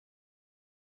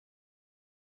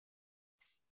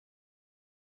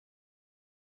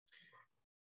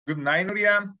Good night,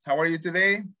 Nuria. How are you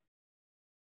today?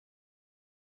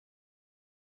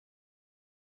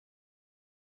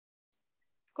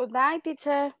 Good night,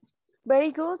 teacher.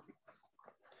 Very good.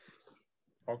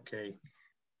 Okay.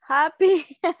 Happy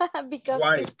because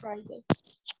Why? it's Friday.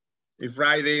 It's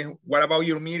Friday. What about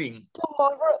your meeting?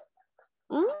 Tomorrow.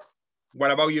 Hmm?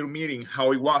 What about your meeting?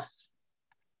 How it was?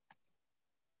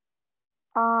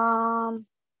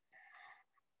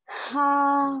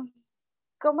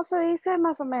 ¿Cómo se dice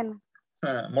más o menos?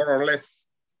 More or less.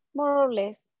 More or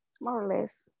less. More or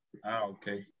less. Ah,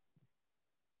 okay.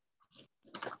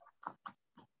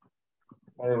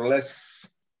 More or less.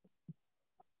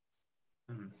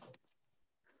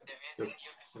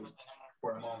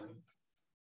 For a moment.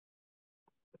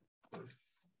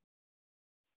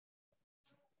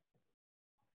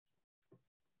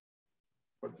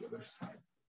 For the other side.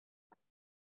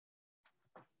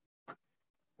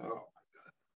 Oh my God.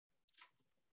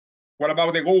 What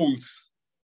about the goals?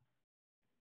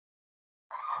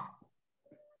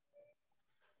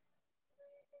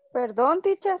 Perdón,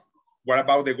 teacher. What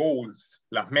about the goals?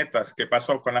 Las metas. ¿Qué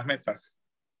pasó con las metas?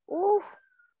 Uf.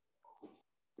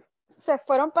 Se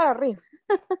fueron para arriba.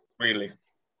 Really?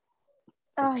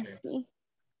 Ay, Okay. sí.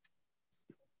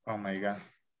 Oh my God.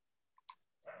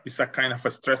 It's a kind of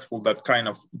a stressful that kind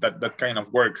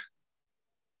of work.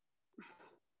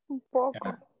 Un poco.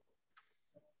 Yeah.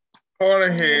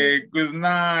 Jorge, good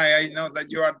night. I know that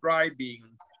you are driving.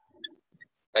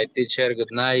 Hi, teacher.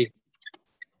 Good night.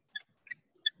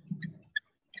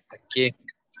 Aquí,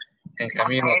 en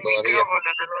camino todavía.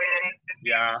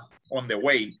 Yeah, on the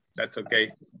way. That's okay.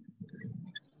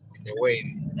 On the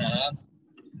way.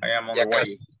 I am on Ya the way.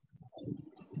 casi.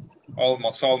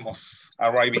 Almost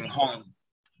arriving home.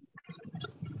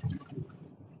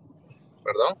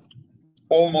 ¿Perdón?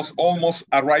 Almost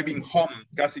arriving home.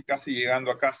 Casi llegando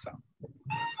a casa.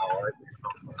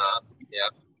 Yeah.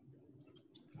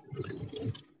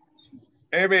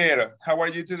 Ever, how are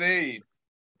you today?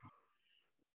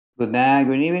 Good night,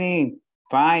 good evening.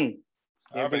 Fine.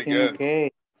 Very Everything good.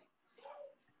 okay.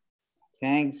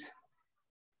 Thanks.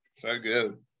 So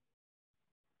good.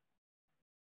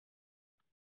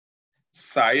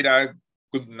 Zaira,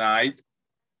 good night.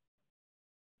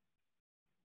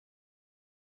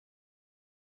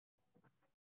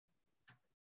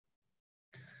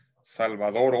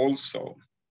 Salvador also.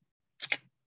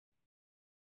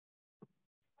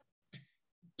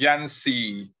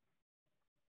 Yancy.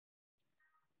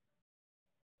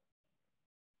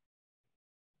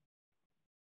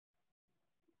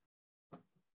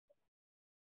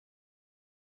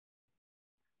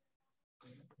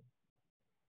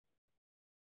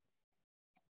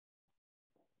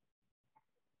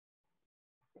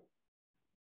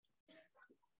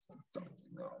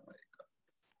 Oh my God.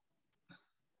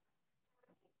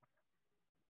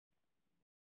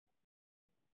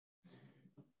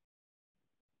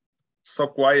 So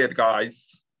quiet,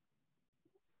 guys.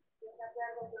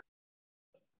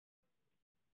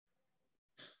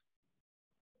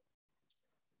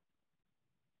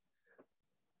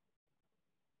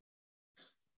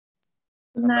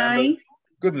 Good night.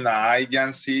 Good night,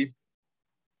 Yancy.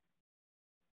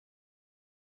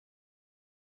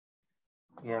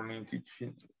 Learning,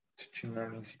 teaching,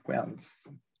 learning sequence.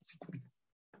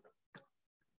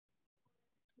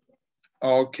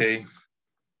 Okay.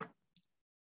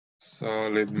 So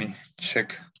let me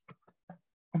check.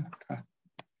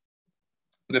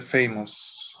 The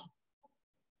famous.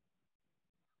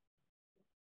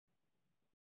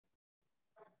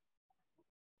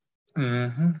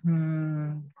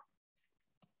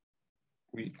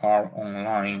 We are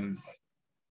online.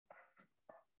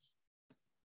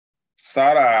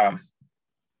 Sarah.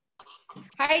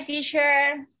 Hi,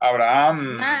 teacher.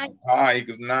 Abraham. Night. Hi,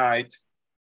 good night.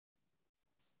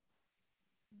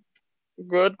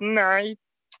 Good night.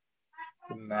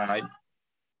 Good night.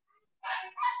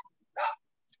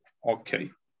 Okay.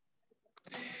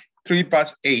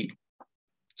 8:03.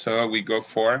 So we go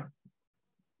for.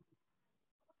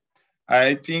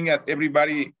 I think that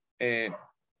everybody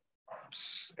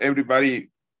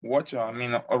watch, I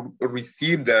mean, or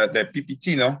receive the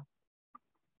PPT, no?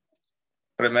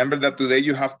 Remember that today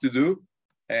you have to do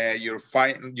your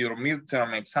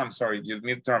midterm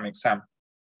exam,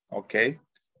 okay?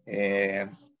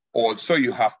 And also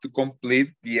you have to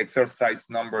complete the exercise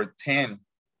number 10,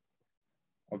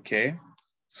 okay?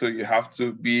 So you have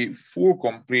to be full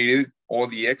completed all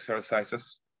the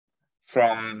exercises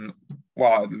from,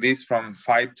 well, at least from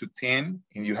 5 to 10,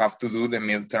 and you have to do the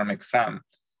midterm exam.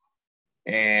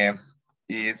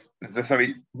 Is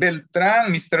necessary.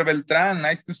 Beltran, Mr. Beltran,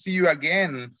 nice to see you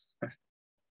again.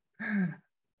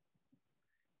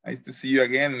 Nice to see you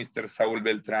again, Mr. Saúl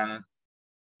Beltrán.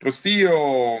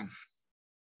 Rocío.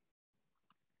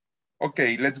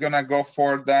 Okay, let's gonna go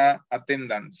for the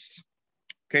attendance.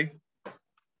 Okay.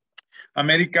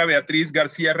 América Beatriz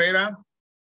García Herrera.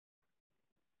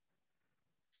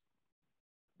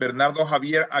 Bernardo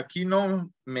Javier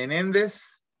Aquino Menéndez.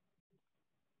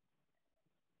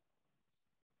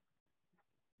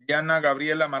 Diana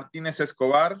Gabriela Martínez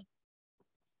Escobar.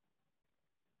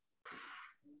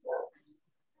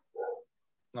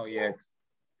 No yet.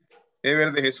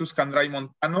 Ever de Jesús Candray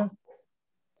Montano.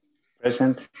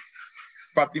 Present.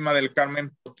 Fátima del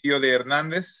Carmen Portillo de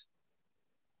Hernández.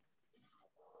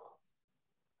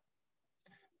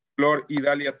 Flor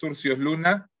Idalia Turcios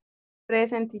Luna.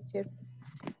 Present, teacher.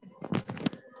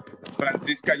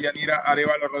 Francisca Yanira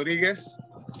Arevalo Rodríguez.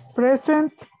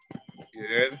 Present.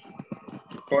 Good.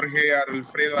 Jorge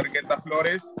Alfredo Argueta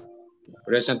Flores.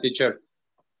 Present, teacher.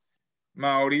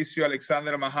 Mauricio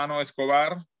Alexander Majano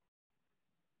Escobar.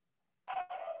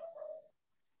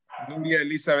 Nuria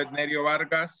Elizabeth Nerio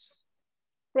Vargas.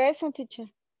 Present, teacher.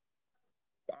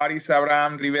 Aris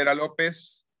Abraham Rivera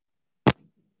López.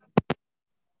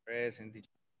 Present,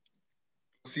 teacher.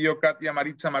 Rocío Katia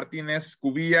Maritza Martínez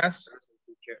Cubillas.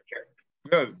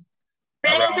 Good.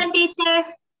 Present, teacher.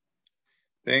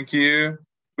 Thank you.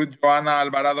 Ruth Joana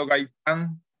Alvarado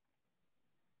Gaitán.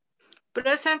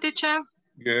 Present, teacher.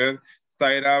 Good.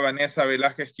 Zaira Vanessa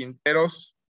Velázquez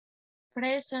Quinteros.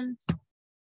 Present.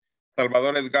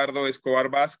 Salvador Edgardo Escobar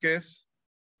Vázquez.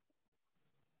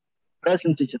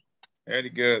 Present, teacher. Very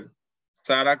good.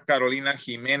 Sara Carolina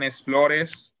Jiménez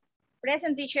Flores.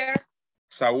 Present, teacher.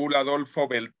 Saúl Adolfo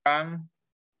Beltrán.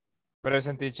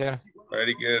 Present, teacher.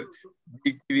 Very good.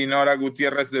 Vicky Dinora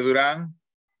Gutiérrez de Durán.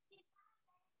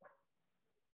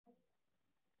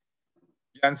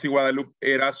 Yancy Guadalupe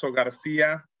Erazo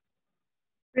García.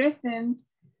 Present.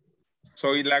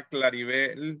 Zoila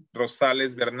Claribel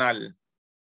Rosales Bernal.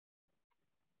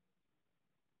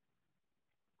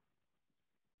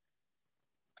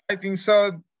 I think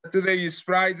so. Today is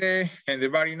Friday and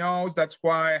everybody knows that's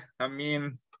why, I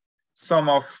mean, some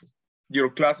of your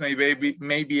classmates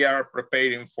maybe are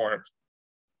preparing for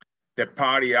the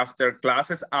party after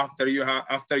classes, after you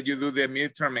do the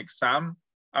midterm exam,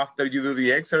 after you do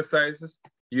the exercises,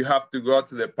 you have to go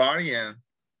to the party. And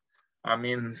I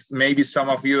mean, maybe some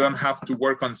of you don't have to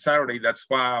work on Saturday. That's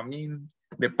why, I mean,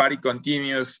 the party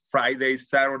continues Friday,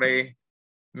 Saturday,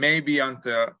 maybe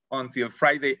until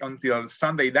Friday, until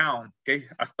Sunday down, okay?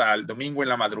 Hasta el domingo en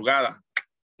la madrugada.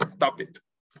 Stop it,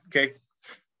 okay?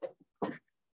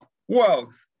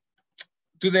 Well,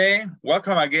 today,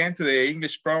 welcome again to the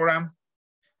English program.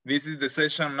 This is the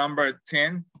session number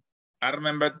 10. I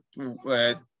remember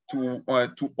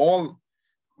to all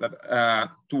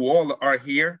are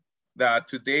here that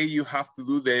today you have to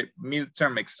do the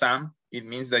midterm exam. It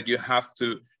means that you have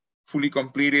to fully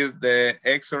completed the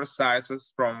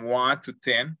exercises from 1 to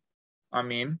 10, I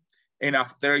mean, and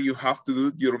after you have to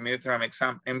do your midterm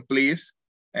exam. And please,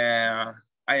 I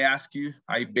ask you,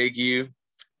 I beg you,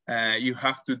 you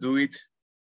have to do it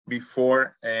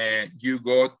before you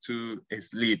go to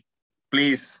sleep.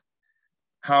 Please,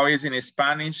 how is in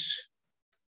Spanish?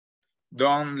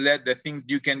 Don't let the things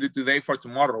you can do today for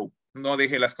tomorrow. No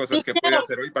deje las cosas que puede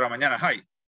hacer hoy para mañana. Hi.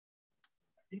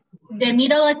 The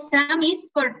middle exam is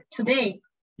for today.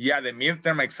 Yeah, the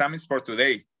midterm exam is for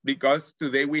today because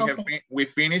today we we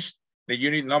finished the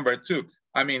unit number 2.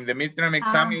 I mean, the midterm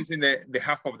exam is in the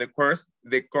half of the course.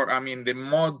 The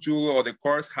module or the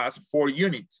course has 4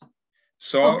 units.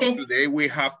 So today we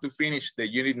have to finish the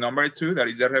unit number 2. That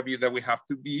is the review that we have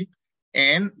to be.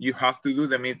 And you have to do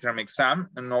the midterm exam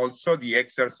and also the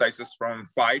exercises from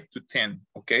 5 to 10,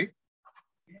 okay?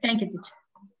 Thank you, teacher.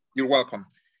 You're welcome.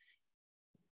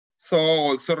 So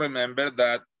also remember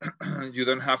that you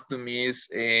don't have to miss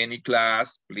any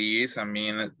class, please. I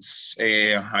mean,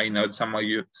 I know some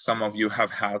of you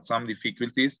have had some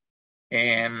difficulties,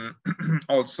 and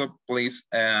also please,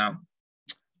 I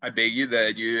beg you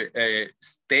that you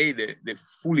stay the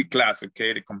fully class,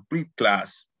 okay, the complete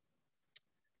class.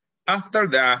 After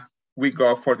that, we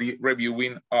go for the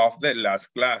reviewing of the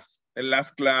last class. The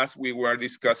last class we were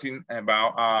discussing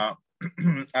about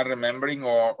a remembering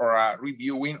or a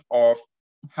reviewing of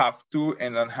have to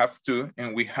and don't have to,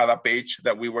 and we had a page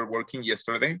that we were working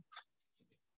yesterday.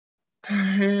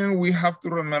 And we have to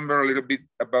remember a little bit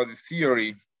about the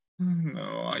theory.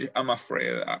 No, I'm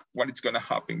afraid what is gonna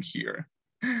happen here.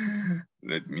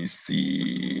 Let me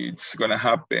see, it's gonna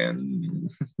happen.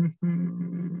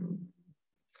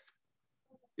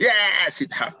 Yes,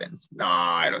 it happens. No,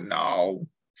 I don't know.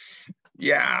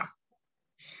 Yeah.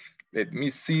 Let me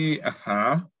see.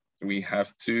 We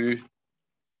have to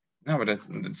No, but that's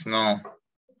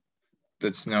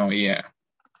no, yeah.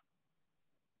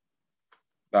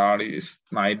 That is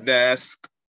my desk.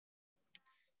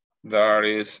 That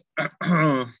is,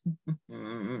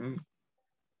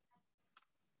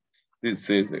 this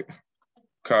is the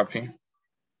copy.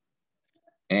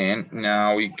 And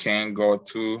now we can go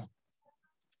to,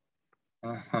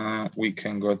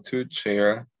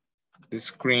 share the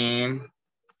screen.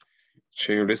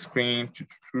 Share the screen.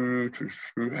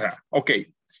 Okay,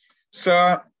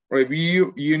 so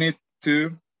review unit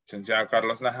 2. Licenciado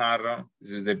Carlos Najarro.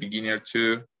 This is the beginner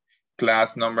 2.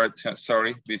 Class number 10.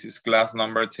 Sorry, this is class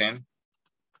number 10.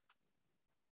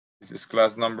 This is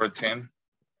class number 10.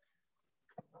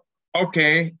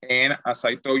 Okay, and as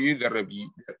I told you, the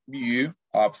review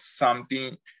of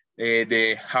something,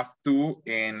 they have to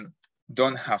and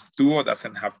don't have to or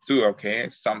doesn't have to, okay?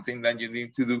 Something that you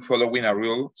need to do following a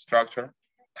rule structure,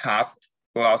 have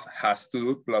plus has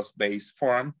to plus base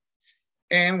form.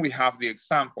 And we have the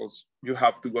examples. You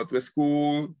have to go to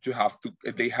school,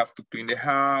 they have to clean the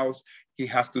house, he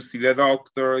has to see the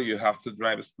doctor, you have to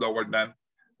drive slower than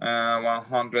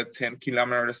 110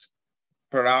 kilometers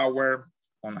per hour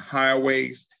on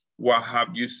highways. What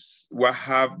have you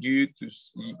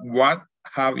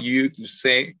to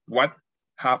say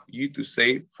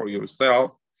for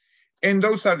yourself? And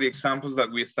those are the examples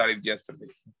that we studied yesterday.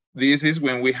 This is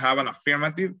when we have an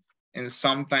affirmative and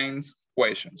sometimes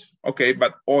questions. Okay,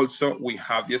 but also we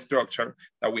have the structure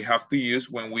that we have to use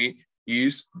when we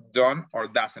use don't or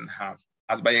doesn't have.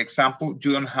 As by example,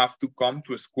 you don't have to come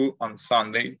to school on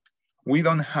Sunday. We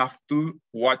don't have to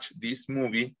watch this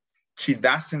movie. She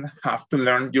doesn't have to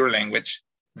learn your language.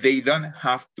 They don't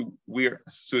have to wear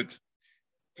a suit.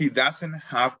 He doesn't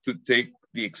have to take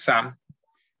the exam.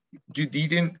 You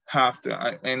didn't have to,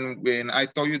 and when I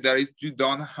told you that is, you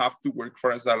don't have to work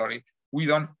for a salary. We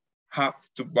don't have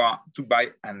to buy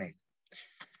an egg.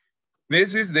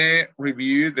 This is the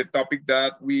review, the topic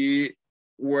that we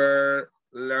were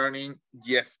learning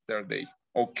yesterday.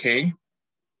 Okay.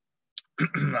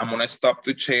 I'm gonna stop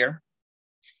the share.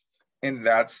 And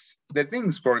that's the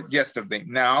things for yesterday.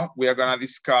 Now we are gonna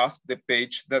discuss the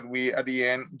page that we at the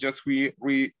end just we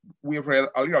read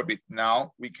a little bit.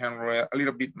 Now we can read a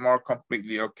little bit more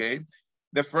completely. Okay.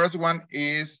 The first one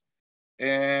is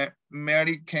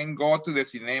Mary can go to the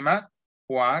cinema.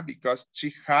 Why? Because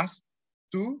she has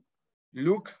to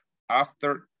look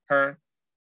after her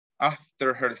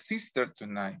sister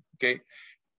tonight. Okay.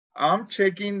 I'm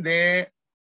checking the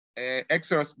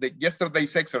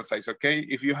yesterday's exercise. Okay,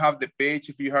 if you have the page,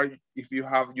 if you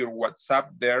have your WhatsApp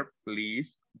there,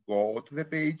 please go to the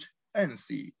page and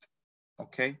see it.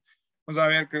 Okay, vamos a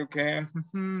ver, creo que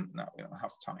no, we don't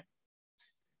have time.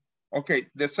 Okay,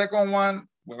 the second one,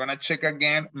 we're gonna check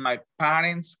again. My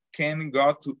parents can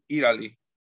go to Italy.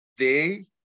 They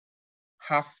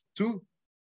have to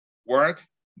work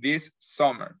this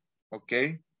summer.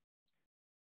 Okay.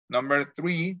 Number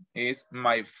 3 is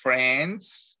my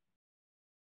friends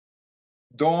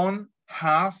don't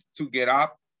have to get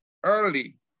up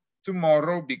early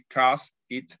tomorrow because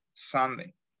it's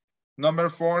Sunday. Number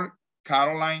 4,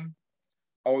 Caroline,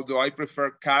 although I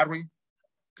prefer Carrie.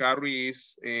 Carrie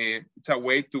is it's a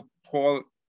way to call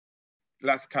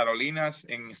Las Carolinas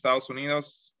in Estados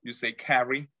Unidos. You say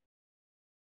Carrie.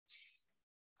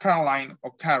 Caroline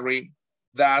or Carrie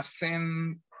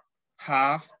doesn't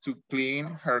have to clean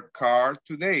her car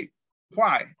today.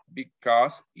 Why?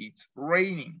 Because it's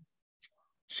raining.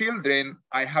 Children,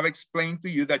 I have explained to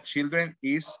you that children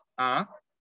is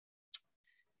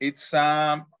it's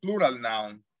a plural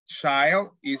noun.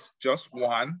 Child is just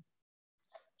one.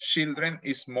 Children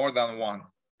is more than one.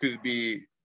 Could be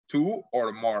 2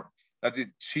 or more. That is,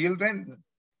 children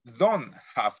don't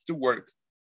have to work.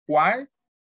 Why?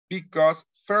 Because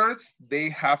first they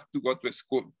have to go to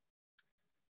school.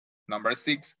 Number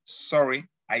 6, sorry,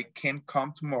 I can't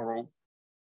come tomorrow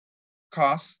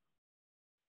because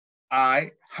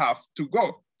I have to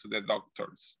go to the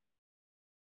doctors.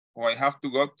 Or I have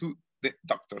to go to the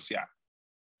doctors, yeah.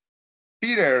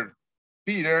 Peter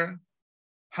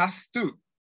has to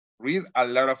read a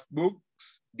lot of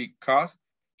books because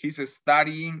he's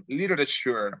studying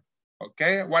literature.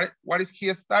 Okay, what is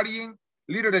he studying?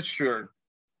 Literature.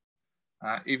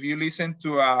 If you listen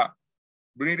to a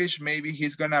British, maybe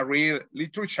he's gonna read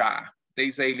literature.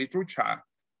 They say literature.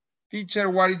 Teacher,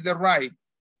 what is the right?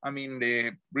 I mean,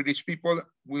 the British people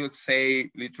will say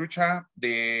literature.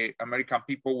 The American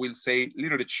people will say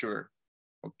literature.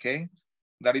 Okay,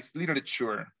 that is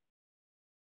literature.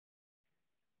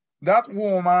 That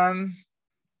woman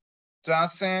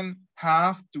doesn't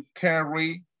have to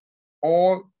carry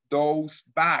all those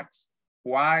bags.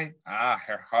 Why?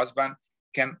 Her husband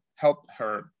can help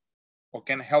her or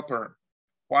can help her.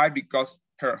 Why? Because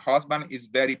her husband is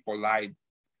very polite.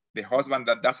 The husband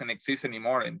that doesn't exist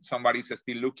anymore and somebody's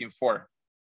still looking for.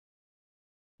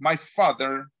 My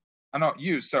father, no,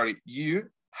 you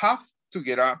have to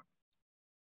get up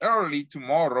early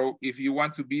tomorrow if you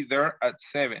want to be there at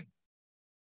 7.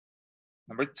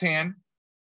 Number 10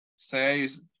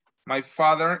 says, my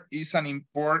father is an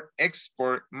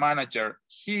import-export manager.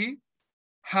 He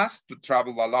has to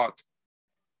travel a lot.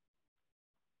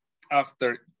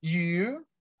 After you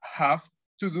have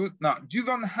to do, no, you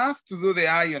don't have to do the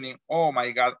ironing. Oh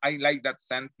my God, I like that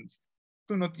sentence.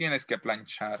 Tú no tienes que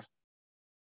planchar.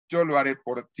 Yo lo haré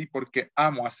por ti porque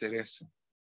amo hacer eso.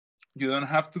 You don't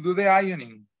have to do the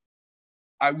ironing.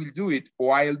 I will do it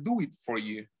or I'll do it for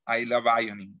you. I love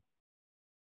ironing.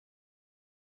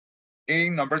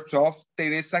 And number 12,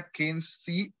 Teresa can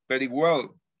see very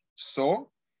well.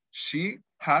 So she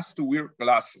has to wear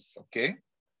glasses, okay?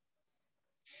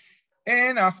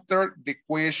 And after the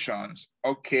questions,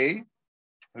 okay,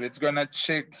 let's gonna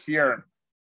check here.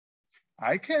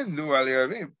 I can do a little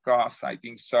bit because I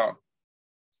think so.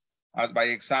 As by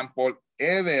example,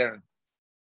 ever.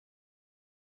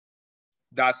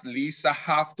 Does Lisa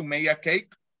have to make a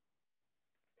cake?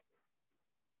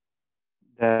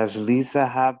 Does Lisa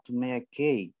have to make a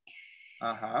cake?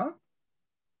 Uh-huh.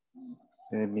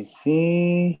 Let me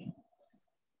see.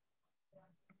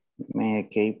 Make a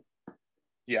cake.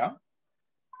 Yeah.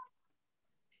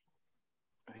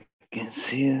 I can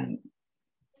see it.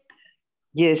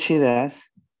 Yes, she does.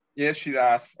 Yes, she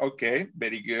does. Okay,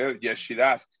 very good. Yes, she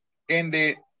does. And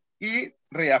the y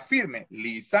reafirme,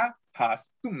 Lisa has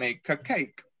to make a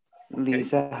cake. Okay.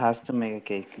 Lisa has to make a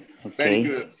cake. Okay. Very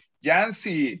good.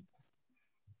 Yancy.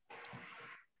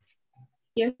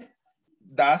 Yes.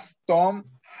 Does Tom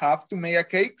have to make a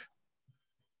cake?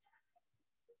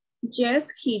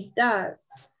 Yes, he does.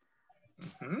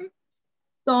 Mm-hmm.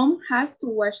 Tom has to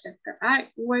wash the car.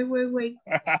 Wait.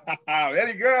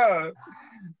 Very good.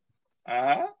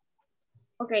 Uh-huh.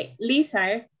 Okay,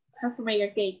 Lisa has to make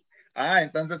a cake.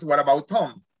 Entonces, what about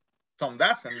Tom? Tom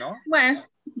doesn't, no? Well,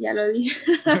 ya lo dije.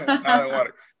 No, don't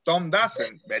worry. Tom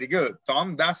doesn't. Very good.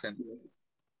 Tom doesn't.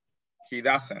 He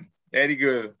doesn't. Very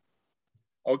good.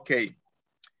 Okay.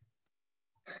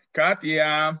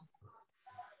 Katia.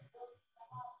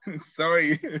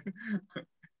 Sorry.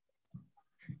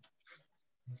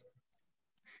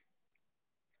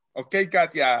 Okay,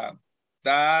 Katia.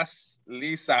 Does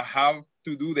Lisa have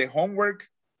to do the homework?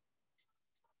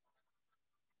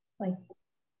 Wait.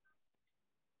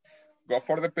 Go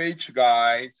for the page,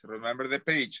 guys. Remember the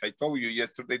page. I told you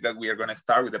yesterday that we are going to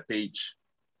start with the page.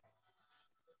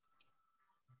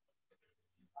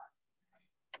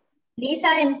 Lisa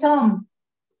and Tom.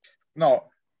 No,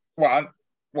 well,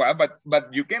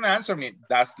 but you can answer me.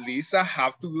 Does Lisa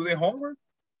have to do the homework?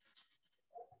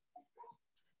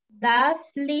 Does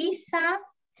Lisa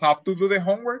Have to do the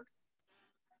homework?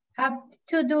 have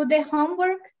to do the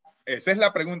homework? Esa es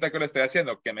la pregunta que le estoy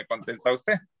haciendo. ¿Qué me contesta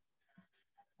usted?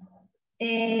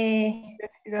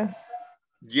 Yes, he does.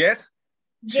 Yes,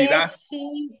 she does.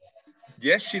 He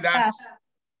Yes, she does.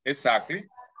 Exactly.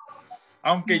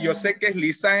 Aunque yo sé que es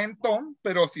Lisa and Tom,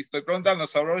 pero si estoy preguntando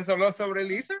sobre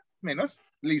Lisa, menos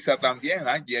Lisa también.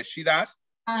 ¿Eh? Yes, she does.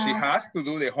 She has to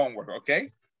do the homework,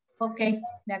 okay? Okay.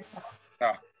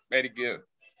 Very good.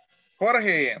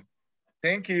 Jorge,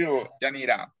 thank you,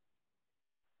 Yanira.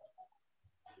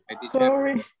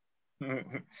 Sorry.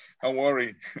 Don't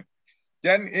worry.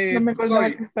 No me acordaba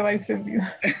que estaba encendido.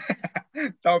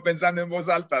 Estaba pensando en voz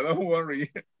alta, don't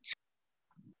worry.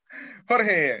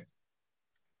 Jorge,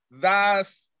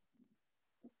 does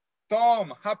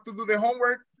Tom have to do the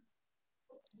homework?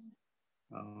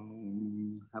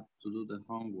 Have to do the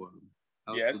homework.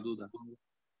 How Yes. to do the homework?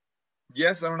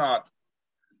 Yes or not?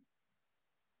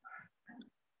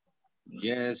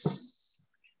 Yes.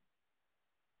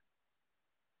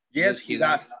 Yes, he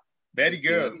does. Very Yes, he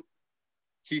good. does.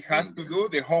 He has to do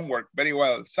the homework. Very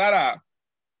well. Sarah.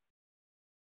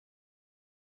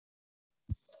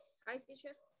 Hi,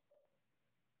 teacher.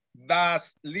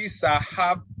 Does Lisa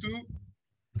have to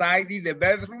tidy the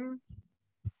bedroom?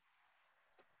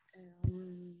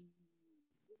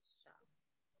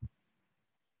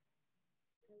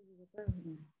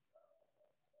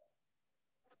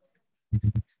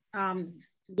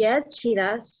 Yes, she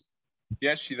does.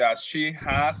 Yes, she does. She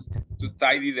has to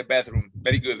tidy the bedroom.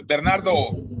 Very good.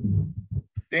 Bernardo.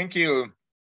 Thank you.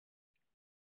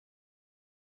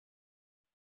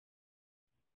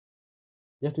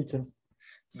 Yes, teacher.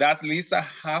 Does Lisa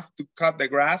have to cut the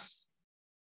grass?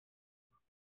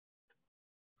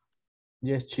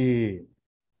 Yes, she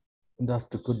does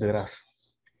to cut the grass.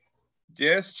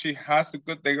 Yes, she has to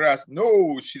cut the grass.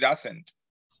 No, she doesn't.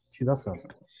 She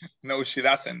doesn't. No, she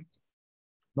doesn't.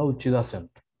 No, she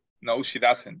doesn't. No, she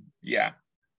doesn't. Yeah,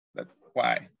 that's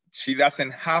why. She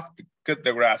doesn't have to cut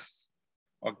the grass.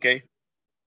 Okay.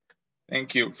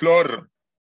 Thank you. Flor,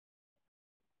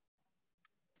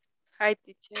 Hi,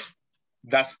 teacher.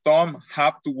 does Tom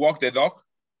have to walk the dog?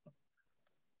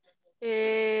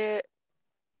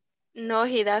 No,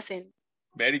 he doesn't.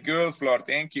 Very good, Flor.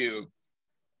 Thank you.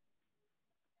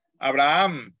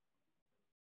 Abraham,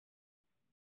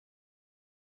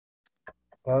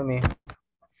 Tell me.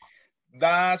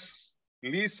 does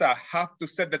Lisa have to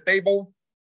set the table?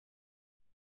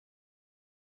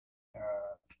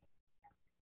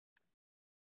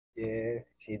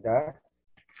 Yes, she does.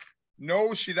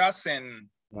 No, she doesn't.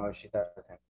 No, she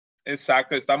doesn't.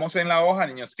 Exacto, estamos en la hoja,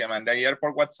 niños, que mandé ayer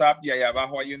por WhatsApp y ahí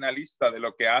abajo hay una lista de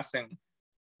lo que hacen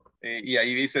y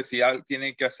ahí dice si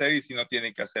tienen que hacer y si no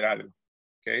tienen que hacer algo.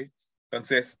 Okay.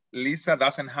 Entonces, Lisa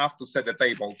doesn't have to set the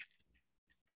table.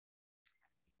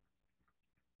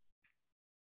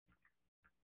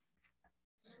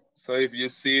 So if you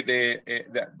see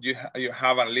that you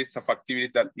have a list of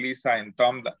activities that Lisa and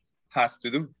Tom has to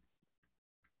do,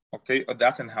 okay, or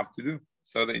doesn't have to do.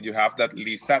 So that you have that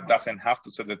Lisa doesn't have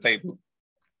to set the table.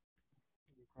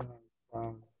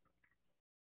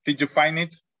 Did you find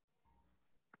it?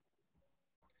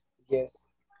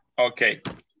 Yes. Okay.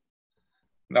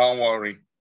 Don't worry.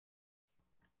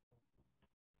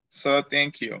 So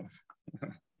thank you.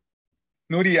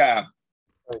 Nuria,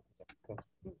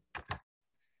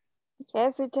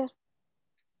 Yes, teacher.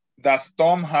 does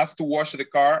Tom have to wash the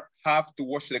car? Have to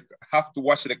wash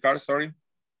the car, sorry.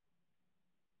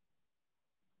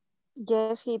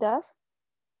 Yes, he does.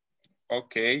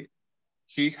 Okay.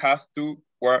 He has to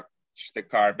wash the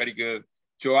car. Very good.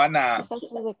 Joanna,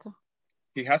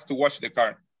 he has to wash the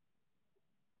car.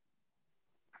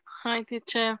 Hi,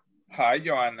 teacher. Hi,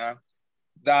 Joanna.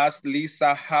 Does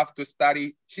Lisa have to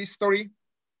study history?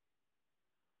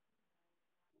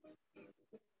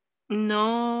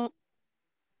 No,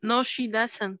 she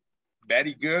doesn't.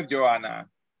 Very good, Joanna.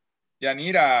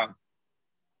 Yanira.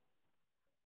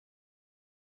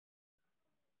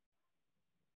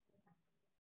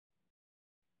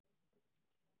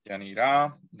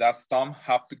 Yanira, does Tom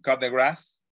have to cut the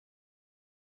grass?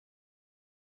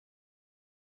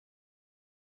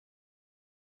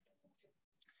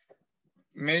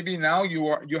 Maybe now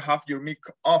you have your mic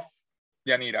off,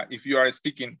 Yanira, if you are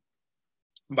speaking.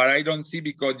 But I don't see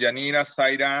because Yanira,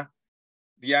 Zaira,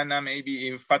 Diana, maybe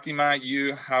in Fatima,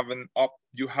 you haven't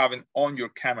on your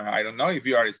camera. I don't know if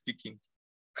you are speaking.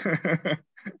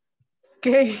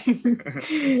 Okay.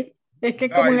 Es que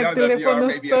como en el teléfono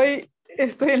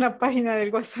estoy en la página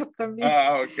del WhatsApp también.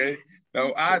 Ah, okay.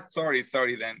 No, sorry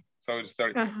then. Sorry.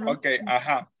 Okay,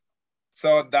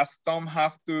 So does Tom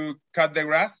have to cut the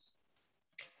grass?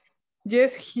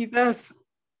 Yes, he does.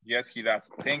 Yes, he does.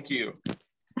 Thank you.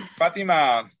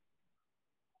 Fatima.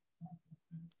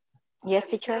 Yes,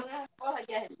 teacher.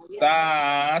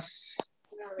 Does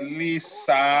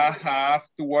Lisa have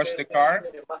to wash the car?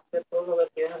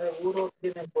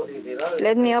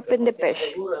 Let me open the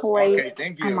page. Wait okay,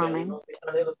 thank you. a moment.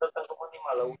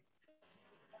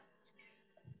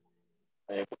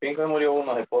 murió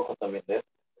uno hace poco también de eso.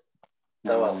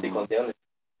 Estaba así con diabetes.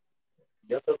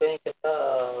 Yo creo que está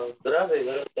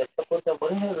grave. Está por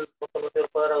morir, porque no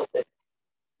para usted.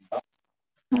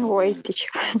 Wait,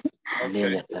 teacher.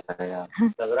 Okay.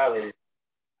 Está grave.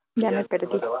 Ya me perdí.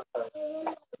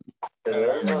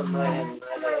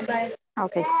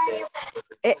 Okay.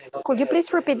 Could you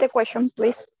please repeat the question,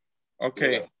 please?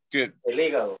 Okay, good. El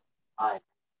hígado.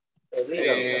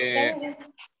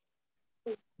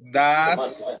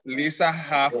 Does Lisa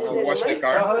have to wash the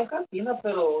car?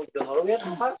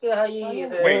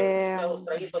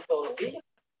 Wait.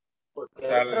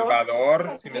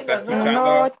 Salvador, si me está escuchando.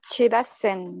 No, she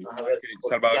doesn't. Okay,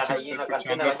 Salvador, si me está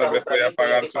escuchando, tal vez puede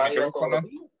apagar su micrófono.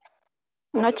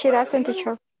 No, she doesn't,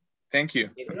 teacher. Thank you.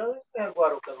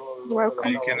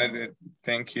 Welcome.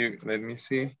 Thank you. Let me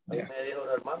see. Yeah.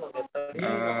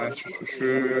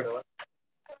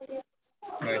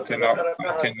 I cannot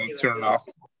turn off.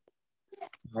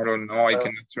 I don't know. I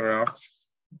cannot turn off.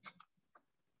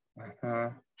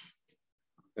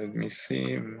 Let me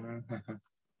see.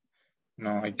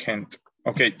 No, I can't.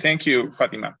 Okay, thank you,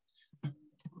 Fatima.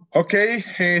 Okay,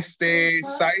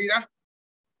 Zaira.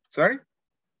 Sorry.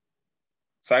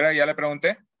 Zaira, ¿ya le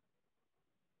pregunté?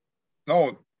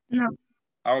 No. No.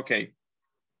 Okay.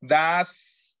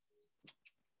 Does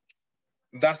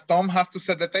Tom have to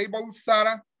set the table,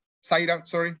 Zaira,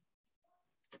 sorry.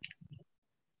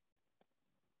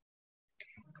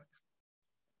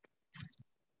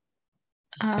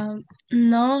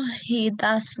 No, he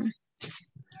doesn't.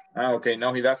 Ah, okay,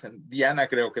 no, he doesn't. Diana,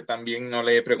 creo que también no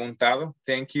le he preguntado.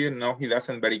 Thank you. No, he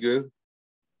doesn't. Very good.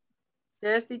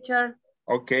 Yes, teacher.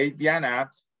 Okay,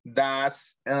 Diana,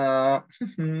 does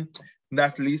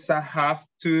Lisa have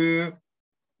to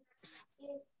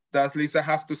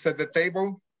set the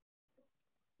table?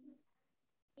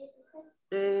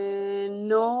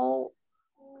 No,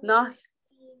 no,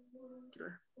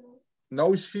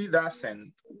 No, she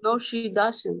doesn't. no, she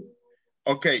doesn't.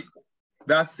 Okay,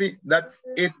 that's it,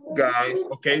 guys.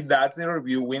 Okay, that's the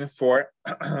reviewing for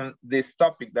this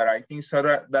topic that I think so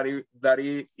that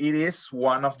it is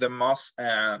one of the most,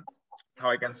 how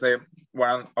I can say,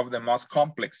 one of the most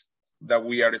complex that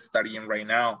we are studying right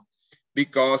now.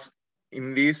 Because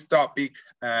in this topic,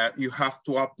 you have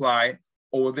to apply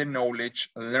all the knowledge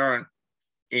learned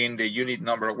in the unit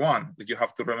number 1. That you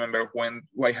have to remember when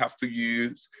I have to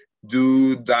use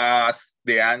do, does,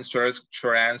 the answers,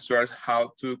 short answers,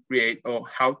 how to create or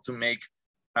how to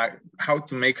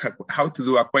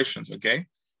do a questions, okay?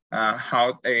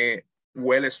 How a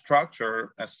well-structured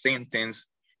sentence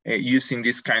using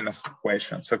this kind of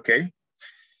questions, okay?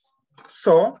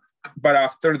 So, but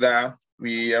after that,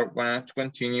 we are going to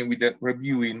continue with the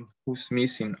reviewing. Who's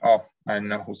missing? Oh, I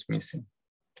know who's missing.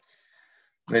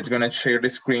 Let's gonna share the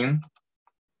screen.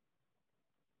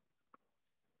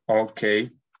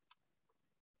 Okay.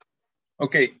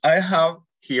 Okay, I have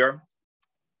here,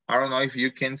 I don't know if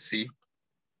you can see,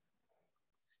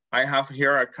 I have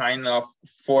here a kind of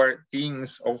 4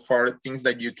 things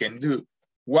that you can do.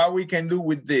 What we can do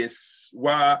with this,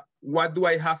 what do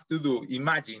I have to do?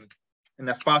 Imagine in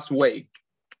a fast way.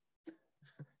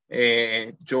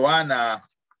 Joanna,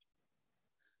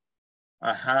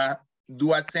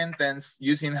 do a sentence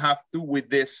using have to with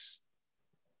this.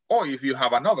 Or if you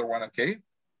have another one, okay?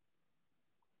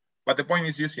 But the point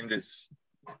is using this.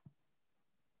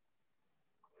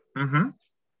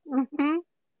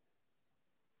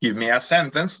 Give me a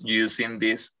sentence using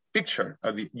this picture,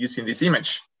 or using this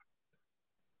image.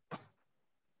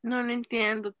 No lo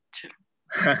entiendo.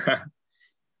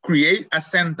 Create a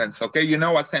sentence, okay? You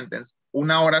know a sentence,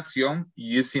 una oración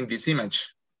using this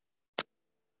image.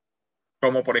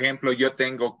 Como por ejemplo, yo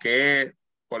tengo que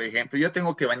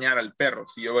bañar al perro,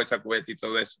 si yo voy a esa cubeta y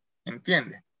todo eso,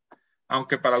 ¿entiende?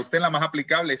 Aunque para usted la más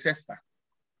aplicable es esta.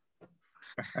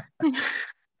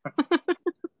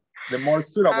 The more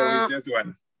suitable is this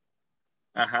one.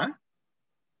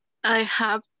 I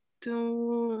have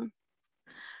to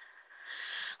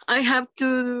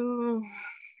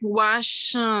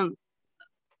wash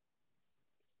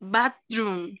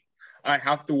bathroom. I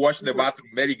have to wash the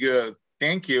bathroom. Very good.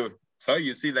 Thank you. So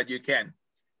you see that you can.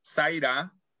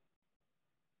 Zaira.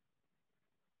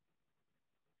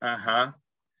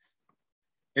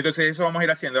 Entonces eso vamos a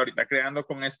ir haciendo ahorita, creando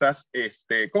con estas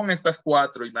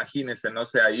 4, imagínense, no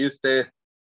sé, ahí usted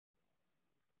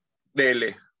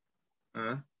dele.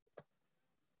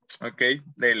 Okay,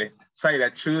 dele.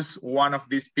 Zaira, choose one of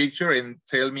these pictures and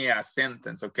tell me a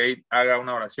sentence, okay? Haga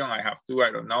una oración, I have to,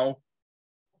 I don't know.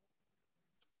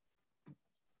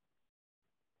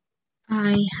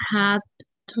 I had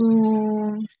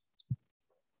to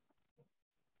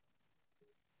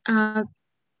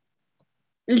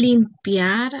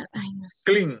limpiar. Ay, no sé.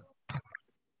 Clean.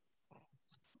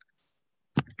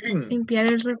 Limpiar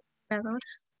el refrigerador.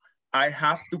 I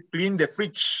have to clean the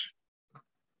fridge.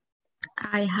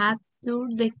 I had to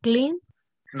clean.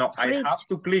 No, fridge. I have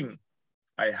to clean.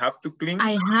 I have to clean.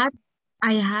 I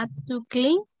had to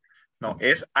clean. No,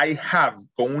 es I have,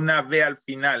 con una V al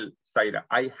final, Zaira.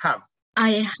 I have.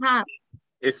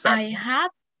 Exactly. I had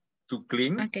to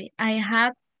clean. Okay, I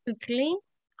had to clean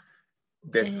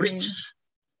the fridge.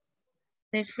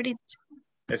 The fridge.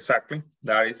 Exactly.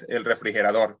 That is el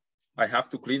refrigerador. I have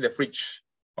to clean the fridge.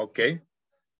 Okay.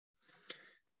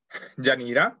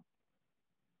 Yanira.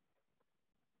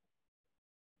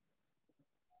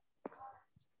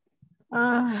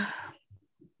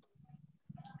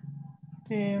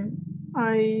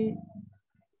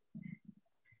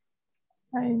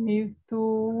 I need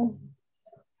to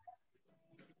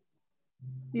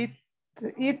eat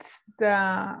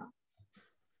the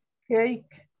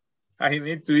cake. I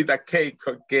need to eat a cake,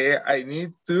 okay? I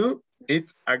need to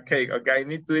eat a cake, okay? I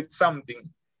need to eat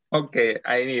something. Okay,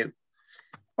 I need.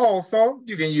 Also,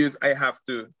 you can use I have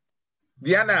to.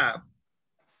 Diana.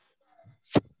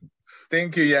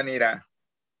 Thank you, Yanira.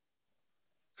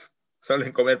 Solo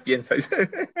en comer piensa. Es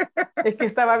que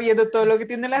estaba viendo todo lo que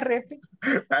tiene la refri.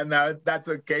 No, that's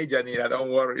okay, Yanira,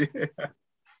 don't worry.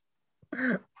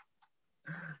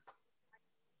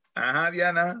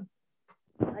 Diana.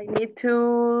 I need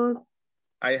to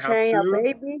train a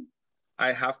baby.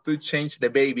 I have to change the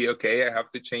baby. Okay, I have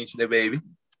to change the baby.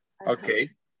 Okay.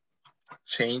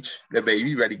 Change the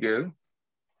baby. Very good.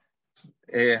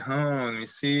 Let me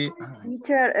see.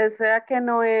 Teacher, o sea que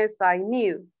no es I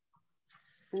need,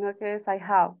 sino que es I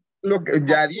have. Lo que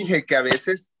ya dije que a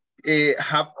veces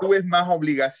have to es más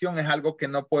obligación, es algo que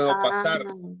no puedo pasar.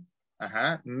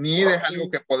 Ajá. Need es algo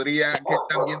que podría, que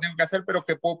también tengo que hacer, pero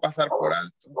que puedo pasar por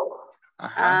alto.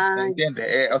 Ajá. ¿Me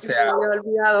entiendes? O sea. Me había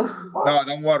olvidado. No,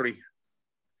 don't worry.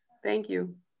 Thank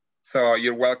you. So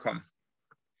you're welcome.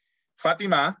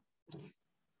 Fatima.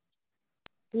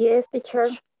 Yes, teacher.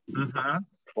 Let's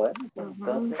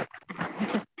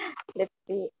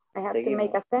see. I have to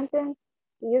make a sentence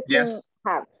using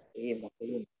have. Okay.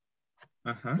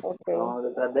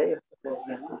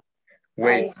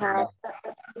 Wait.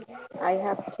 I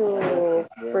have to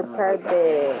prepare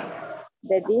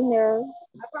the dinner.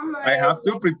 I have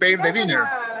to prepare the dinner.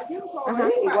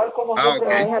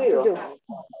 Okay. I have to do.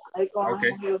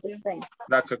 Okay.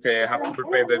 That's okay. I have to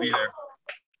prepare the dinner.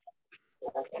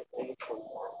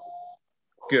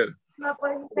 Good.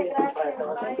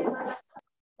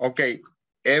 Okay.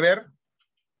 Ever?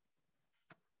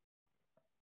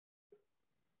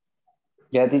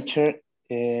 Yeah, teacher.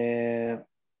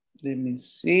 Let me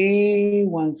see.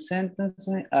 One sentence.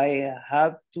 I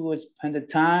have to spend the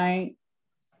time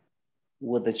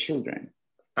with the children.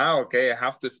 Okay. I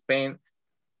have to spend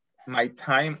my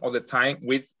time all the time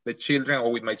with the children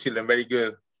or with my children. Very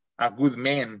good. A good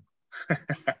man.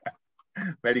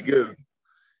 Very good.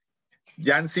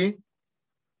 Yancy?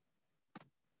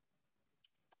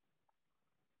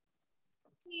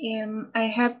 I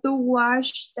have to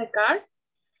wash the car.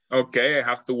 Okay, I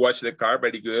have to wash the car.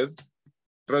 Very good.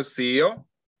 Rocio?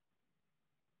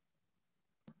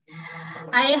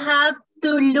 I have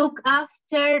to look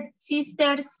after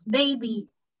sister's baby.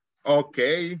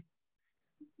 Okay.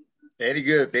 Very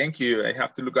good. Thank you. I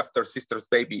have to look after sister's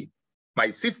baby.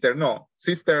 My sister, no.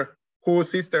 Sister. Who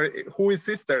is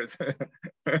sisters?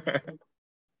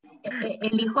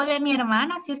 El hijo de mi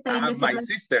hermana, si está bien decirlo.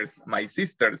 My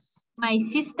sisters. My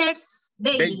sister's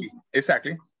baby.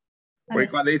 Exactly. Porque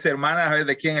cuando dice hermana, a ver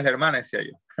de quién es la hermana, decía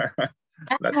yo.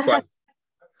 That's why.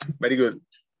 Very good.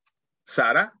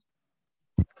 Sara?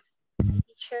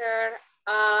 Teacher,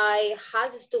 I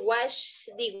have to wash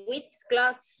the kids'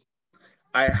 clothes.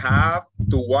 I have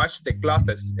to wash the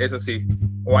clothes, eso sí.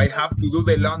 O I have to do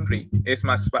the laundry. Es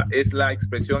la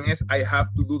expresión es I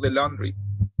have to do the laundry.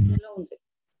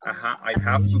 Ajá, I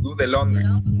have to do the laundry.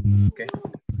 Okay.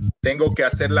 Tengo que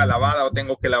hacer la lavada o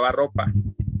tengo que lavar ropa.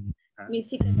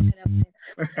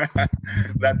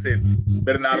 That's it.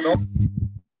 Bernardo?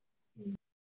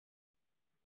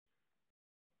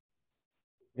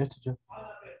 Yes, teacher.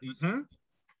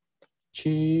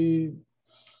 She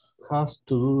has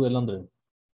to do the laundry.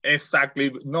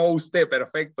 Exactly. No usted,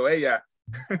 perfecto. Ella.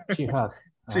 She has.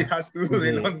 She has to do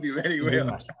the laundry very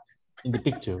well. In the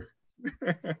picture.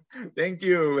 Thank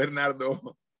you,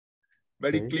 Bernardo.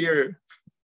 Very clear.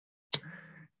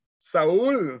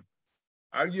 Saul,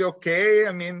 are you okay?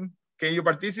 I mean, can you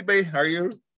participate? Are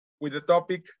you with the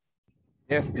topic?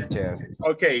 Yes, teacher.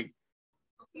 Okay.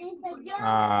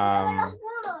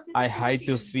 I had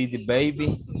to feed the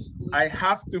baby. I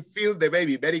have to feed the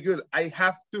baby. Very good. I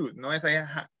have to. No es I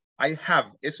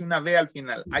have. Es una B al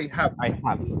final. I have.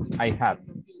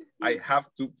 I have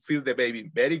to feed the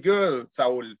baby. Very good,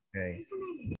 Saúl. Okay.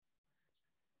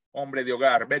 Hombre de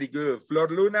hogar. Very good. Flor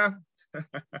Luna.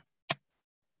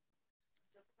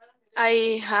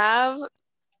 I have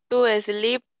to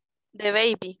sleep the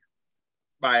baby.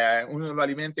 Vaya, uno lo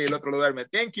alimenta y el otro lo duerme.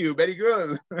 Thank you. Very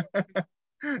good.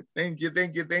 Thank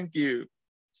you.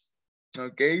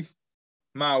 Okay.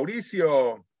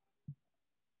 Mauricio.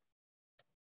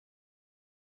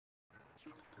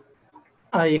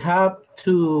 I have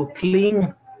to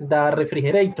clean the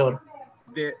refrigerator.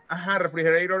 The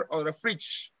refrigerator or the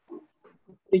fridge.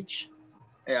 Fridge.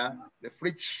 Yeah, the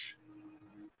fridge.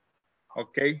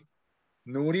 Okay.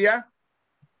 Nuria.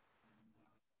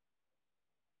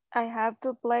 I have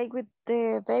to play with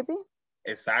the baby.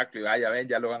 Exacto, vaya, ven,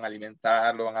 ya lo van a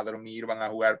alimentar, lo van a dormir, van a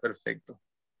jugar, perfecto.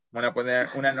 Voy a poner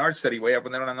una nursery,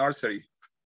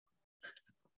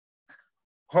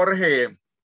 Jorge.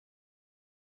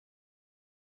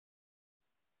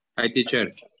 Hi, teacher.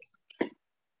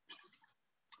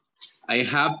 I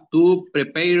have to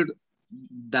prepare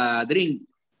the drink.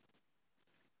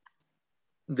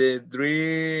 The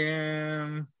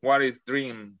dream. What is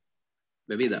dream?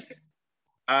 Bebida.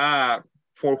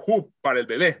 For who? Para el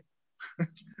bebé.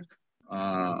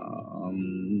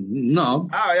 No.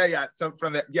 Yeah. So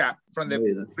from the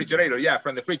refrigerator. Yeah,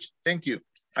 from the fridge. Thank you.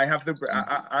 I have to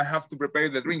prepare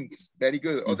the drinks. Very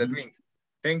good. Or the drink.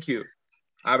 Thank you.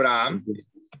 Abraham.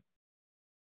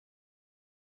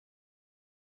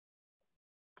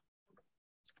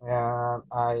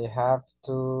 I have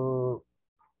to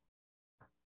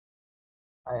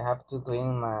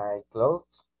clean my clothes.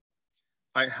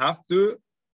 I have to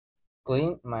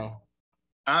clean my.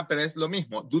 Ah, pero es lo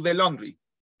mismo. Do the laundry.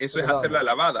 Eso Do es the hacer la laundry.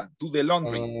 lavada. Do the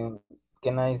laundry.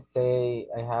 Can I say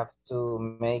I have to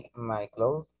make my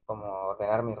clothes? Como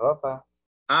ordenar mi ropa.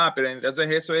 Ah, pero entonces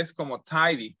eso es como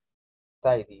tidy.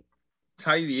 Tidy.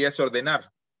 Tidy es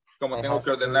ordenar. Como I tengo have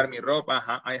que ordenar to- mi ropa.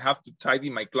 Ajá. I have to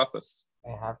tidy my clothes.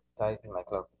 I have to tidy my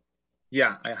clothes.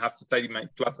 Yeah, I have to tidy my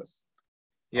clothes.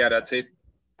 Yeah, that's it.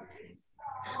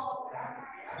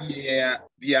 Yeah,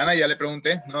 Diana, ya le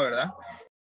pregunté, ¿no, verdad?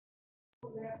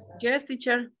 Yes,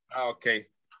 teacher. Ah, ok.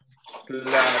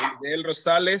 Claribel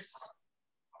Rosales.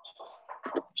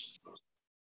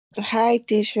 Hi,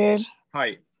 teacher.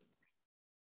 Hi.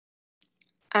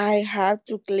 I have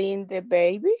to clean the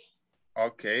baby.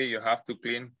 Okay, you have to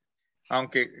clean.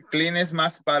 Aunque clean es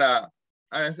más para,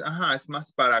 es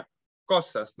más para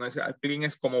cosas, ¿no? Clean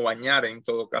es como bañar en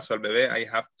todo caso al bebé. I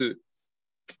have to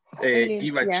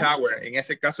give a shower. En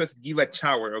ese caso es give a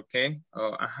shower, okay?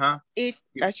 Eat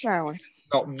a shower.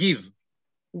 No, give.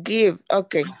 Give,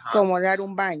 okay. Como dar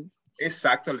un baño.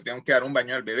 Exacto, le tengo que dar un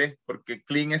baño al bebé, porque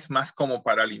clean es más como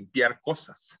para limpiar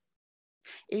cosas.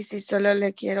 ¿Y si solo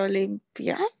le quiero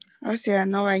limpiar? O sea,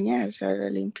 no bañar, solo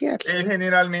limpiar.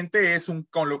 Generalmente es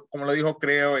como lo dijo,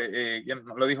 creo que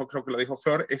lo dijo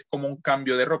Flor, es como un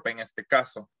cambio de ropa en este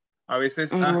caso. A veces,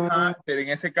 pero en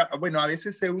ese caso, bueno, a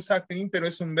veces se usa clean, pero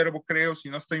es un verbo, creo, si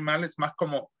no estoy mal, es más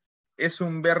como, es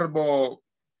un verbo,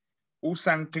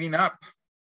 usan clean up.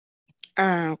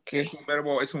 Ah, ok. Es un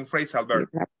verbo, es un phrasal verb.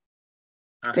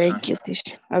 Thank you,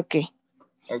 teacher. Ok.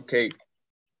 Ok.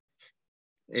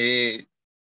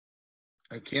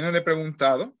 ¿A quién no le he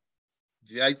preguntado?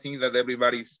 I think that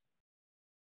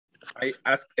I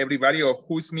ask everybody or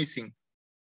who's missing.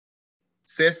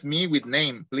 Says me with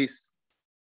name, please.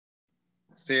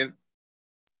 Say,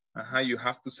 you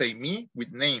have to say me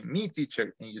with name, me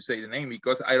teacher, and you say the name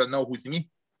because I don't know who's me.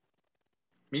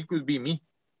 Me could be me.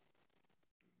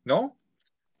 No?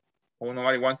 Or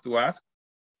nobody wants to ask?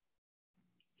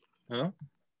 No?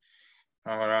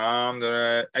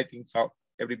 I think so.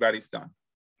 Everybody's done.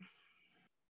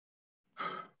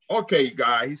 Okay,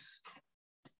 guys.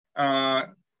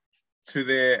 To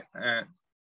the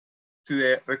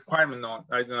requirement, no,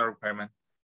 I don't know requirement.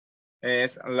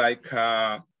 It's like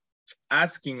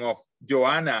asking of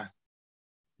Joanna.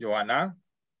 Joanna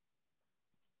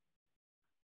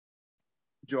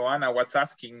was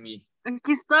asking me.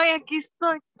 Aquí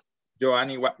estoy.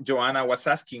 Joanna was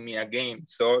asking me a game.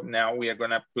 So now we are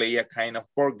gonna play a kind of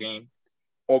board game.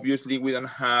 Obviously, we don't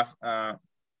have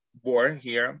board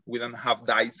here. We don't have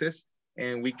dices,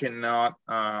 and we cannot.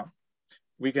 I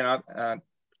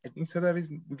think so that is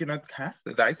we cannot cast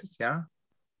the dices. Yeah,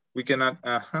 we cannot.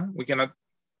 We cannot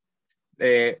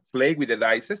play with the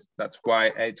dices. That's why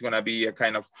it's gonna be a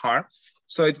kind of hard.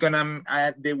 So it's gonna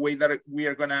the way that we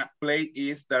are gonna play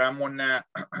is that I'm gonna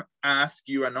ask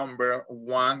you a number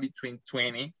 1 between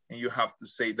 20, and you have to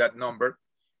say that number,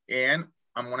 and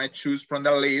I'm gonna choose from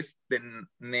the list the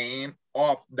name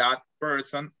of that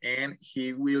person, and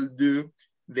he will do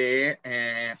the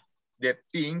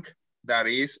thing that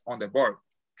is on the board.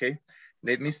 Okay,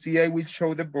 let me see. I will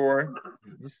show the board.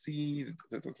 Let me see.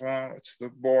 It's the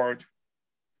board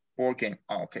game.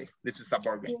 Oh, okay, this is a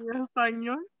board game. ¿En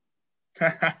español?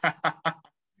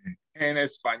 En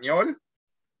español.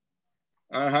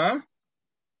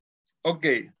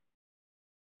 Okay.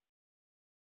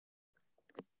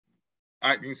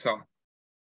 I think so.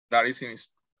 That is in.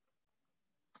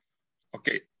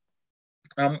 Okay.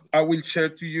 I will share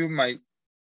to you my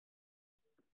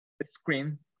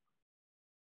screen.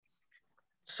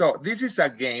 So this is a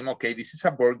game, okay, this is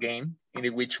a board game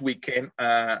in which we can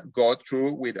go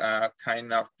through with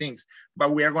kind of things,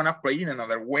 but we are gonna play in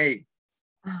another way.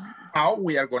 How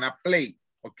we are gonna play,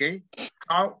 okay?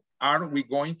 How are we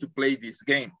going to play this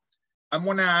game? I'm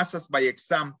gonna ask us by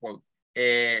example.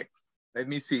 Let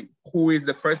me see, who is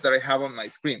the first that I have on my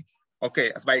screen?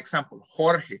 Okay, as by example,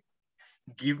 Jorge,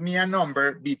 give me a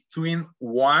number between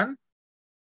 1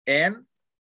 and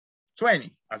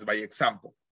 20, as by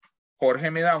example. Jorge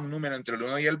me da un número entre el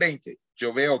 1 y el 20.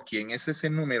 Yo veo quién es ese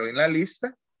número en la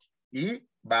lista y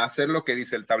va a hacer lo que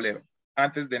dice el tablero.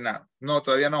 Antes de nada. No,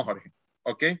 todavía no, Jorge.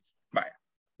 ¿Ok? Vaya.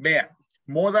 Vean.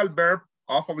 Modal verb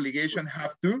of obligation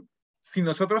have to. Si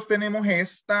nosotros tenemos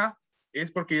esta,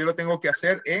 es porque yo lo tengo que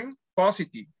hacer en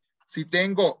positive. Si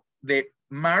tengo de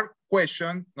mark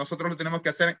question, nosotros lo tenemos que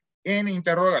hacer en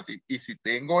interrogative. Y si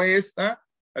tengo esta,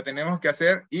 La tenemos que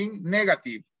hacer in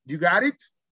negative. You got it?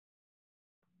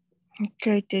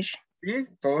 Okay, teacher. ¿Sí?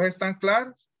 ¿Todos están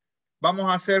claros? Vamos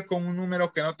a hacer con un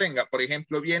número que no tenga. Por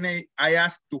ejemplo, viene, I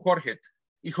ask to Jorge.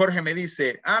 Y Jorge me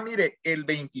dice, mire, el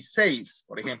 26,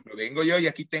 por ejemplo, vengo yo y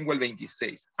aquí tengo el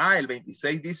 26. El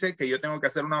 26 dice que yo tengo que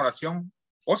hacer una oración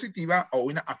positiva o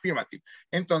una affirmative.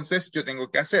 Entonces, yo tengo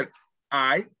que hacer,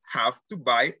 I have to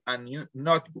buy a new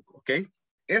notebook, ¿ok?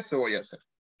 Eso voy a hacer.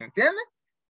 ¿Entiende?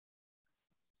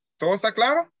 ¿Todo está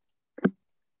claro?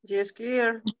 Yes,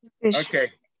 clear.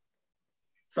 Ok.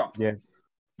 So, Yes.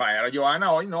 vaya,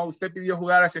 Johanna, hoy no, usted pidió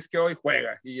jugar, así es que hoy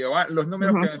juega. Y los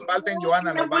números que me falten,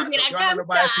 Johanna los va a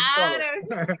decir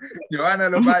todos. Johanna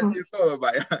los va a decir todos,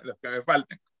 vaya, los que me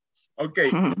falten. Ok.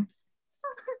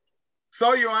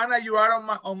 So, Johanna, you are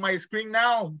on my screen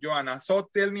now, Johanna. So,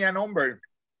 tell me a number.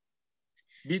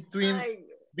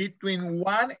 Between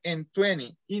 1 and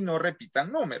 20. Y no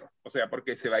repitan números. O sea,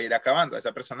 porque se va a ir acabando. A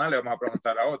esa persona le vamos a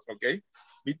preguntar a otro, ¿ok?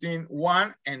 Between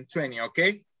 1 and 20, ¿ok?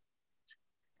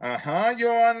 Ajá,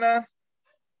 Johanna.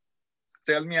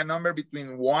 Tell me a number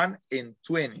between 1 and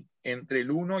 20. Entre el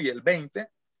 1 y el 20.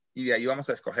 Y de ahí vamos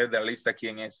a escoger de la lista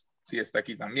quién es. Si está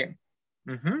aquí también.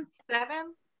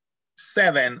 7.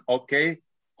 7, ok.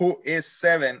 Who is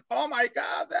 7? Oh my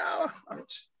God. Oh. Let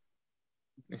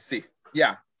me see.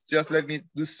 Yeah, just let me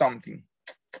do something.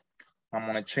 I'm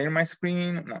going to share my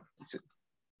screen. No, that's it.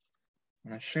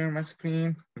 I'm going to share my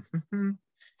screen.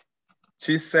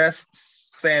 She says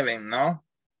 7, no?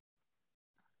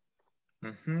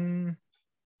 I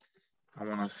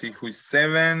want to see who is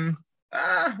 7.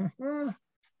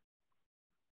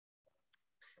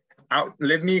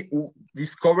 Let me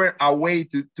discover a way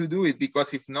to do it,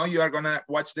 because if not, you are going to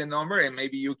watch the number and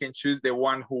maybe you can choose the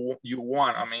one who you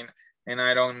want. I mean, and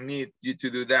I don't need you to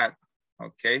do that.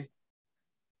 Okay.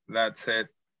 That's it.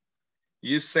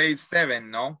 You say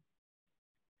 7, no?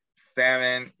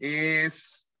 7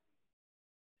 is,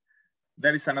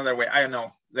 that is another way. I don't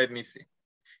know. Let me see.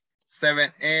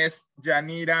 7 is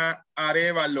Yanira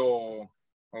Arevalo.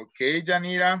 Okay,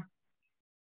 Yanira.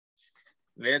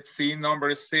 Let's see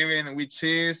number 7, which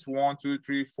is 1, 2,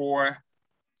 3, 4,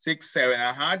 6, 7.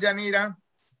 Yanira.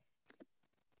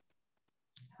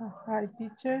 Hi,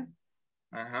 teacher.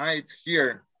 It's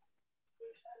here.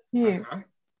 Here.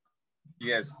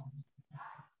 Yes.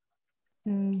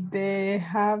 They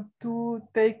have to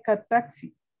take a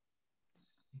taxi.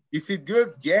 Is it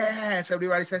good? Yes,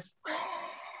 everybody says.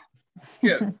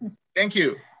 Good. Thank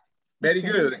you. Very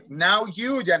good. Now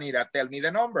you, Yanira, tell me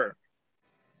the number.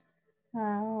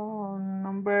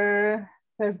 Number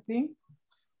 13.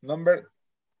 Number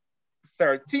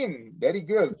 13. Very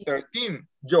good. 13.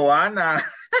 Joanna.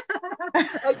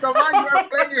 Hey, come on, you are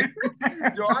playing.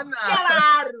 Joanna.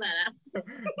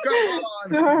 Come on.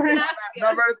 Sorry.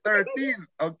 Number 13.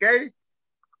 Okay.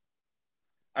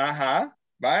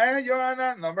 Bye,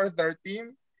 Joanna. Number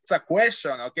 13. It's a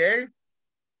question, okay?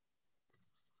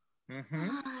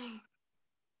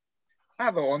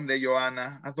 ¿A dónde,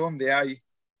 Joanna? ¿A dónde hay?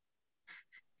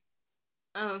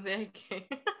 ¿A dónde hay qué?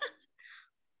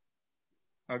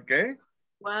 Okay.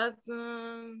 What?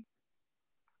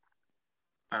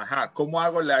 ¿Cómo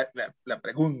hago la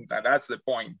pregunta? That's the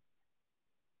point.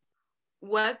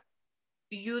 What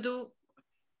do you do?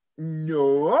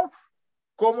 No.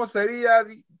 ¿Cómo sería?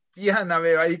 Diana,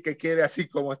 veo ahí que quede así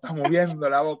como está moviendo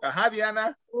la boca.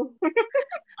 Diana.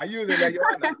 Ayúdele a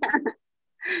Joana.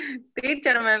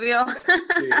 Teacher, me vio.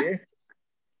 Sí.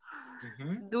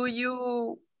 Do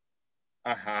you...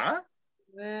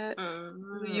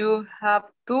 Do you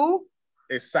have to...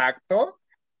 Exacto.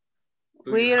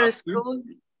 Wear school...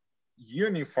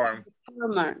 Uniform.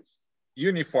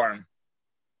 Uniform.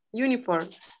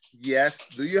 Yes.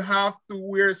 Do you have to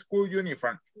wear school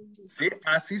uniform? Sí,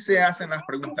 así se hacen las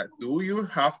preguntas. Do you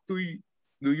have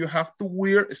to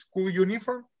wear school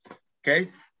uniform?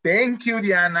 Okay. Thank you,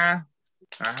 Diana.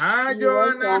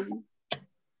 Joana.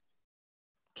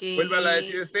 Okay. Vuélvala a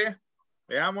decir usted.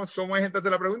 Veamos cómo es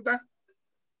entonces la pregunta.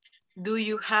 Do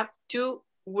you have to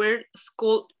wear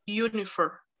school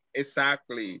uniform?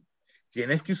 Exactly.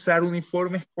 ¿Tienes que usar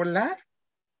uniforme escolar?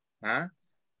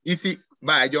 Y si,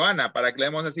 Joana, para que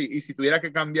leemos así, y si tuviera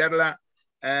que cambiarla,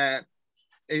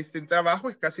 este trabajo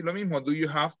es casi lo mismo. Do you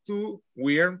have to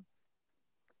wear,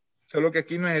 solo que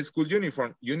aquí no es school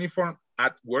uniform. Uniform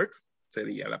at work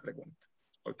sería la pregunta.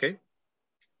 ¿Ok?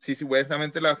 Si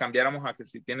supuestamente la cambiáramos a que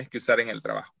si tienes que usar en el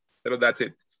trabajo. Pero that's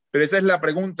it. Pero esa es la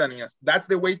pregunta, niños. That's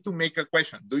the way to make a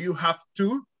question. Do you have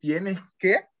to? ¿Tienes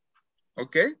que?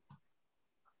 ¿Ok?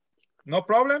 No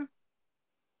problem?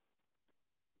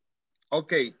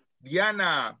 Okay,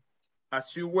 Diana,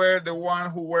 as you were the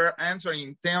one who were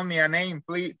answering, tell me a name,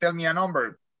 please. Tell me a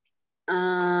number.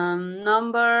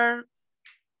 Number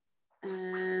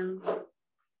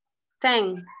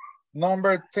 10.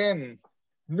 Number 10.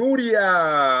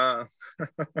 Nuria.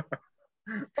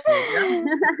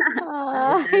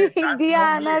 Ay,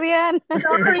 Diana, Diana.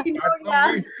 Sorry,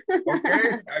 Nuria.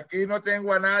 Okay, aquí no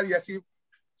tengo a nadie así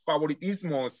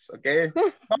favoritismos, okay.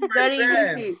 Number Very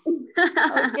 10. easy.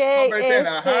 Okay, Number 10,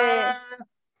 ajá.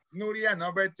 Nuria,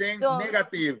 number 10,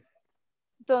 negative.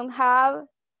 Don't have.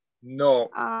 No,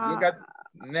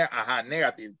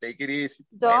 negative. Take it easy.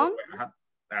 Don't.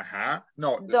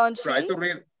 No, don't try to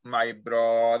read. My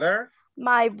brother.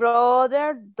 My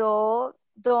brother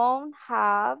don't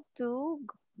have to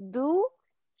do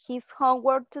his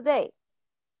homework today.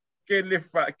 ¿Qué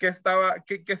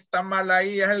está mal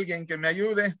ahí? ¿Alguien que me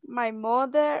ayude? My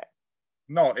mother.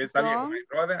 No, está bien. My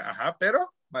brother,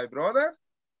 pero my brother.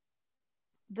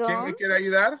 ¿Quién me quiere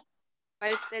ayudar?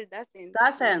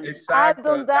 Doesn't.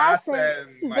 Exacto.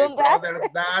 Doesn't. My brother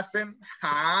doesn't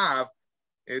have.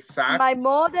 Exacto. My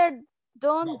mother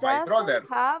doesn't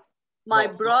have. My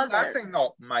brother. Doesn't,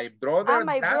 no. My brother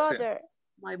my doesn't. brother.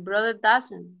 My brother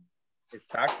doesn't.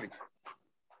 Exactly.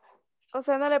 O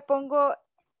sea, no le pongo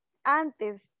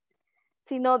antes,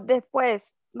 sino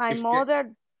después. My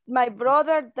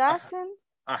brother doesn't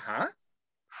have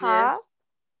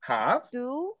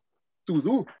to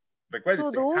do. Recuerde,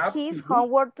 to do his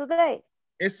homework today.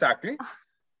 Exactly.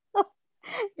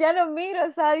 Ya lo miro,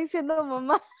 estaba diciendo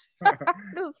mamá.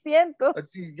 Lo siento.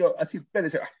 Así,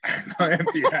 espérese. No,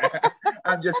 mentira.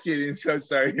 I'm just kidding, so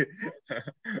sorry.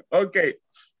 Okay,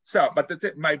 so, but that's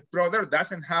it. My brother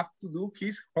doesn't have to do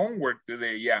his homework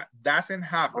today. Yeah, doesn't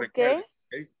have. Okay.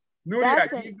 Okay. Nuria,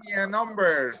 give me a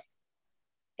number.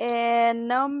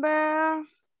 Number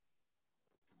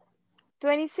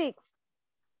 26.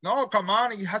 No, come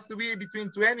on, it has to be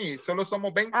between 20. Solo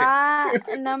somos 20.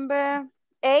 Number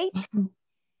 8.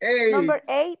 8. Number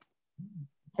 8.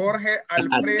 Jorge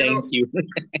Alfredo. Thank you.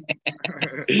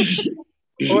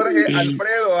 Jorge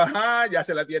Alfredo, ya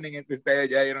se la tienen entre ustedes,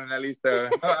 ya dieron la lista.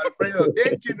 Alfredo,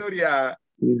 thank you, Nuria.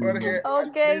 Jorge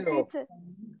Alfredo. Teacher.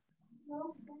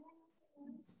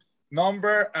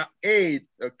 Number 8,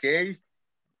 okay.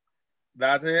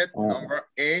 That's it, number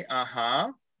 8,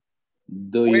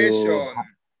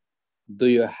 Do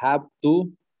you have to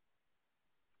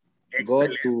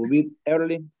go to bed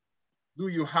early? Do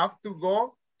you have to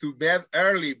go to bed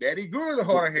early? Very good,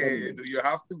 Jorge. Do you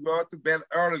have to go to bed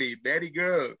early? Very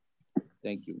good.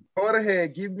 Thank you. Jorge,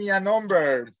 give me a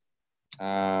number.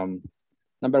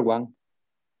 Number 1.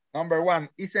 Number 1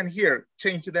 isn't here.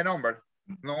 Change the number.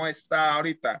 No está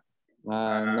ahorita.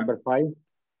 Number 5.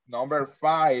 Number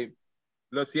 5.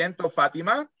 Lo siento,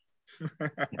 Fátima.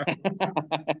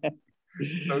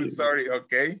 So sorry,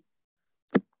 okay.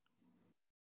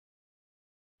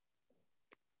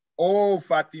 Oh,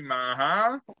 Fátima,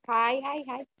 Hi.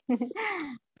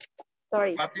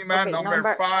 Sorry. Fátima, Okay,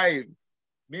 number 5.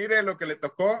 Mire lo que le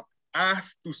tocó.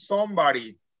 Ask to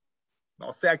somebody.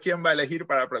 No sé a quién va a elegir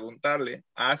para preguntarle.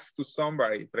 Ask to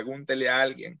somebody. Pregúntele a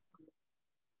alguien.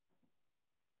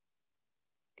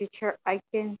 Teacher, I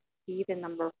can see the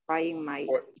number 5 in my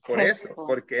Por eso,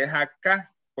 porque es acá.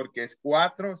 Porque es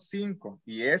 4, 5.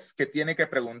 Y es que tiene que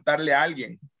preguntarle a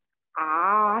alguien.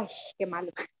 Ay, qué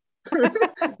malo.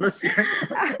 Lo siento.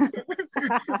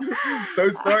 So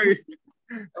sorry.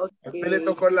 Okay. A usted le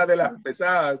tocó la de las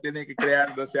pesadas. Tiene que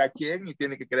crear no sé a quién y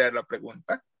tiene que crear la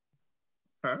pregunta.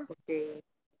 Okay.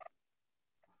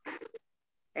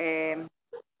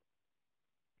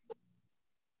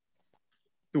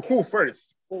 To who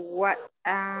first? What?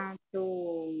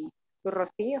 To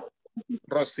Rocío.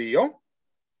 Rocío.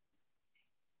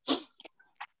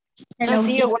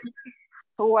 Rocío,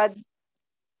 what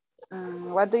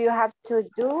do you have to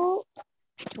do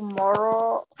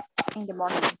tomorrow in the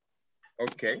morning?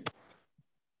 Okay.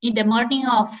 In the morning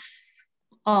of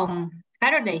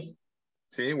Saturday.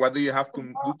 See, what do you have to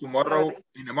do tomorrow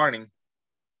in the morning?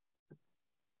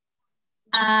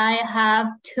 I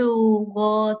have to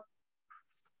go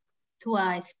to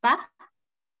a spa.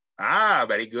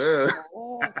 Very good.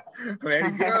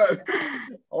 Very good.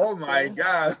 Oh my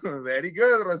God. Very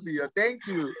good, Rocío. Thank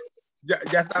you. Ya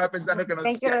estaba pensando que no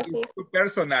sea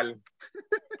personal.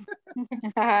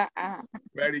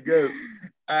 Very good.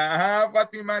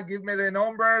 Fátima, give me the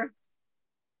number.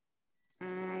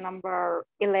 Number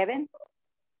 11.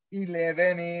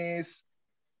 11 is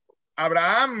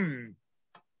Abraham.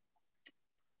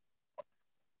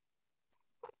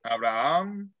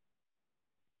 Abraham.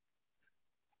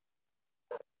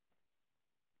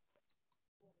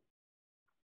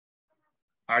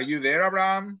 Are you there,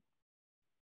 Abraham?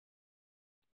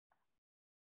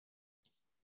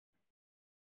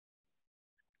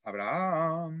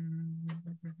 Abraham,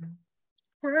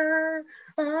 where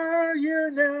are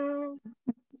you now?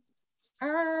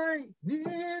 I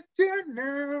need you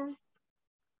now.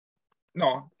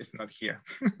 No, it's not here.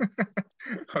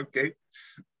 Okay.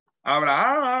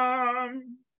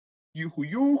 Abraham,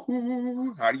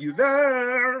 yoo-hoo, are you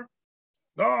there?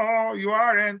 No, you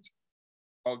aren't.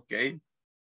 Okay.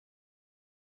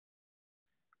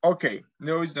 Okay,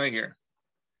 no, it's not here.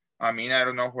 I mean, I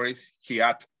don't know where is he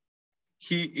at.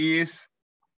 He is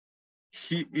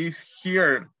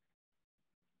here,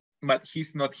 but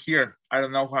he's not here. I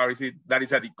don't know how is it. That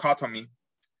is a dichotomy.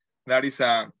 That is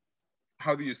a,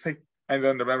 how do you say? I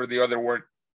don't remember the other word.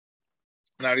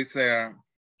 That is a,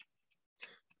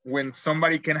 when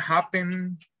somebody can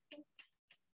happen.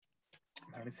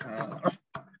 That is a,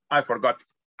 I forgot.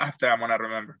 After I'm gonna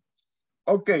remember.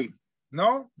 Okay,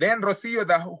 no? Then Rocio,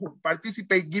 that who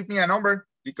participate, give me a number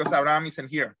because Abraham isn't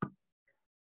here.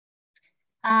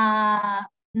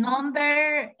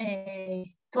 Number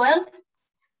 12.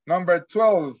 Number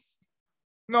 12.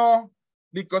 No,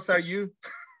 because are you?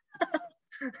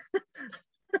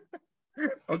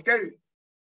 Okay,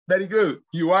 very good.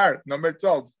 You are number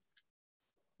 12.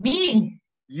 Me?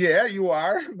 Yeah, you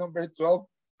are number 12,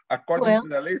 according to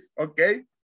the list. Okay.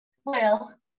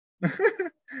 Well.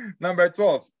 Number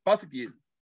 12, positive.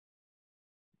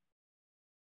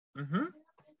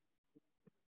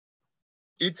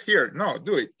 It's here. No,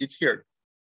 do it. It's here.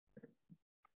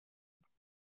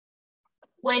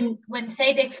 When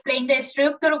say to explain the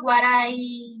structure, what I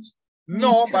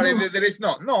no, but there is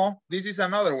no. No, this is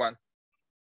another one.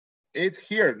 It's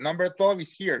here. Number 12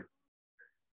 is here.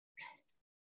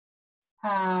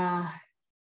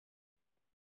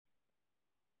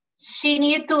 She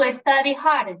need to study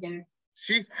harder.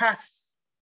 She has.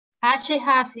 She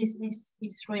has is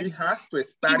really. She has to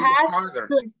study harder.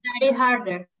 To study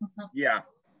harder. Yeah.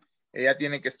 Ella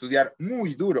tiene que estudiar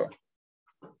muy duro.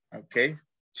 Okay.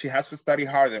 She has to study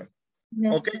harder.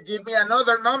 Yes. Okay, give me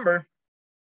another number.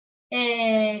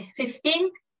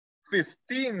 15.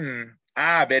 15.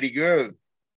 Ah, very good.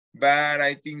 But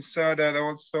I think so that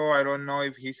also, I don't know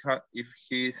if he's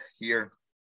here.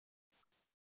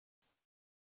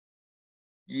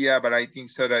 Yeah, but I think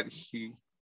so that he,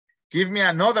 give me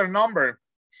another number.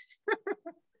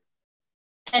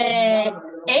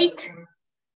 8.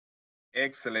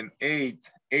 Excellent,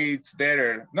 8. 8's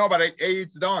better. No, but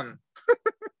 8's done.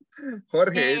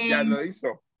 Jorge ya lo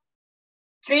hizo.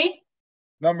 3.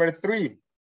 Number 3.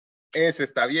 Ese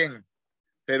está bien.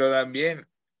 Pero también.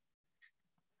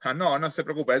 Ah, no, no se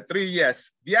preocupe. El 3,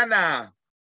 yes. Diana.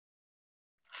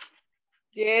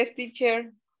 Yes,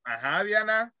 teacher. Ajá,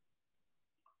 Diana.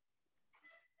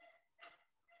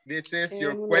 This is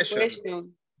your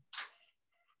question.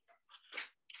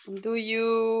 Do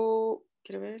you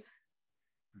have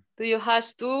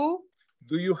to?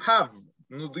 Do you have?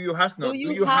 No, do you have? No, do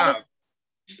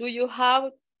you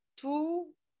have to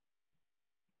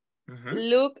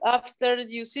look after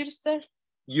your sister?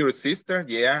 Your sister,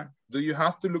 yeah. Do you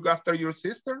have to look after your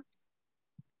sister?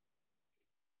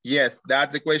 Yes,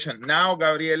 that's the question. Now,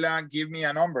 Gabriela, give me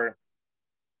a number.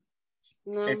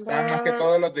 Están más que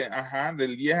todos los de, ajá,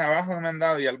 del 10 abajo me han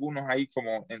dado y algunos ahí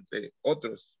como entre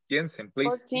otros. Piensen,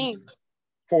 please.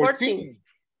 14.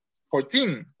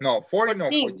 14. No, 40, 14. No,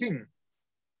 14.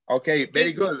 Okay,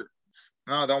 very good.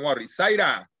 No, don't worry.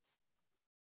 Zaira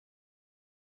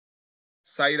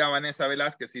Vanessa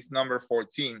Velázquez is number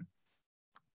 14.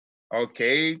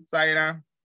 Okay, Zaira.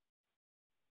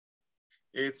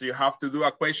 It's, you have to do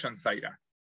a question, Zaira.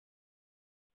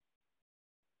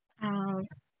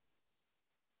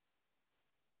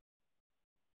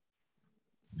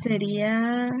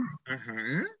 Sería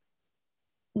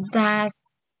das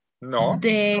no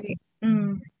de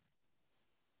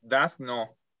das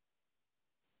no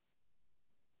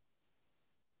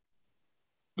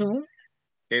do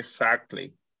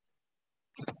exactly.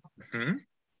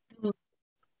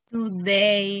 Do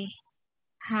they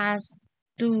has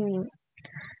to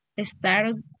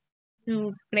start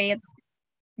to greet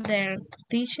their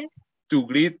teacher? To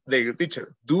greet their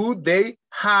teacher. Do they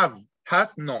have?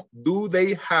 Has no. Do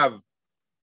they have?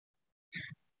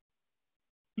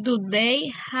 Do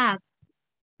they have?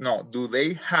 No. Do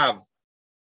they have?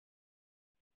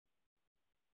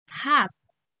 Have.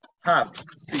 Have.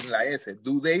 Sin la S.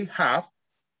 Do they have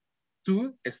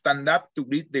to stand up to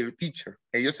greet their teacher?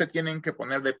 Ellos se tienen que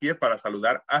poner de pie para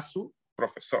saludar a su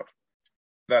profesor.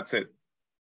 That's it.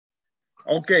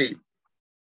 Okay.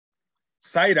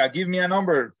 Zaira, give me a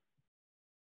number.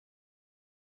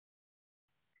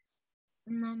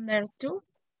 Number 2.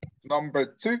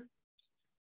 Number 2.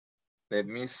 Let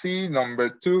me see. Number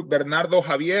 2. Bernardo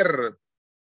Javier.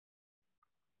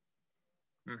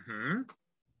 Mhm.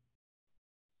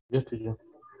 Yes, teacher.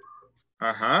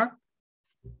 Ajá.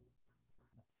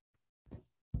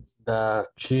 That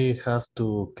she has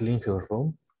to clean her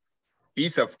room.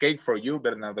 Piece of cake for you,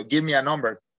 Bernardo. Give me a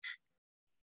number.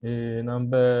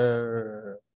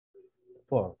 Number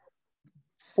 4.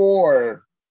 4.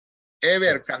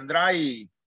 Ever, Candrai.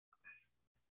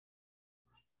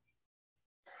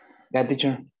 Yeah,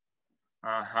 teacher.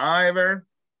 Ajá, Ever.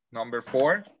 Number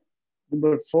 4.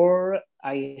 Number 4,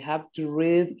 I have to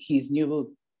read his new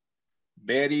book.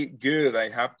 Very good. I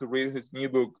have to read his new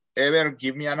book. Ever,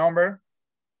 give me a number.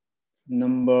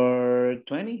 Number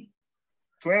 20.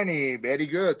 20. Very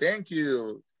good. Thank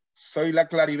you. Soy la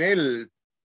Claribel.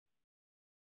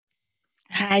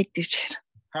 Hi, teacher.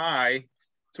 Hi.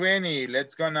 20.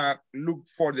 Let's gonna look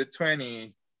for the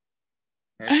 20.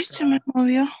 Ay, se me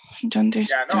movió. ¿Dónde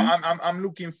Yeah, no, está? I'm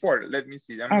looking for. Let me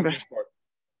see. I'm A looking ver. for.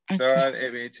 So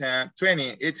it's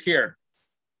 20. It's here.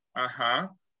 Uh-huh.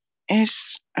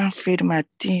 Es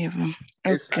afirmativa.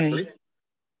 Exactly. Ok.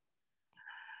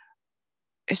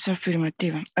 Es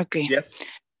afirmativa. Ok. Yes.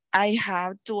 I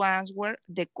have to answer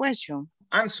the question.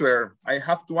 Answer. I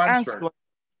have to answer.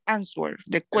 Answer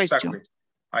the question. Exactly.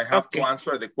 I have to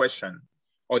answer the question.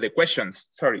 Or the questions.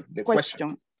 Sorry. The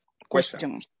question.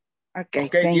 Questions. Okay.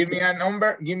 Okay, thank give you. me a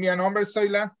number. Give me a number,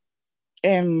 Soyla.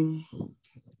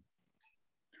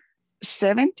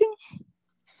 17.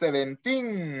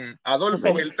 17.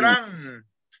 Adolfo Beltrán.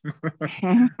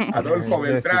 Adolfo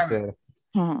Yes, Beltrán. teacher.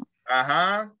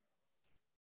 Ajá.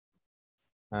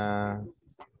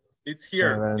 It's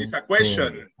here. It's a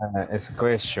question. It's a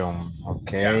question.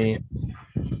 Okay.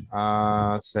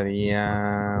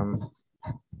 Sería.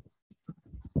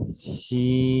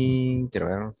 Quiero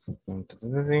ver.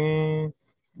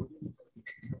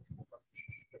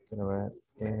 Quiero ver.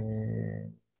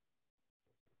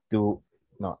 Do.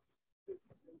 No.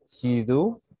 He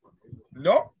do.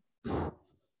 No.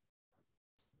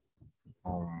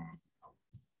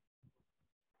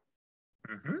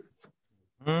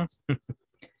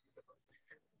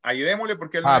 Ayudémosle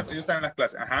porque ellos están en las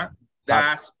clases. Ajá.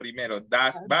 Das primero.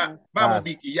 Das. Vamos,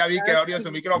 Vicky. Ya vi que abrió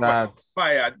su micrófono.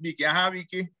 Vaya, Vicky. Ajá,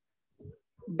 Vicky.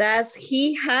 Does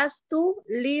he has to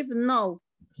leave now?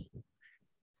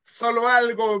 Solo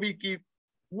algo, Vicky.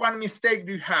 One mistake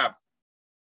do you have?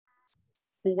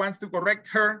 Who wants to correct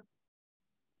her?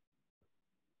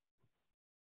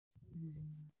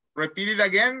 Repeat it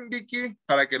again, Vicky,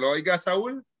 para que lo oiga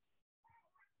Saúl.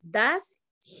 Does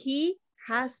he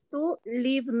has to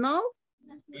leave now?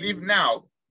 Leave now.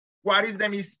 What is the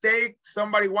mistake?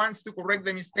 Somebody wants to correct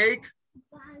the mistake?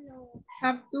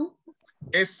 Have to.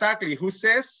 Exactly. Who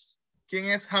says? ¿Quién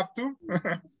es have to?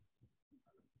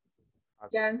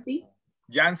 Yancy.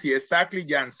 Yancy, exactly,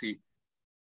 Yancy.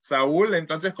 Saúl,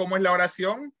 entonces, ¿cómo es la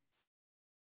oración?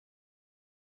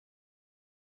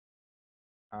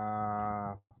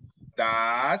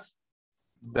 Das.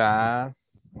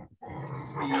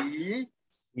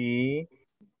 He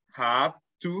have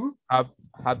to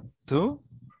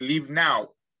leave now.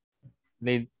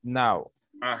 Leave now.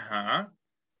 Uh-huh.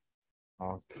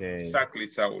 Okay. Exactly,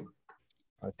 Saul.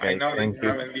 Okay, I know thank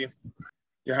that you.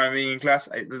 You haven't been in class.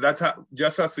 That's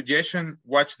just a suggestion.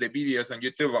 Watch the videos on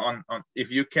YouTube on if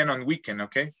you can on weekend,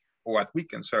 okay? Or at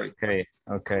weekend, sorry. Okay,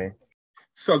 okay.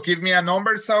 So give me a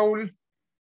number, Saul.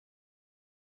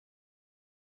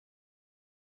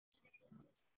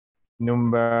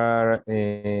 Number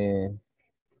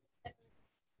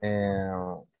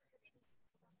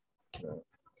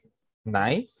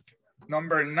 9.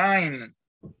 Number 9.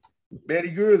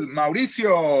 Very good.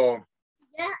 Mauricio.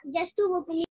 Ya estuvo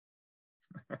conmigo.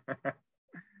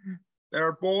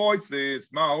 Their voices.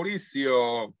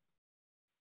 Mauricio.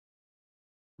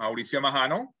 Mauricio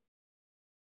Majano.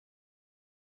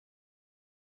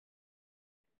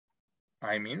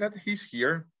 I mean that he's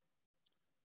here.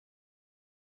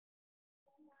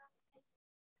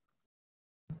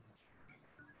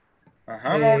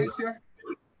 Mauricio.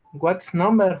 What's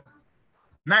number?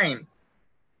 9.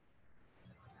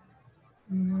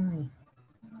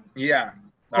 Yeah,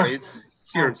 it's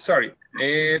here. Sorry,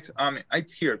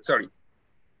 it's here. Sorry.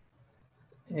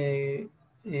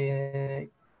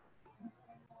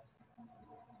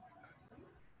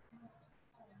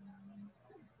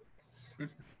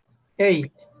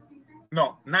 8.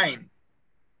 No, 9.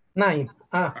 9.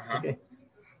 Okay.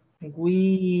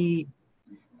 We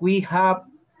have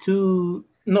to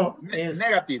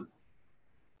negative.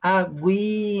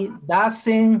 We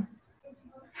doesn't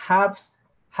have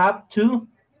to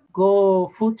go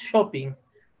food shopping.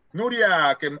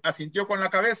 Nuria, que asintió con la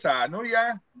cabeza.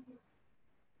 Nuria.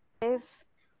 Es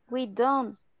we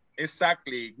don't.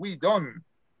 Exactly, we don't.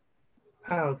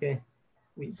 Okay.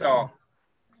 So,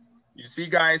 you see,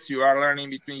 guys, you are learning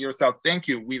between yourself. Thank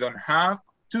you. We don't have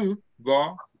to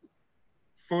go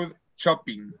food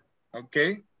shopping.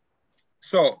 Okay.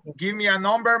 So, give me a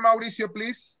number, Mauricio,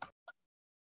 please.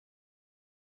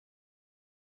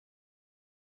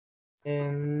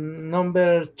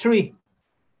 Number 3.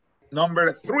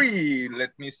 Number 3.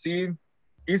 Let me see.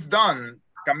 It's done.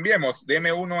 Cambiemos.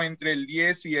 Deme uno entre el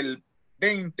 10 y el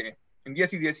 20. En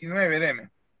 10 y 19, deme.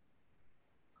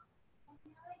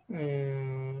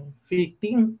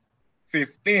 15.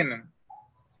 15.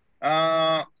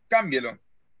 Cámbielo,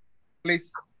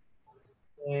 please.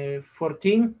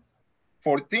 14.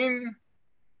 14.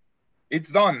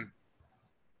 It's done.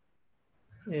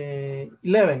 11.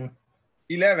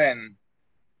 11.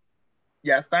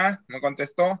 Ya está, me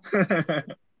contestó.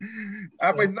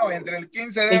 Pues no, entre el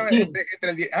 15 debe, entre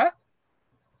el 10. ¿Ah?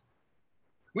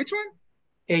 Which one?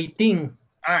 18.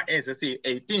 Ese sí,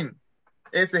 18.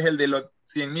 Ese es el de los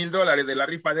 $100,000 de la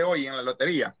rifa de hoy en la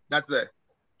lotería. That's the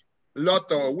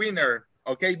Lotto winner.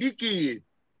 Okay, Vicky.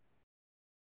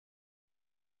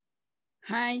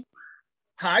 Hi.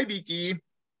 Hi, Vicky.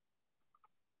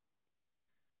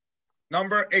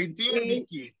 Number 18,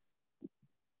 Vicky.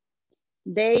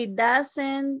 They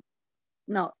doesn't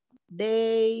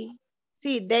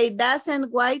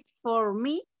wait for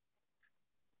me.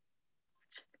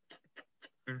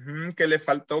 ¿Qué le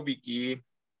faltó, Vicky?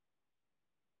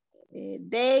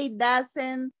 They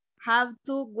doesn't have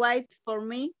to wait for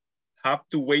me. Have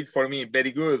to wait for me.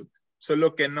 Very good.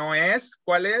 Solo que no es.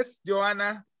 ¿Cuál es,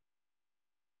 Johanna?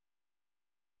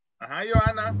 Ajá,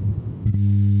 Johanna.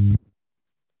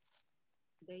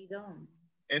 They don't.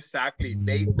 Exactly.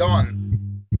 They don't.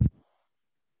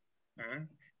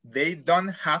 They don't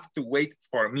have to wait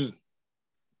for me.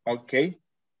 Okay.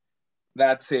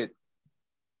 That's it.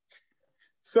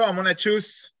 So I'm going to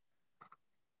choose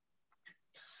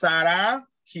Sara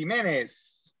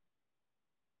Jimenez.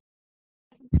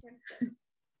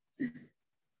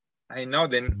 I know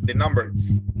the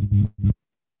numbers.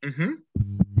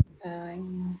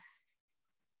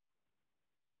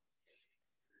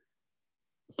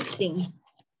 16.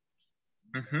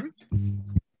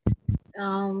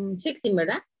 16,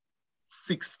 ¿verdad?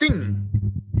 16.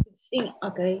 16,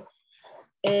 okay.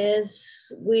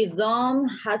 We don't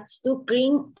have to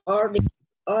clean or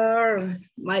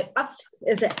my office.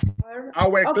 Is it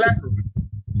our classroom.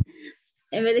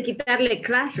 En vez de quitarle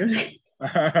classroom.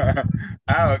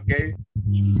 Okay.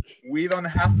 We don't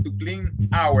have to clean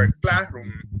our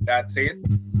classroom. That's it.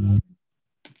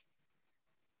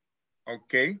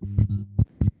 Okay.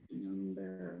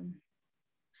 Number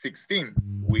 16.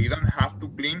 We don't have to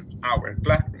clean our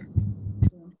classroom.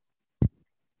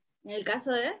 En el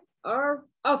caso de our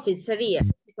office sería.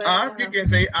 You can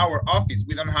say our office.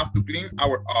 We don't have to clean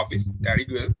our office. Very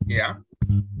good. Yeah.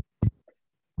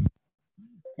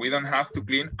 We don't have to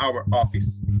clean our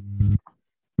office.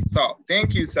 So,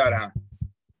 thank you, Sarah.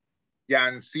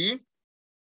 Yancy?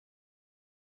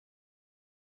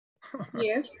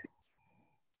 Yes.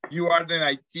 You are the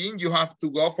 19. You have to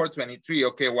go for 23.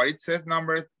 Okay, what it says,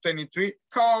 number 23.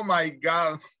 Oh, my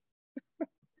God.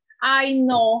 I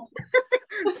know.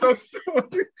 So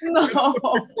sorry. No.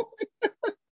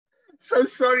 So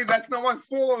sorry, that's not my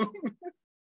fault.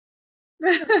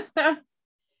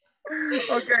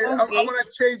 Okay, I'm gonna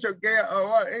change, okay?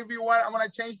 If you want, I'm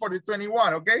gonna change for the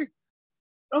 21, okay?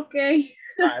 Okay.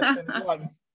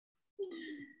 21.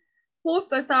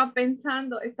 Justo estaba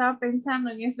pensando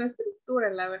en esa estructura,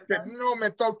 la verdad. Que no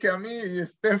me toque a mí, y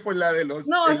este fue la de los...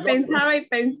 No, pensaba.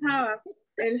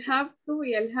 El have to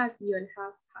y el has y el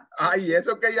have. Y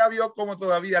eso que ya vio como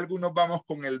todavía algunos vamos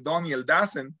con el don y el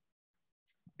doesn't.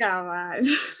 Cabal.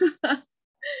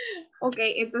 Ok,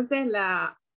 entonces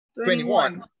la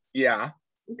 21. Yeah.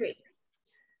 Okay.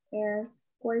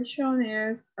 Question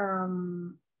is,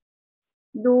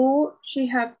 do she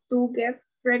have to get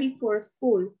ready for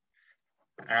school?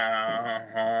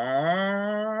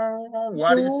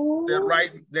 What is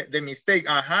the mistake?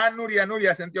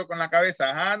 Nuria sentió con la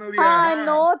cabeza. Nuria.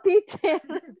 No, teacher.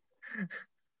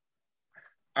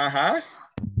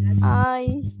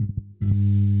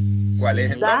 ¿Cuál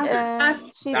es entonces?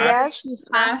 Does she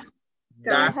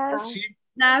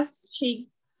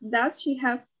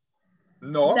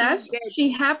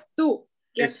have to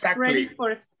get ready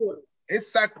for school?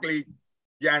 Exactly,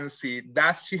 Yancy.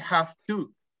 Does she have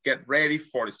to get ready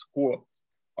for school?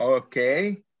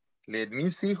 Okay. Let me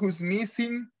see who's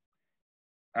missing.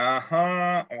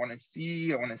 I want to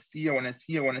see.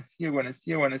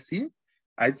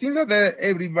 I think that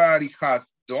everybody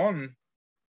has done.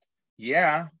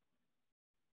 Yeah.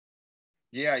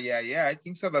 I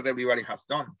think so that everybody has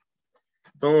done.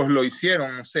 Todos lo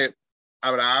hicieron, no sé.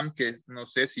 Abraham, que no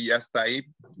sé si ya está ahí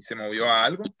y se movió a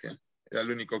algo, que era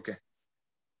el único que.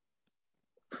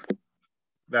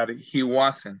 That he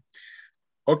wasn't.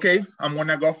 Okay, I'm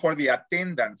gonna go for the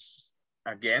attendance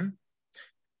again.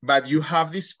 But you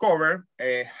have discovered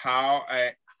how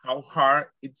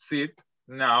hard it's it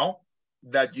now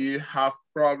that you have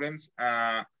problems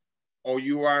or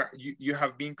you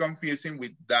have been confusing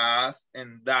with does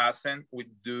and doesn't, with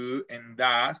do and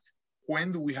does.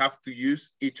 When do we have to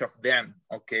use each of them?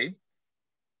 Okay.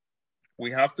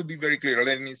 We have to be very clear.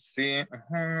 Let me see.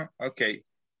 Okay.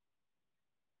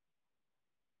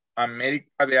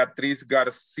 América Beatriz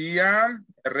García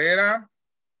Herrera.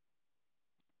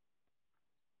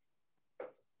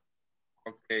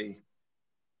 Okay.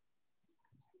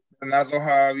 Bernardo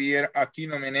Javier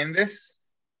Aquino Menéndez.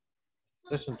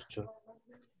 Present, teacher.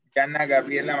 Diana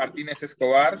Gabriela Martínez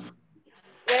Escobar.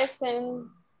 Present.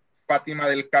 Fátima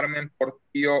del Carmen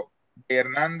Portillo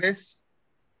Hernández.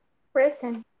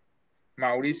 Present.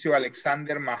 Mauricio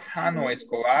Alexander Majano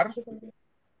Escobar.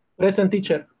 Present,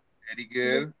 teacher. Very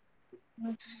good.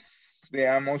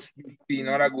 Veamos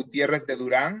Pinora Gutiérrez de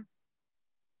Durán.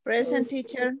 Present,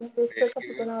 teacher.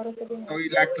 Soy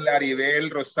la Claribel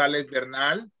Rosales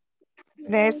Bernal.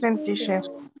 Present, teacher.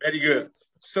 Very good.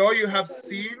 So you have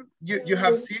seen, you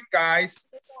have seen, guys.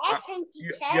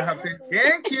 You have seen.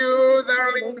 Thank you,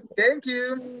 darling. Thank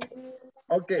you.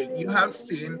 Okay, you have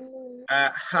seen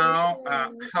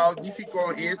how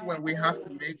difficult it is when we have to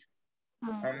make.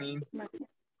 I mean,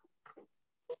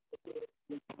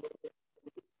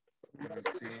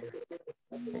 let's see.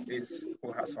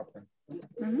 Who has opened?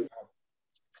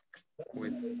 Who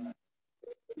is?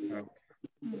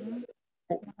 Okay.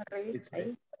 Oh, it's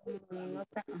me.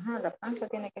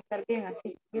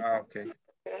 Okay.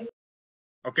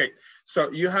 Okay,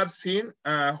 so you have seen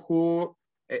how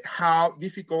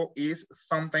difficult is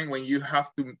something when you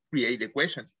have to create the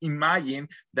questions. Imagine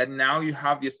that now you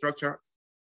have the structure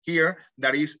here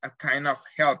that is a kind of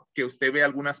help, que usted ve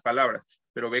algunas palabras,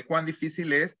 pero ve cuán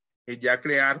difícil es ya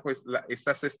crear pues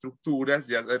estas estructuras,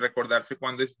 ya recordarse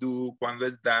cuándo es do, cuándo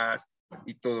es das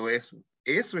y todo eso.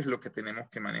 Eso es lo que tenemos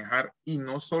que manejar y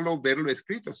no solo verlo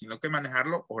escrito, sino que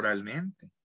manejarlo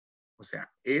oralmente. O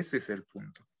sea, ese es el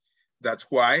punto. That's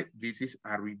why this is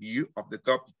a review of the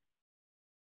topic.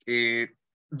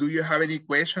 Do you have any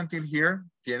question till here?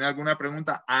 ¿Tiene alguna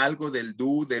pregunta? Algo del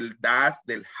do, del das,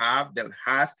 del have, del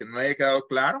has que no haya quedado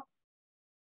claro?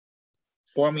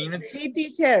 4 minutes. Sí,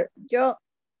 teacher. Yo,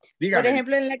 dígame. Por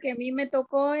ejemplo, en la que a mí me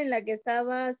tocó, en la que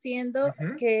estaba haciendo,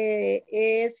 que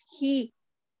es he.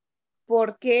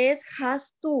 ¿Por qué es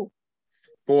has to?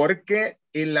 Porque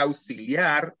el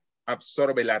auxiliar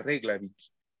absorbe la regla,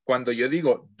 Vicky. Cuando yo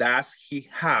digo, does he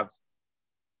have?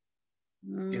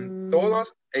 En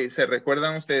todos, se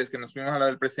recuerdan ustedes que nos fuimos a hablar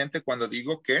del presente cuando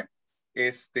digo que,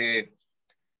 if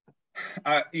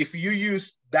you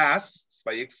use does,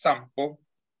 by example,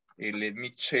 let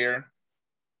me share.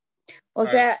 O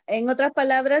sea, en otras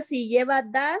palabras, si lleva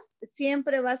does,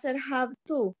 siempre va a ser have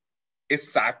to.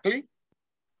 Exactly.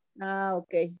 Ah,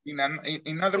 ok.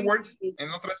 In other words, en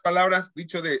otras palabras,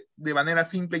 dicho de manera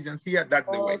simple y sencilla,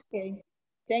 that's the way. Okay.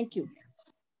 Thank you.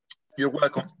 You're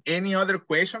welcome. Any other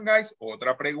question, guys?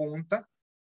 Otra pregunta.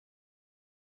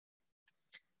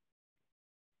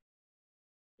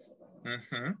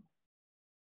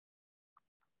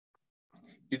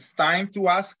 It's time to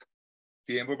ask.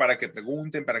 Tiempo para que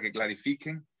pregunten, para que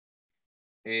clarifiquen.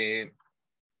 I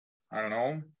don't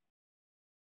know.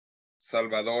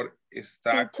 Salvador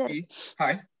está aquí.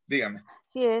 Hi, dígame.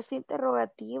 Si es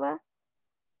interrogativa,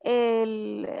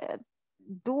 el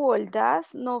do o el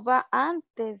das no va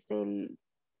antes del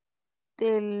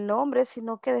nombre,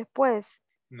 sino que después.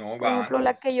 No va. Por ejemplo,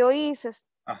 la que yo hice,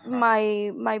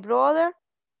 my brother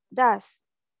does.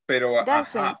 Pero,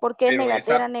 doesn't, porque pero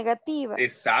era negativa.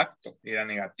 Exacto, era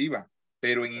negativa.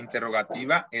 Pero en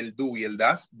interrogativa, el do y el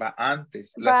das va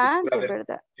antes. Va antes,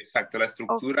 ¿verdad? Exacto, la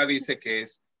estructura dice que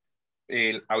es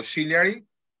el auxiliary,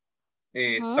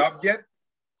 subject.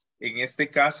 En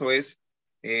este caso es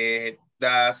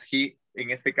does he. En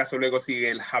este caso luego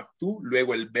sigue el have to,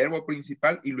 luego el verbo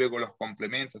principal y luego los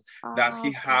complementos. Does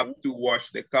he have to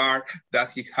wash the car?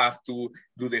 Does he have to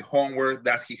do the homework?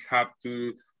 Does he have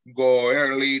to go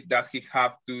early? Does he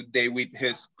have to date with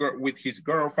his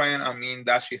girlfriend? I mean,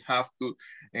 does she have to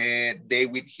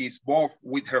date with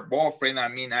her boyfriend? I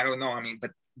mean, I don't know. I mean,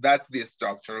 but that's the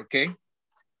structure, okay?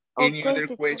 Any other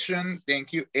question?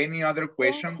 Thank you. Any other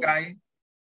question, guy?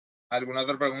 ¿Alguna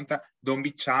otra pregunta? Don't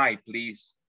be shy,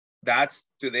 please.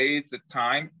 Today is the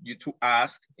time you to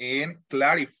ask and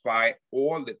clarify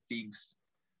all the things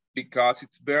because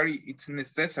it's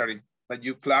necessary that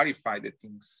you clarify the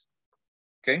things.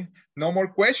 Okay, no more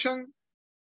questions.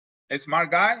 Smart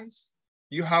guys,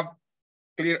 you have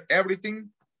cleared everything.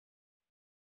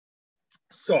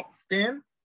 So then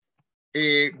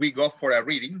we go for a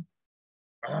reading.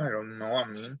 I don't know, I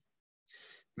mean,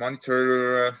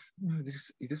 monitor,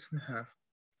 it doesn't have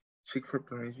check for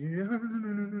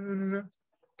permission.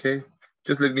 Okay,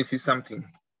 just let me see something.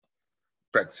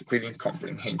 Practice reading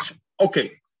comprehension.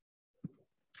 Okay,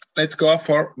 let's go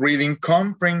for reading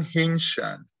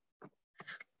comprehension.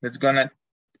 Let's gonna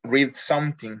read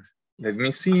something. Let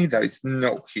me see, there is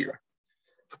no here.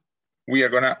 We are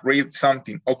gonna read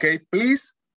something, okay?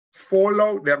 Please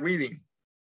follow the reading,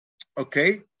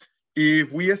 okay?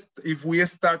 If we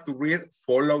start to read,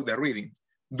 follow the reading.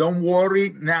 Don't worry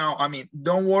now, I mean,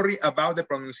 don't worry about the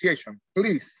pronunciation,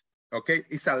 please, okay?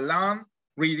 It's a long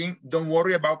reading, don't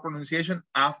worry about pronunciation.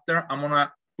 After, I'm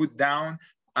gonna put down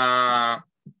an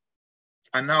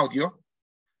audio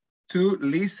to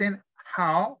listen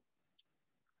how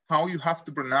you have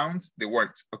to pronounce the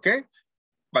words, okay?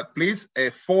 But please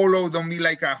follow, don't be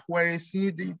like a juez,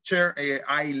 teacher,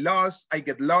 I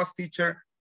get lost, teacher.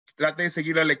 Trate de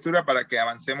seguir la lectura para que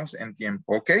avancemos en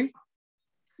tiempo, okay?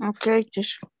 Okay,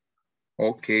 teacher.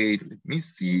 Okay, let me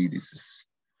see, this is,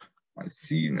 I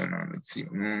see, no, let's see,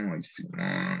 no, I see,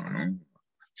 no.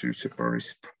 Two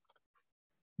separate,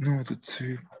 no, the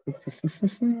two.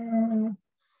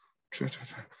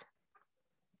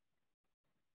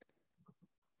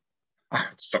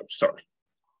 Sorry.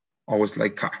 I was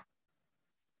like,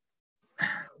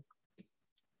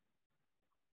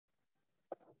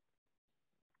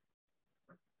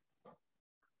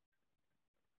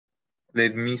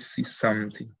 let me see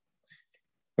something.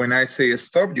 When I say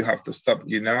stop, you have to stop,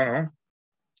 you know, no?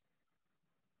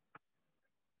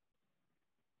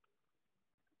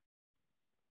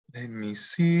 Let me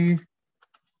see.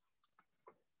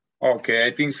 Okay,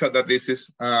 I think so that this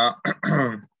is,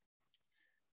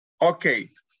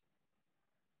 okay.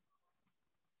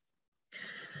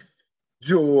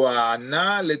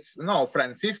 Joanna,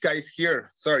 Francisca is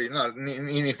here. Sorry, no,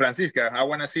 Francisca. I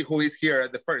want to see who is here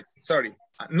at the first. Sorry,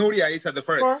 Nuria is at the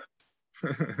first.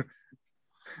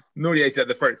 Nuria is at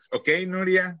the first. Okay,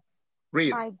 Nuria,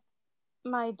 read.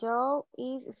 My job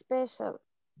is special.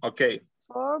 Okay.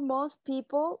 For most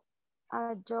people,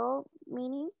 a job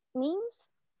means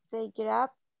they get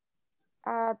up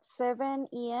at 7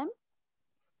 a.m.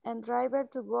 and drive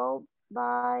to go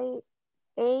by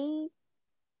 8:30.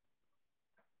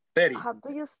 How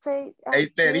do you say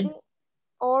 8:30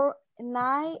 or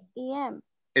 9 a.m.?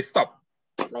 Stop.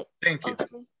 Thank you.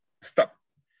 Okay. Stop.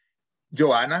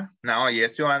 Joanna, now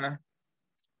yes, Joanna.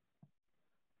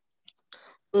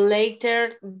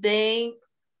 Later, they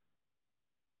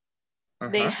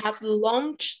have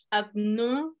lunch at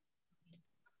noon,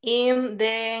 and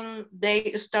then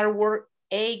they start work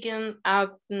again at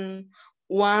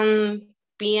 1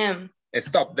 p.m.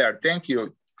 Stop there. Thank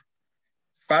you.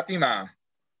 Fatima.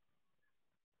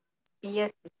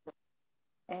 Yes.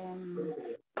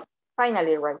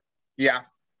 Finally, right? Yeah.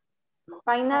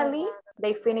 Finally,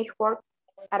 they finish work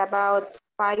at about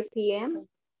 5 p.m.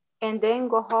 and then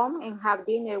go home and have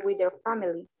dinner with their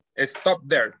family. Stop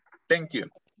there. Thank you.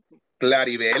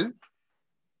 Claribel.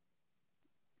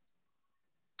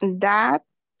 That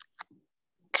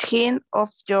kind of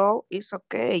job is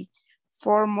okay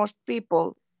for most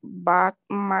people, but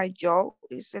my job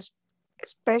is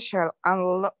special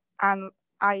and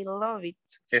I love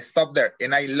it. Stop there,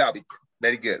 and I love it.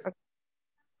 Very good. Okay.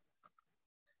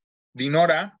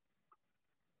 Dinora.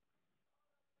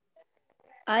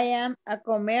 I am a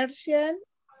commercial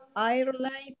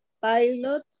airline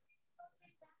pilot.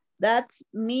 That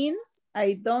means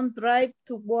I don't drive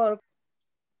to work.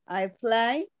 I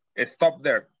fly. Stop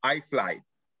there. I fly.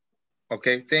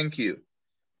 Okay, thank you.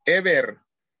 Ever.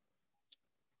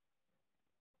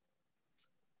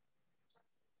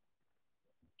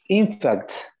 In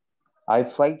fact, I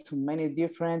fly to many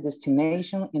different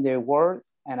destinations in the world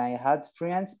and I had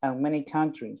friends in many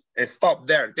countries. Stop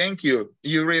there. Thank you.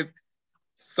 You read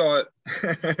so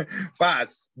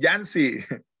fast. Yancy.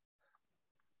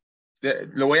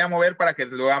 Lo voy a mover para que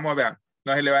lo veamos. Vean.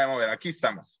 No se le vaya a mover. Aquí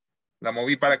estamos. La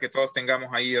moví para que todos tengamos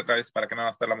ahí otra vez para que no va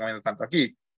a estarla moviendo tanto.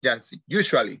 Aquí, Yancy.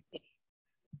 Usually,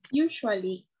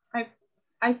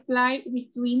 I fly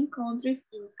between countries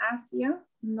in Asia,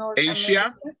 North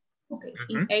America. Okay,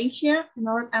 in Asia,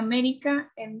 North America,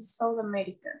 and South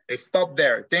America. Stop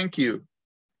there. Thank you.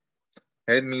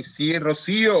 Let me see,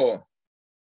 Rocio.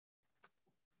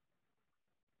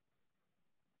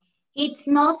 It's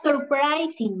not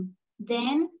surprising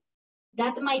then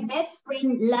that my best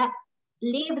friend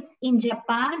lives in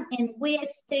Japan and we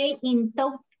stay in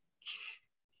touch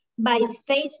by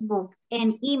Facebook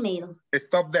and email.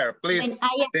 Stop there, please. When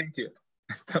I- Thank you.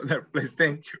 Stop there, please.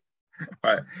 Thank you.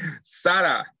 All right.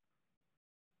 Sarah.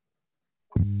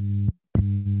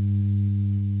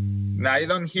 Now, I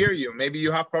don't hear you. Maybe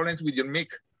you have problems with your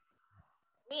mic.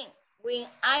 When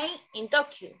I'm in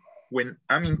Tokyo. When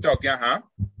I'm in Tokyo,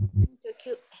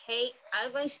 Tokyo, hey,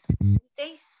 always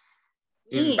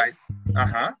invite.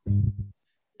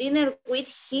 Dinner with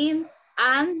him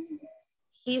and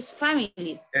his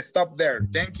family. Stop there.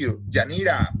 Thank you.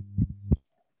 Janira.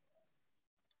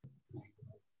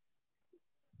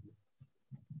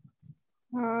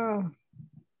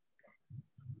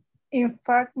 In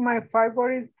fact, my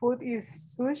favorite food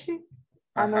is sushi.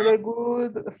 Another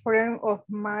good friend of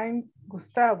mine,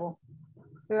 Gustavo,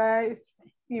 lives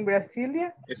in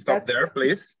Brasilia. Stop there,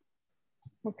 please.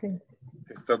 Okay.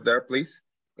 Stop there, please.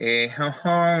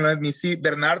 Let me see.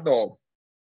 Bernardo.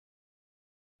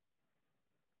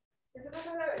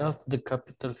 That's the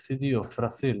capital city of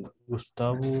Brazil.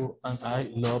 Gustavo and I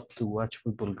love to watch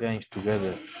football games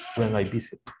together when I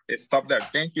visit. Stop there.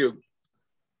 Thank you.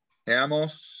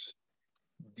 Veamos.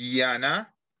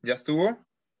 Diana. ¿Ya estuvo?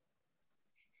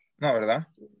 No, ¿verdad?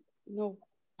 No.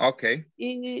 Okay.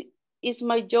 Is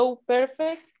my job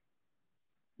perfect?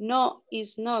 No,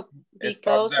 it's not.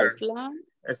 Because I plan.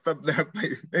 Stop there,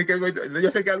 please. Es que, yo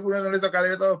sé que a algunos no les toca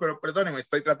leer todo, pero perdónenme,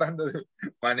 estoy tratando de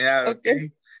manejar, ¿ok?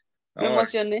 Me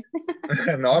emocioné.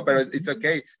 No, pero it's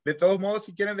okay. De todos modos,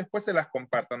 si quieren, después se las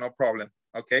comparto, no problem,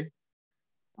 ¿ok?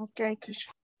 Ok,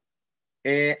 teacher.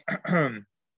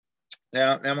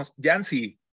 Veamos,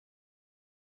 Yancy.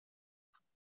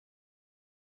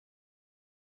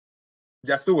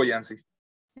 Ya estuvo, Yancy.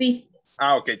 Sí.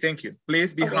 Ah, ok, thank you.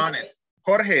 Please be honest.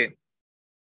 Jorge.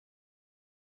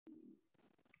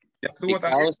 ¿Ya estuvo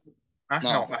también?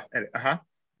 No. Ajá.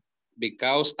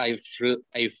 Because I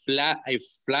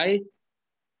fly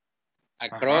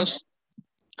across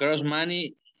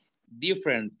many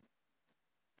different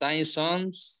time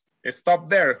zones. Stop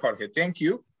there, Jorge. Thank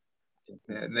you.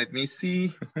 Let me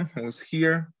see who's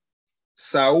here.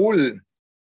 Saúl.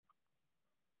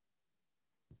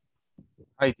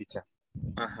 Hi, teacher.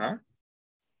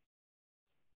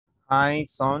 I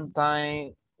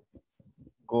sometimes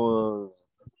good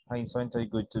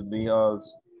to be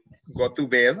also. Go to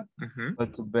bed. Go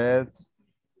to bed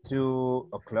 2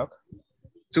 o'clock.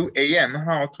 2 a.m.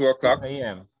 2 o'clock. 2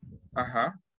 a.m.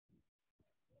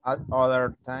 At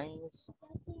other times,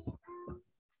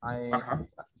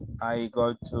 I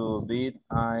go to bed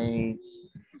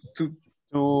 2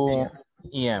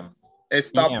 a.m.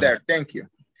 Stop there. Thank you.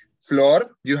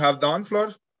 Flor, you have done,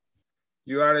 Flor?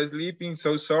 You are sleeping.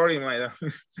 So sorry, my.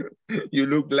 You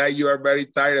look like you are very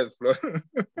tired, Flor.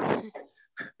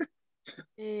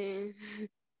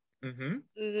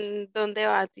 ¿Dónde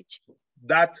va, teacher?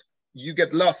 That you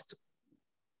get lost.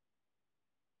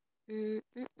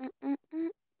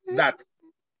 That.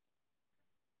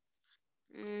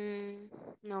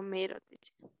 No miro,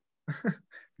 teacher.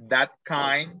 That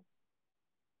kind.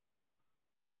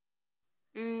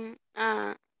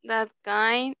 That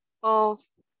kind of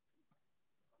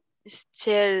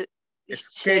schedule.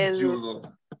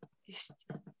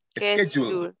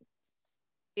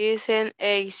 Isn't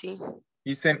easy.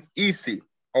 Isn't easy.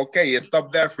 Okay,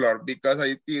 stop there, Flor, because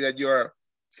I see that you are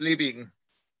sleeping.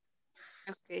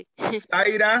 Okay.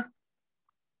 Zaira.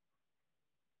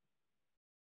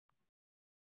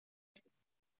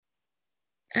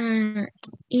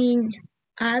 In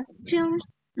addition,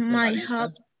 my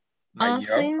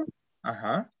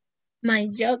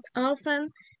job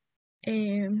often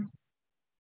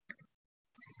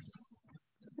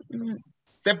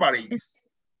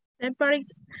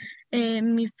separates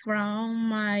me from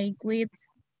my kids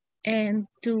and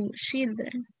 2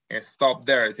 children. Stop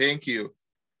there. Thank you.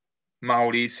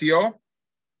 Mauricio.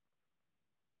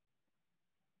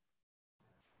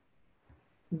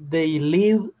 They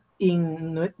live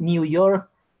in New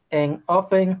York and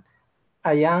often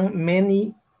I am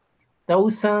many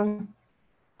thousands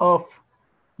of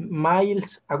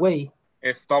miles away.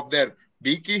 Stop there.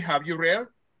 Vicky, have you read?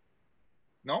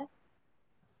 No?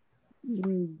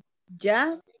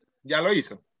 Ya. ¿Ya lo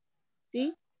hizo?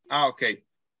 Sí. Ah, okay.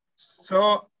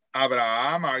 So,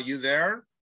 Abraham, are you there?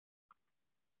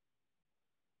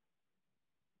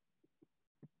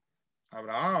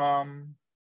 Abraham.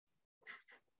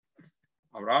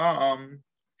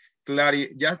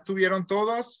 Clary, ¿ya estuvieron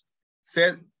todos?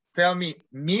 Tell me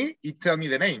y tell me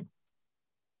the name.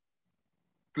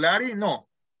 Clary, no.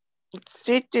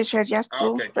 Sí, teacher, ya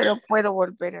estuvo, pero puedo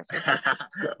volver a repetir.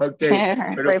 Ok,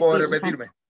 pero puedo repetirme.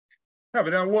 No,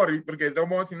 pero don't worry, porque de todos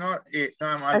modos, si no, no me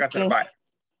va a alcanzar. Bye.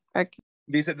 Okay.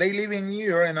 Dice, they live in New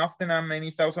York and often are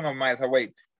many thousands of miles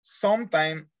away.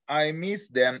 Sometimes I miss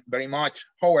them very much.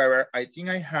 However, I think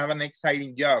I have an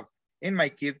exciting job. And my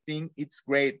kids think it's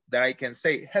great that I can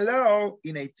say hello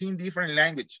in 18 different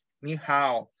languages. Ni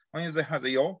hao.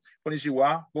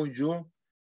 Konnichiwa, bonjour.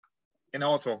 And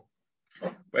also,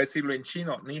 voy a decirlo en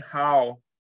chino, ni hao.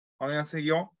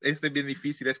 Este es bien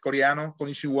difícil, es coreano,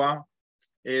 konnichiwa,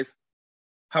 es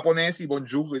japonés y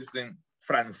bonjour es en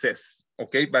francés.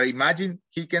 Okay, but imagine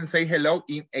he can say hello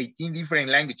in 18 different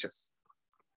languages.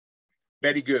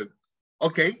 Very good.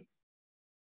 Okay.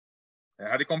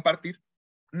 Dejar de compartir.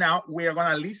 Now we are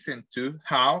going to listen to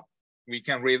how we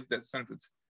can read the sentence.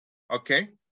 Okay.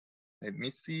 Let me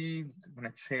see. I'm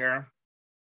going to share.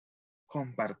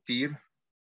 Compartir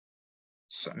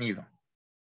sonido.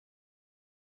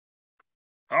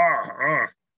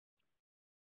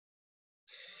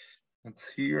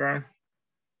 Let's hear.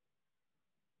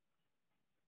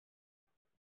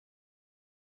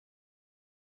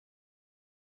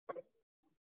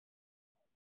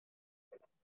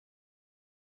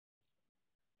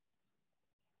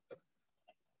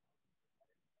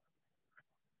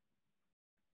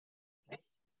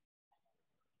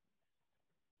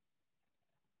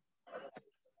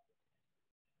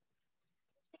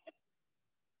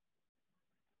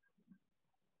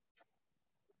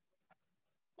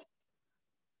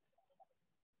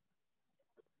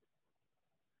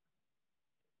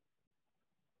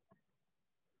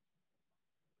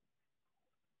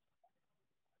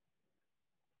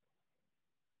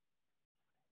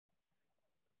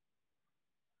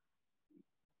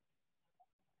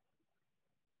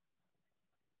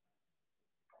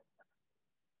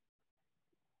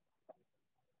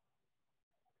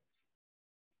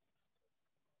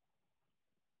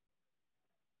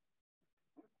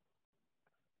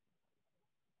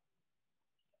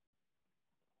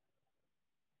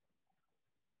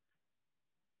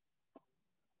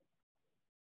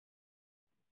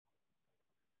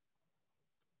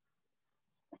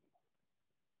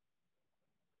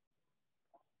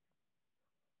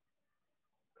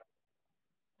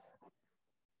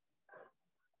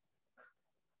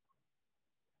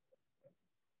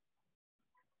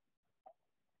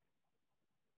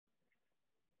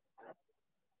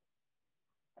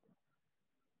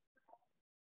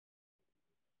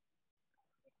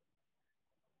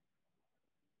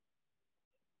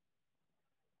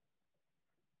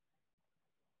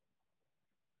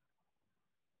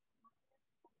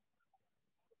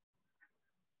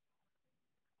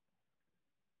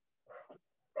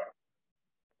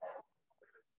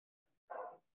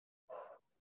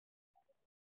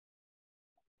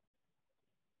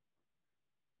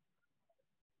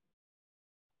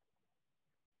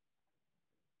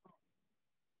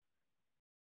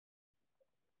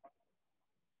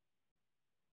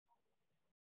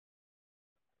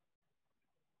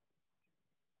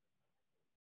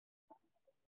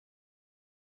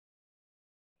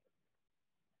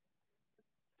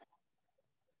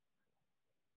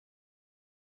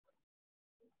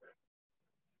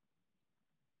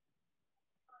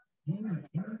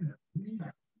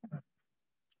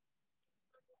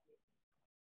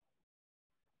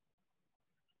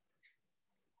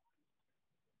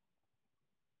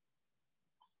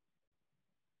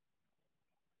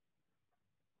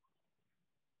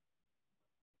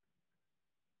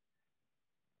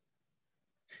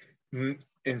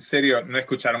 En serio, no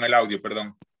escucharon el audio,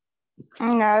 perdón.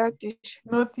 Nada, teacher.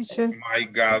 No, teacher. My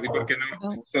God, ¿y por qué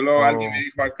no? Solo alguien me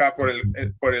dijo acá por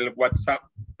el WhatsApp,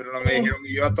 pero no me dijeron,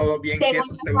 y yo todo bien quieto,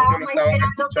 según yo lo estaba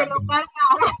escuchando.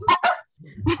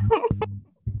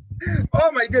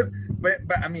 Oh my God. But,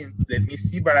 I mean, let me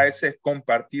see, para ese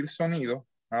compartir sonido,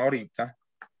 ahorita.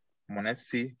 Vamos a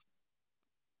see.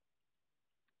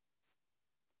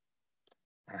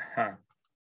 Ajá.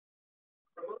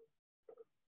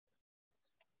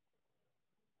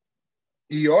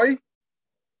 ¿Y hoy?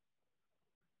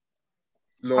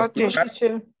 Ahora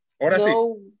sí.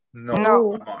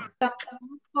 No.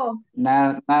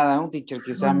 Nada, un teacher.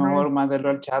 Quizás mejor mandarlo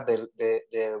al chat del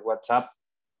WhatsApp.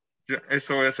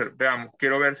 Eso voy a hacer. Veamos.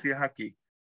 Quiero ver si es aquí.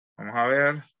 Vamos a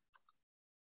ver.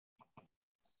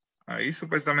 Ahí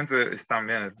supuestamente están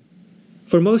bien.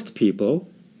 For most people,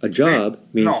 a job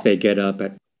means they get up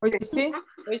at... Hoy sí.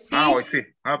 Hoy sí. Hoy sí.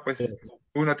 Pues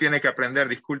uno tiene que aprender,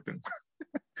 disculpen.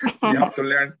 You have to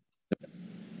learn.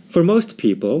 For most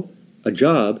people, a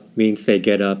job means they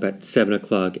get up at 7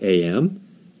 o'clock a.m.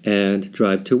 and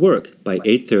drive to work by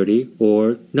 8:30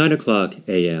 or 9 o'clock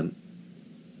a.m.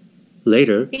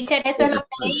 Later, Teacher, eso es lo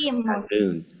que leímos.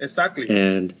 Exactly.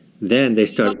 And then they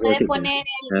start working at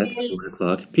 1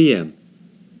 o'clock p.m.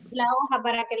 la hoja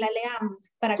para que la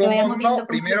leamos, para que ¿Cómo vayamos viendo. no?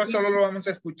 Primero solo lo vamos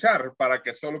a escuchar para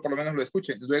que solo por lo menos lo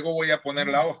escuchen. Luego voy a poner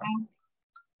la hoja.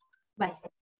 Vale.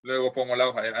 Luego pongo la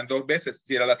hoja. Eran 2 veces.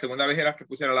 Si era la segunda vez era que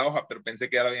pusiera la hoja, pero pensé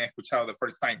que ya la habían escuchado the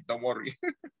first time. Don't worry.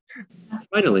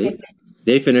 Finally,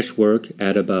 they finish work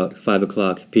at about 5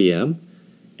 o'clock p.m.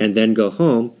 and then go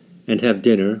home and have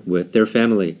dinner with their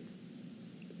family.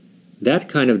 That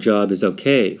kind of job is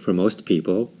okay for most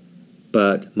people,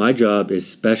 but my job is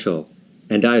special,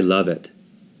 and I love it.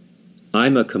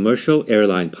 I'm a commercial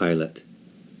airline pilot.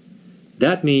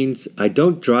 That means I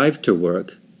don't drive to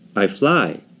work, I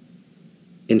fly.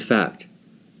 In fact,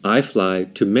 I fly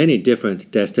to many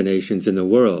different destinations in the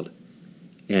world,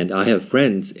 and I have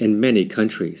friends in many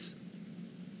countries.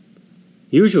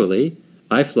 Usually,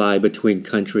 I fly between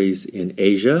countries in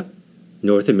Asia,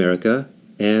 North America,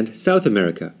 and South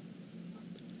America.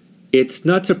 It's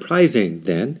not surprising,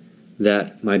 then,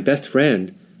 that my best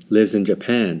friend lives in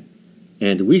Japan,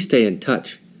 and we stay in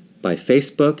touch by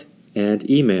Facebook and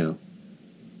email.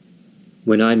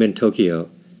 When I'm in Tokyo,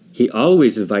 he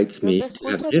always invites me to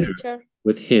have dinner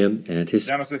with him and his...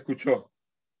 Ya no se escuchó.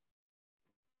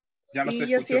 Ya no se Sí,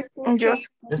 yo sí escuchó. Yo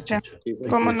escucho.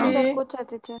 ¿Cómo no? Se escucha,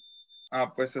 teacher.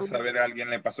 Ah, pues a saber, a alguien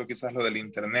le pasó quizás lo del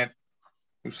internet.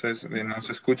 Ustedes no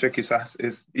se escucha, quizás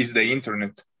is the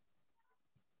internet.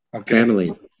 Okay. Family.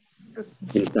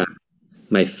 In fact,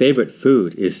 my favorite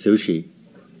food is sushi.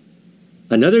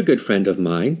 Another good friend of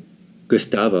mine,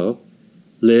 Gustavo,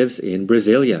 lives in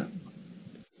Brasilia.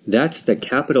 That's the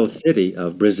capital city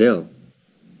of Brazil.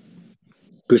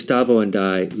 Gustavo and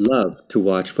I love to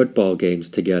watch football games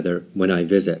together when I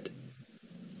visit.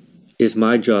 Is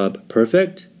my job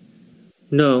perfect?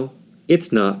 No,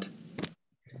 it's not.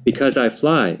 Because I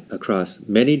fly across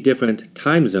many different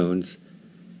time zones,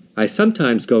 I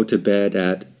sometimes go to bed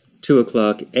at 2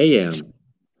 o'clock a.m.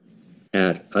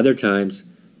 At other times,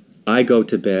 I go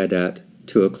to bed at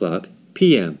 2 o'clock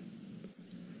p.m.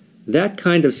 That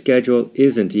kind of schedule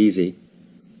isn't easy.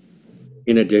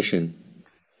 In addition,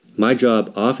 my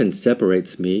job often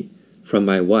separates me from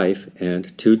my wife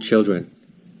and 2 children.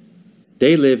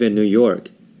 They live in New York,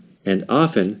 and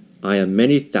often I am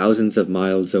many thousands of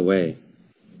miles away.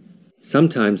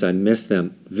 Sometimes I miss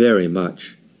them very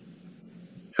much.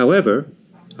 However,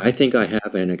 I think I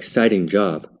have an exciting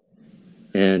job,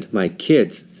 and my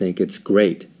kids think it's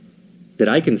great that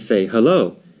I can say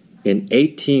hello in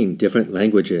 18 different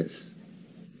languages.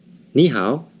 Ni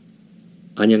hao,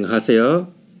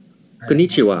 annyeonghaseyo,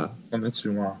 konnichiwa,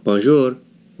 Konnichiwa. bonjour.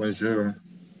 Bonjour.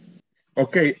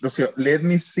 Ok, Lucio, let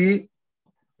me see.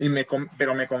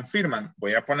 Pero me confirman.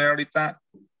 Voy a poner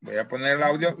el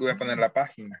audio y voy a poner la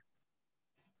página.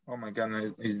 Oh my God,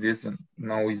 no, is this?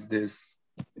 No, is this?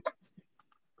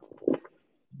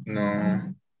 No.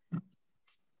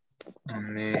 I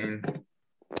mean,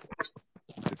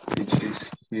 the page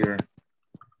is here.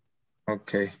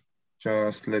 Okay,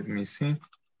 just let me see.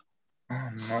 Oh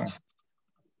no.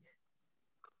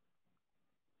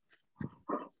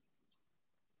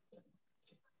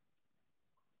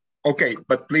 Okay,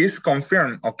 but please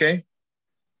confirm, okay?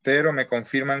 Pero me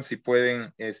confirman si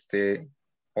pueden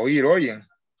oyen.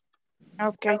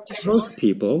 Okay. Most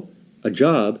people, a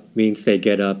job means they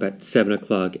get up at 7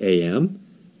 o'clock a.m.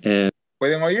 and...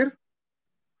 ¿Pueden oír?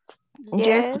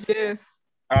 Yes. Yes.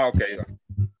 Ah, okay.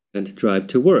 and drive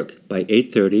to work by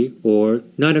 8:30 or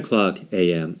 9 o'clock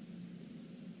a.m.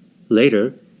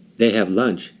 Later, they have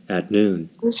lunch at noon.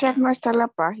 Teacher, no está la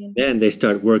página. Then they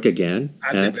start work again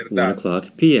at 1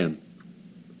 o'clock p.m.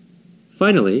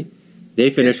 Finally, they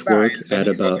finish work at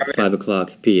about 5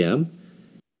 o'clock p.m.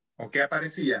 ¿Qué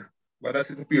aparecía? What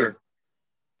does it appear?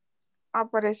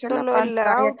 Aparece Solo la el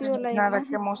pantalla, audio, que no hay la nada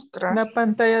imagen. que mostrar. La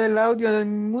pantalla del audio de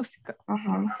mi música.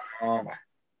 Oh,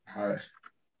 a ver.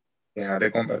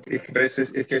 Dejaré compartir.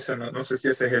 Es que eso no sé si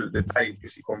ese es el detalle, que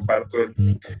si comparto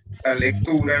la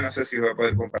lectura, no sé si voy a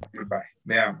poder compartir. Bye.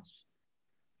 Veamos.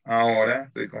 Ahora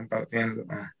estoy compartiendo.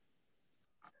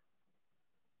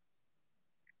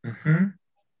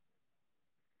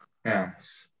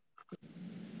 Veamos.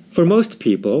 For most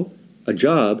people, a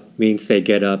job means they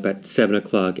get up at 7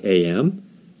 o'clock a.m.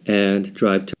 and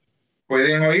drive to...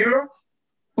 ¿Pueden oírlo?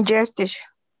 Yes, teacher.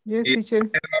 Yes, teacher.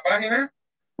 ¿En la página?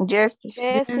 Yes, teacher.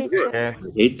 Yes, teacher.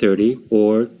 8:30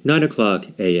 or 9 o'clock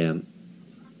a.m.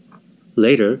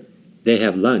 Later, they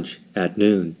have lunch at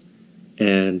noon,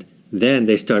 and then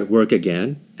they start work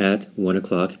again at 1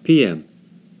 o'clock p.m.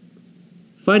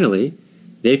 Finally,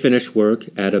 they finish work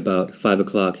at about 5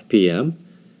 o'clock p.m.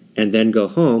 and then go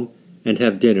home and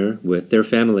have dinner with their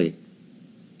family.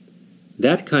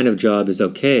 That kind of job is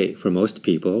okay for most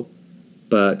people,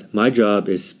 but my job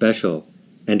is special,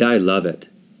 and I love it.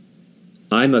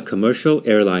 I'm a commercial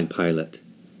airline pilot.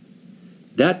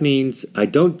 That means I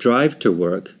don't drive to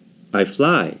work, I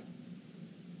fly.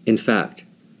 In fact,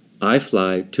 I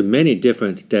fly to many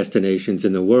different destinations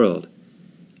in the world,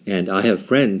 and I have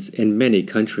friends in many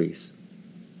countries.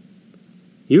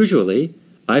 Usually,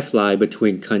 I fly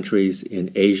between countries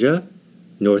in Asia,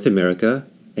 North America,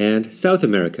 and South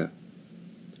America.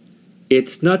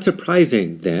 It's not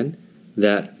surprising, then,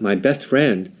 that my best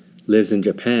friend lives in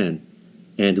Japan,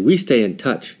 and we stay in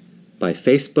touch by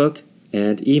Facebook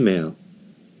and email.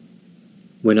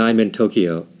 When I'm in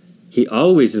Tokyo, he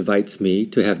always invites me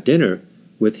to have dinner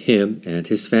with him and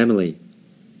his family.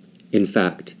 In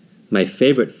fact, my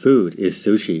favorite food is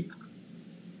sushi.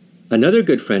 Another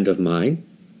good friend of mine,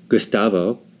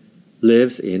 Gustavo,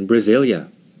 lives in Brasilia.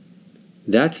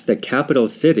 That's the capital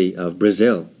city of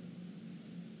Brazil.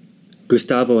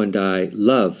 Gustavo and I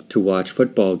love to watch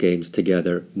football games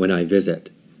together when I visit.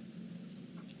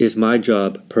 Is my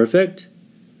job perfect?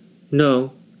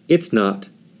 No, it's not.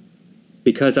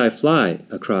 Because I fly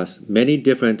across many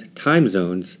different time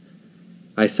zones,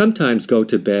 I sometimes go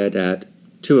to bed at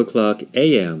 2:00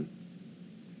 a.m.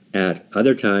 At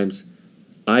other times,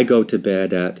 I go to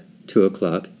bed at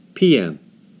 2:00 p.m.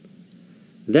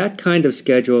 That kind of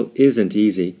schedule isn't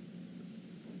easy.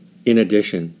 In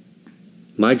addition,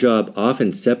 my job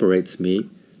often separates me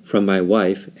from my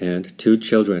wife and 2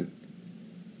 children.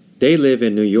 They live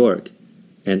in New York,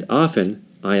 and often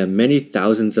I am many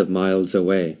thousands of miles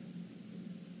away.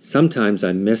 Sometimes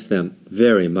I miss them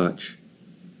very much.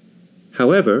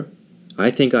 However,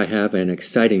 I think I have an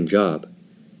exciting job,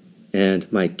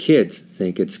 and my kids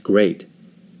think it's great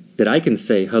that I can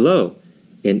say hello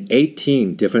in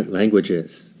 18 different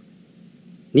languages.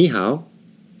 Ni hao,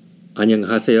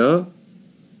 annyeonghaseyo,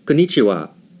 konnichiwa,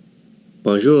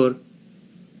 bonjour.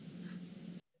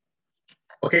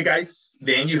 Okay, guys,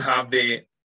 then you have the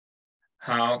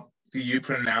how do you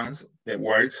pronounce the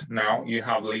words. Now you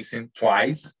have listened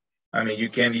twice. I mean, you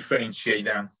can differentiate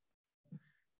them.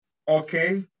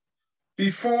 Okay,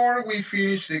 before we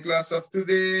finish the class of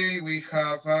today, we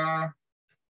have,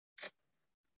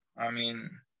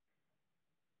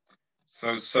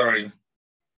 so sorry.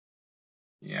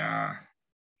 Yeah.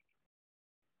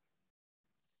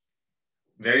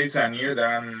 There is a new that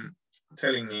I'm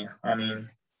telling me, I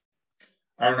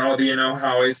don't know, do you know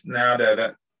how it's now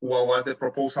that what was the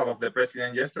proposal of the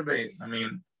president yesterday?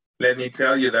 Let me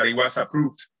tell you that it was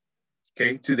approved.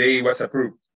 Okay, today it was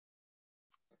approved.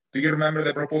 Do you remember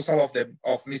the proposal of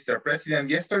Mr. President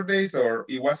yesterday, or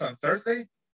it was on Thursday?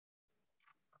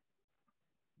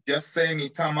 Just say me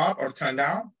thumb up or thumb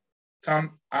down,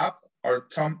 thumb up or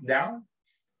thumb down.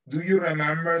 Do you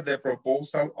remember the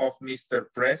proposal of Mr.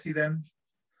 President?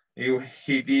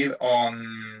 He did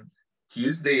on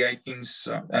Tuesday, I think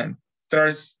so, and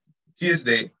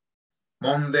Tuesday,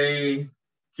 Monday,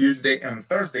 Tuesday, and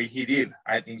Thursday he did,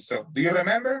 I think so. Do you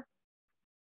remember?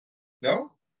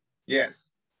 No? Yes.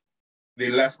 The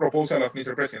last proposal of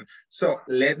Mr. President. So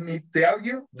let me tell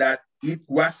you that it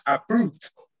was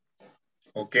approved.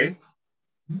 Okay?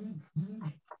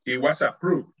 It was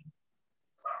approved.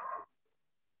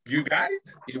 You got it?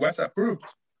 It was approved.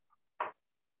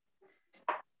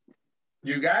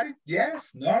 You got it?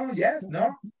 Yes, no, yes,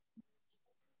 no.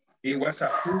 It was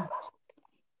approved.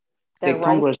 The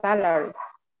right salary.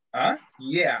 Huh?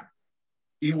 Yeah,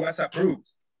 it was approved.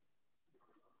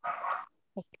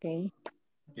 Okay.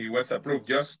 It was approved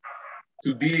just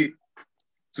to be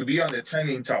on the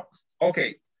trending top.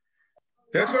 Okay,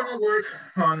 let's go to work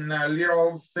on a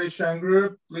little session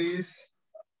group, please.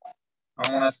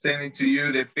 I'm gonna send it to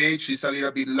you. The page is a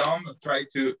little bit long. Try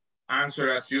to answer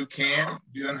as you can.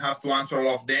 You don't have to answer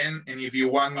all of them. And if you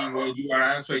want me when you are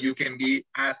answering, you can be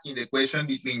asking the question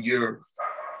between your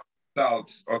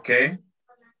thoughts, okay?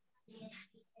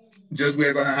 Just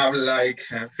we're gonna have like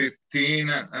 15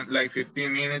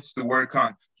 minutes to work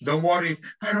on. Don't worry,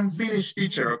 I don't finish,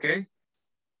 teacher, okay?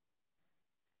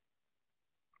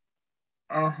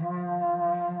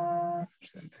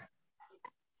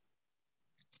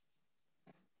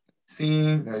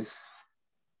 See,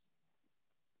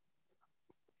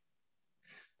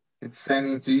 it's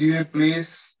sending to you,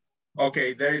 please.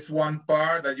 Okay, there is one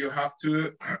part that you have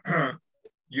to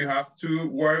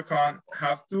work on,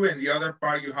 and the other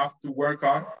part you have to work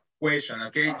on question,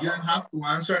 okay? You don't have to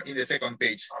answer in the second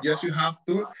page. Just you have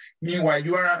to, meanwhile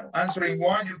you are answering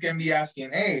one, you can be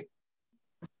asking, hey,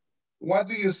 what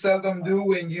do you seldom do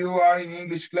when you are in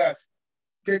English class?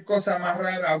 ¿Qué cosa más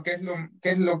rara o qué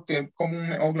es lo que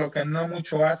común o lo que no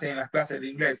mucho hace en las clases de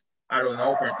inglés? I don't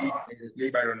know,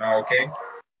 sleep, I don't know, okay?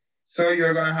 So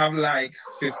you're gonna have like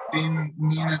 15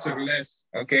 minutes or less,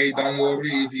 okay? Don't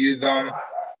worry if you don't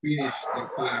finish the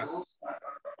class.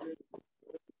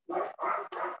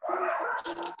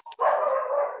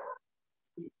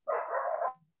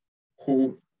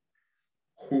 Who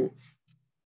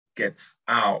gets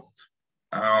out?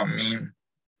 I mean,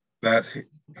 that's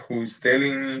who's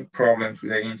telling me problems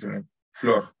with the internet.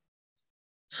 Floor.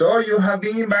 So you have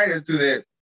been invited to the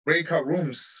breakout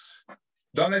rooms.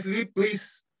 Don't sleep,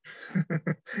 please.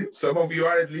 Some of you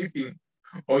are sleeping,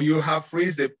 or you have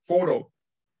freeze the photo.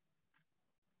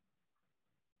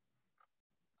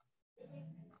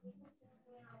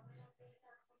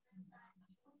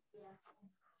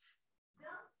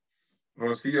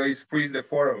 Rocio is freeze the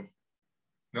photo.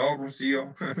 No,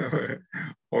 Rocio.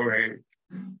 Okay.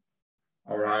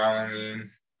 Around in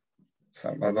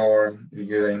Salvador, you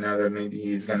get another, maybe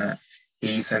he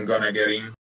isn't gonna get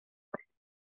in.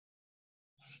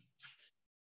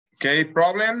 Okay,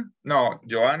 problem? No.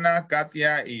 Joanna,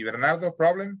 Katia, y Bernardo,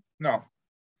 problem? No.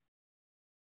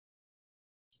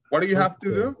 What do you have to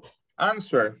do?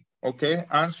 Answer, okay?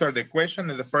 Answer the question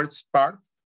in the first part.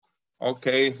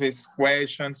 Okay, if it's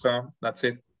question, so that's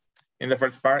it. In the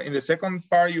first part. In the second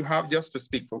part, you have just to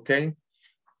speak, okay?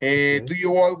 Do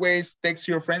you always text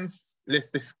your friends?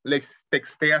 ¿Les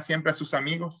textea siempre a sus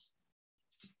amigos?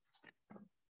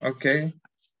 Okay.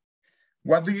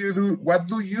 What do you do? What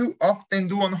do you often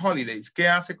do on holidays? ¿Qué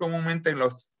hace comúnmente en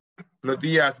los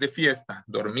días de fiesta?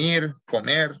 Dormir,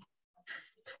 comer.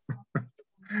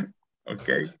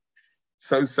 Okay.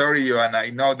 So sorry, Joanna.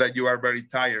 I know that you are very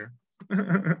tired.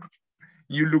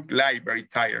 You look like very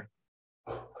tired.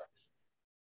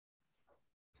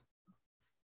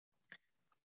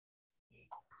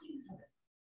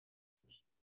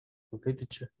 Okay,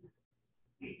 teacher.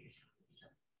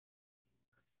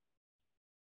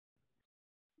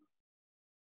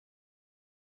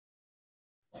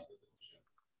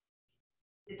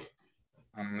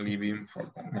 I'm leaving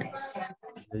for the next.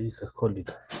 There is a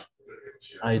holiday.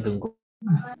 I don't go.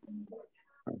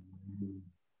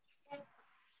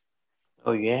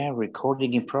 Oh yeah,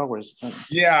 recording in progress.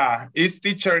 Yeah, is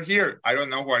teacher here? I don't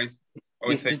know what is.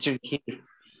 Is teacher here?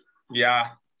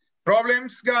 Yeah.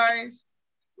 Problems, guys?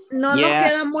 No nos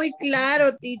queda muy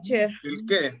claro, teacher. ¿El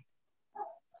qué?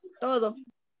 Todo.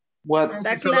 What?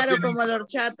 Está claro como la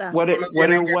horchata. Solo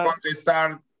tienen que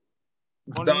contestar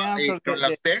con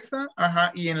las textas,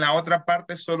 ajá, y en la otra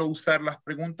parte solo usar las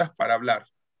preguntas para hablar.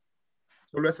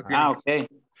 Solo eso tienen que hacer.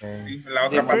 Sí, en la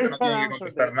otra parte no tienen que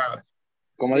contestar nada.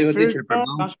 Como dijo teacher,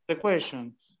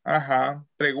 perdón. Ajá,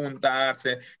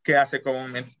 preguntarse qué hace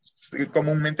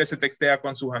comúnmente se textea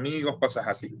con sus amigos, cosas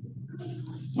así.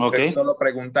 Okay. Pero solo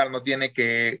preguntar, no tiene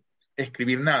que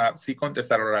escribir nada, sí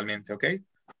contestar oralmente, ¿ok?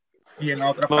 Y en la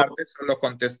otra parte solo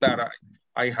contestar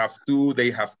I have to,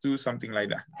 they have to, something like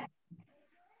that.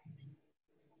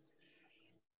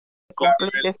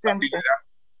 Complete the sentence.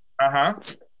 Ajá.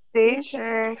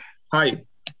 Teacher. Hi.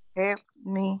 Help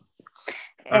me.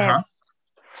 Ajá.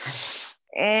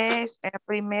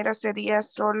 Primero sería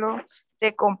solo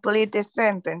de complete the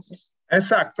sentences.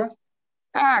 Exacto.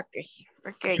 Ah,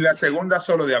 ok. Y la segunda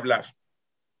solo de hablar.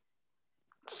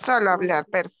 Solo hablar,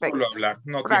 perfecto. Solo hablar,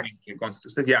 no tienen que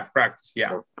contestar. Yeah, practice,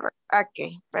 yeah.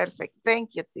 Ok, perfect.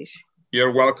 Thank you, teacher.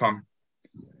 You're welcome.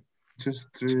 2,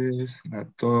 3,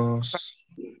 2.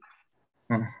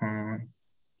 Ajá.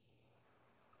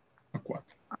 4.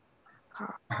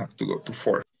 I have to go to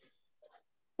 4.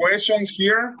 Questions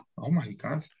here? Oh my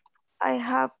God. I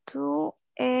have to,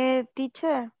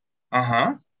 teacher.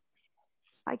 Ajá.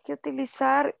 Hay que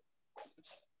utilizar,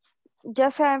 ya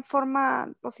sea en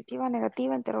forma positiva,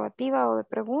 negativa, interrogativa o de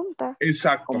pregunta.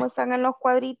 Exacto. Como están en los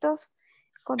cuadritos,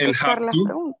 contestar las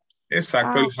preguntas.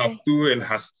 Exacto, el have to, el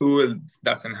has to, el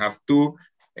doesn't have to,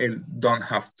 el don't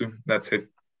have to. That's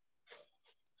it.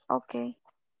 Ok.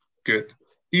 Good.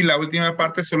 Y la última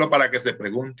parte solo para que se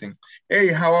pregunten. Hey,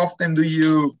 how often do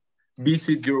you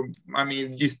visit your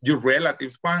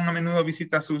relatives? ¿Cuán a menudo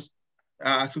visita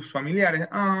a sus familiares?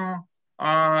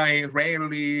 I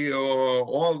rarely, or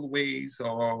always,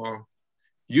 or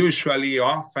usually,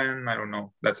 often, I don't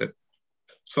know. That's it.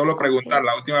 Solo preguntar,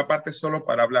 la última parte solo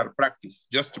para hablar, practice,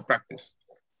 just to practice.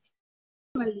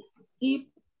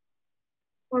 Eat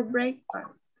for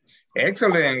breakfast.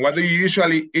 Excellent. What do you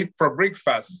usually eat for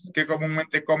breakfast? ¿Qué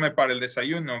comúnmente come para el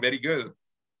desayuno? Very good.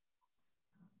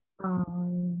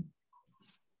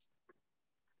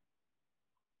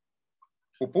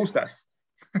 Pupusas.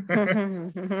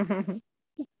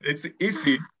 It's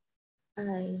easy.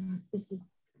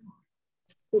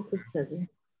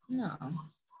 No.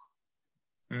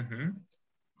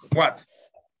 What?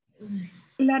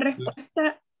 La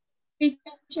respuesta,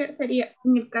 teacher, sería,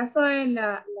 en el caso de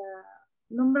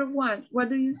Number 1, what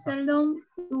do you seldom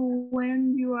do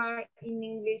when you are in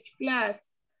English class?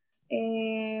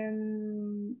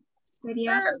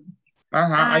 Sería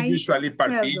I usually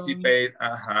participate.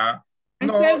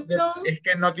 No, es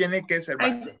que no tiene que ser,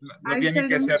 no tiene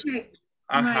que ser,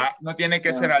 no tiene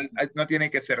que ser, no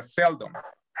tiene que ser seldom.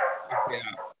 O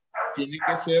sea, tiene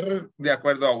que ser de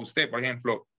acuerdo a usted. Por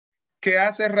ejemplo, ¿qué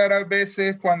haces raras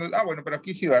veces cuando, bueno, pero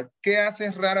aquí sí va. ¿Qué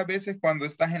haces raras veces cuando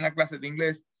estás en la clase de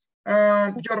inglés?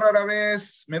 Yo rara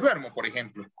vez me duermo, por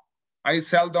ejemplo. I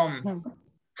seldom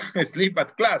sleep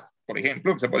at class, por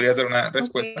ejemplo. Se podría hacer una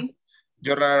respuesta.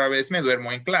 Yo rara vez me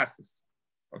duermo en clases.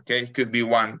 Okay, could be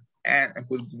one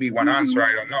answer,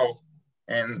 I don't know.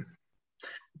 And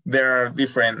there are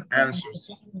different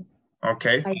answers.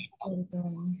 Okay.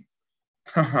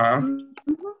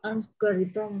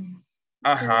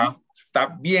 Está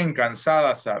bien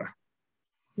cansada, Sara.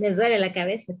 Me duele la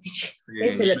cabeza.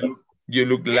 You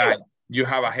look like you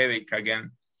have a headache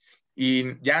again.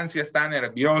 Y Yancy está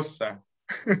nerviosa.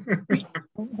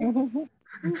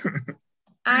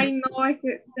 Ay, no, es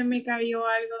que se me cayó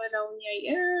algo de la uña y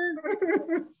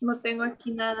no tengo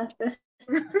aquí nada a hacer.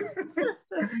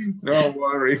 Don't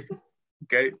worry.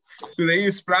 Okay. Today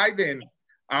is Friday.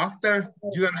 After,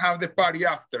 you don't have the party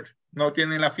after. No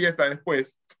tienen la fiesta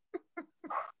después.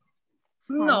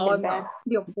 No.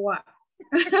 Dios guarde.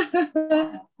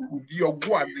 Dios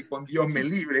guarde, con Dios me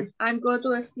libre. I'm going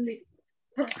to sleep.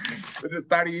 But to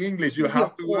study English, you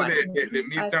have to do the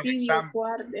midterm exam.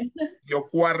 Dios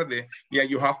guarde. Yeah,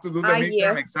 you have to do the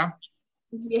midterm exam.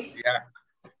 Yes. Yeah.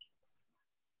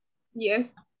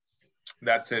 Yes.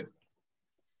 That's it.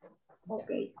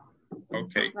 Okay.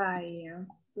 Okay.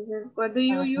 Entonces, what do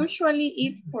you usually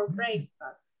eat for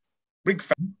breakfast?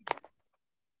 Breakfast.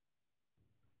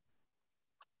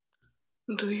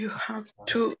 Do you have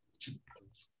to?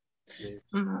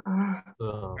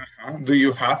 Do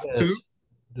you have to?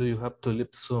 Do you have to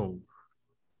leave soon?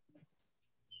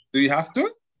 Do you have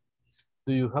to?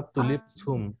 Do you have to leave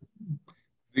soon?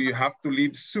 Do you have to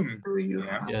leave soon?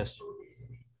 Yeah. Yes.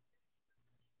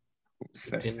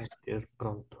 Tienes que ir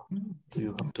pronto. Do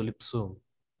you have to leave soon?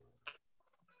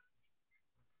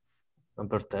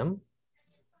 Number 10.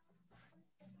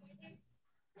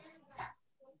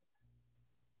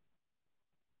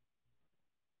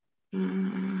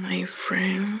 My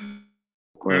friend.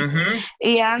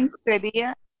 Ian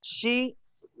sería she.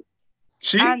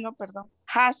 No, perdón.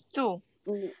 Has to.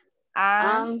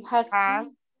 And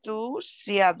has to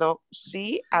see a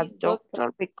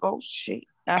doctor because she.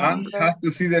 Anne has to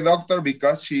see the doctor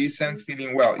because she isn't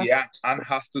feeling well. Yeah, Anne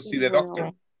has to see the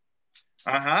doctor.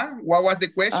 What was the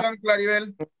question,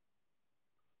 Claribel?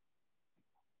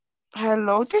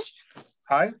 Hello, teacher.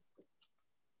 Hi.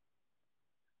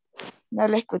 No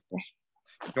le escuché.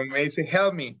 You may say,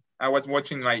 help me. I was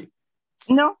watching my...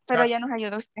 No, pero ya nos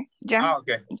ayudó usted. Ya.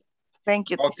 Okay. Thank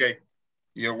you. Okay.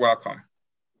 You're welcome.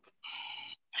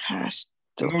 Has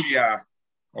to. Nuria.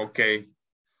 Okay.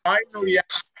 Hi, Nuria.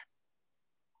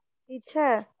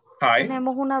 Teacher. Hi.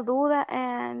 Tenemos una duda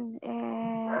en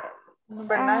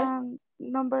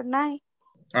number 9.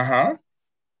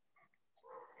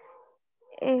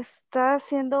 Está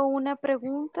haciendo una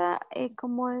pregunta,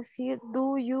 como decir,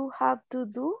 do you have to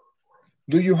do?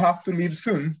 Do you have to leave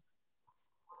soon?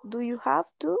 Do you have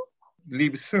to?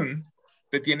 Leave soon.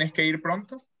 ¿Te tienes que ir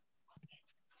pronto?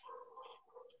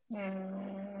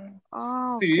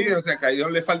 Sí, o sea, que ahí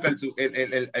le falta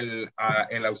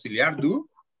el auxiliar do,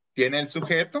 tiene el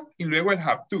sujeto y luego el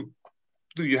have to.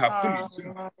 Do you have to leave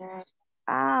soon?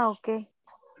 Okay.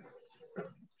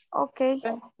 Okay.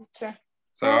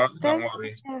 So, don't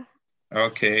worry.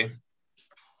 Okay.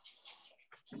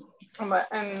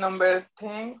 And number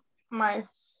 10, my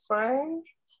friend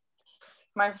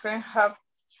have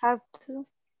to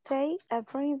take a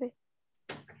break.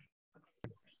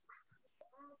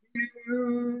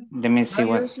 Let me see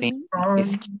what thing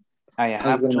is. I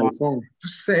have to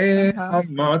say how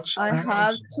much I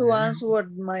have to answer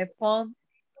my phone.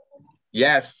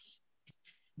 Yes.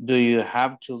 Do you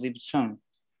have to leave soon?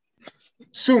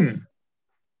 Soon.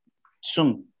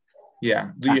 Soon.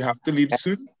 Yeah. Do you have to leave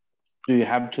soon? Do you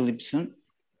have to leave soon?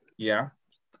 Yeah.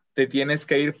 ¿Te tienes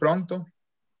que ir pronto?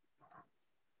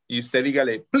 Y usted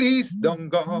dígale, please don't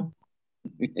go.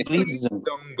 Please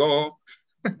don't go.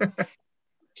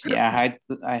 Yeah,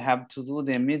 I have to do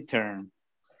the midterm.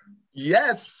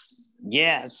 Yes.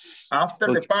 Yes.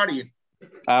 After the party.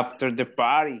 After the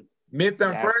party.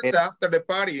 Midterm first, after the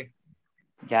party.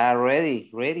 Yeah,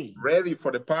 ready. Ready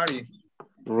for the party.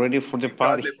 Ready for the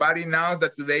party. The party knows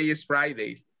that today is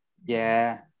Friday.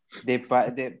 Yeah, the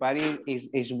party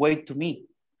is waiting to me.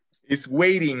 It's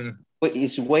waiting.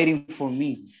 It's waiting for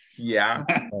me. Yeah.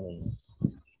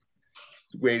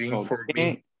 Waiting for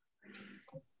me.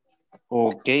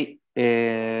 Okay.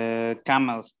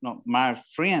 Camels. No, my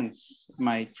friends.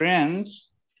 My friends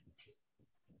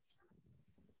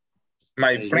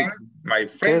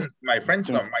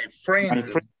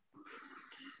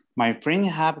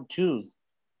have to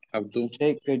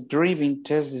take a driving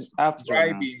test this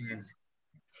afternoon.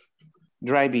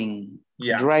 Driving.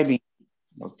 Yeah. Driving.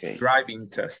 Okay. Driving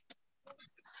test.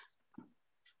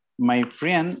 My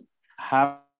friend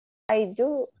have. I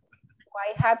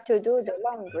have to do the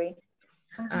laundry.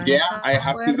 Yeah, I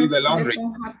have to do the laundry.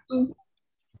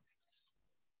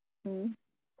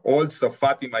 Also,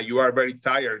 Fatima, you are very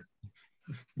tired.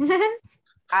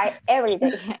 Every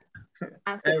day.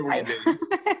 Every day.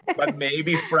 But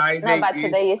maybe Friday. No, but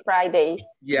today is Friday.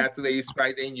 Yeah, today is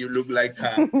Friday and you look like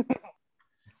the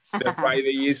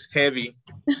Friday is heavy.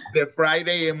 The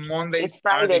Friday and Mondays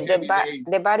are the heavy days.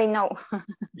 The body knows.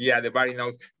 Yeah, the body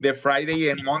knows. The Friday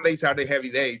and Mondays are the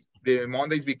heavy days. The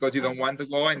Mondays because you don't want to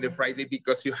go, and the Friday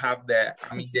because you have the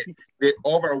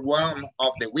overwhelm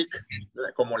of the week,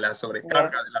 como la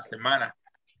sobrecarga de la semana.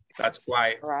 That's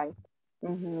why. Right.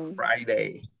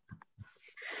 Friday.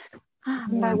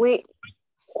 But we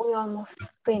almost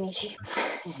finished.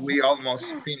 We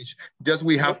almost finished. Just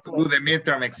we have to do the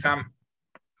midterm exam.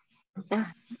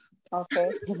 Okay.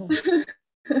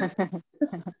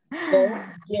 Don't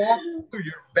walk to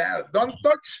your bell. Don't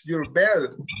touch your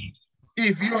bell.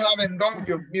 If you haven't done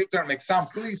your midterm exam,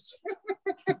 please.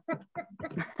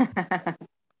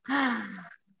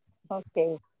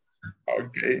 Okay.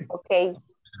 Okay. Okay.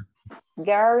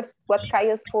 Girls, what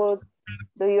kind of food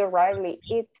do you rarely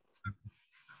eat?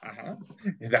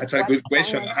 That's a good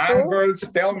question. Girls,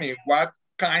 tell me, what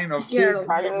kind of food do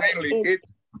you rarely eat?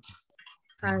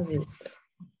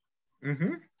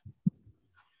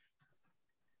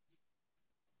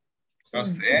 No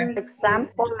sé.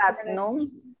 Example at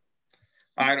noon.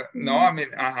 I don't know. I mean,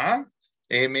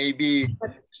 maybe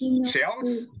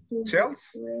shells,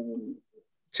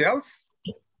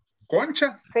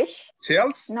 conchas, fish,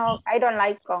 shells. No, I don't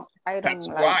like. That's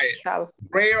why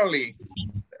rarely.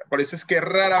 Por eso es que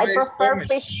rara vez. I prefer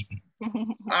fish.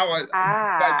 Really?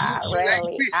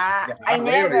 I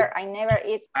never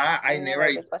eat. I never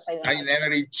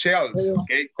eat shells.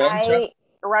 Okay, conchas.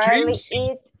 I rarely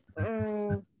eat.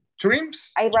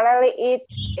 Shrimps. I rarely eat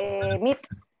meat.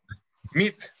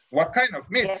 Meat. What kind of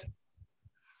meat? Yes.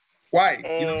 Why?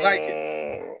 You don't like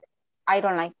it? I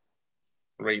don't like.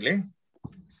 Really?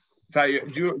 So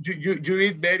you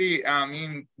eat very,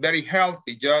 very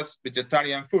healthy, just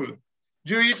vegetarian food.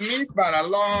 You eat meat, but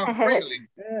alone, really?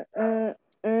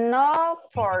 No,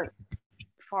 for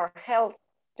health,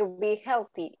 to be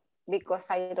healthy, because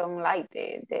I don't like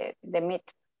the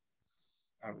meat.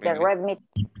 Really? The red meat.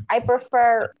 I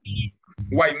prefer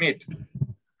white meat.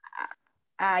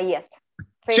 Yes.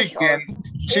 Fish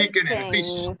chicken and fish.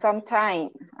 Sometimes.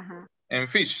 And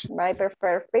fish. But I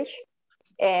prefer fish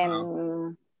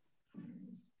and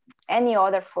any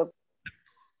other food.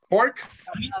 Pork?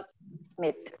 Not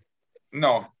meat.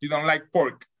 No, you don't like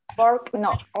pork. Pork?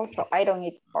 No. Also, I don't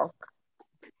eat pork.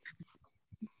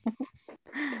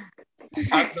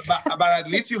 but at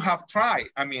least you have tried.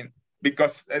 I mean,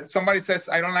 because somebody says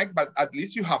I don't like, but at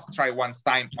least you have tried one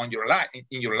time in your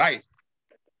life.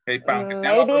 Okay,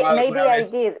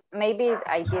 maybe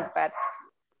I did, but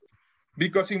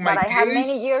because in my case, I have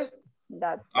many years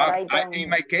that I don't. In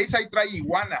my case, I try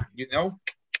iguana. You know,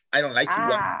 I don't like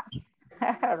iguana.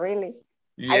 Really?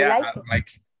 Yeah, I don't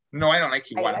like. No, I don't like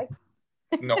iguana.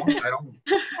 No, I don't.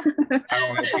 I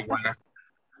don't like iguana.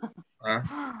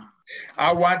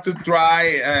 I want to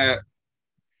try.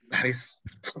 That is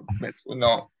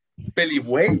no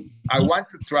pelibuey. I want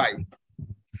to try.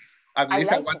 At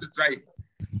least I want to try.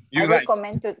 I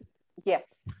recommend to. Yes.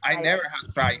 I never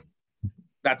have tried.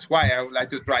 That's why I would like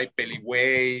to try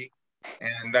pelibuey,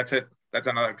 and that's it. That's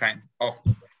another kind of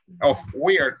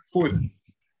weird food.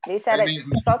 These are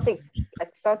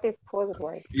exotic food,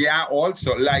 right? Yeah,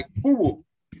 also like fugu.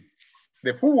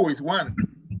 The fugu is one.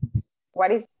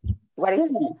 What is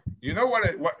fugu? You know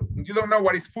what you don't know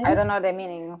what is fugu? I don't know the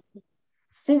meaning.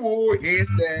 Fugu is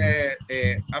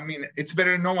it's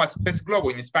better known as pez globo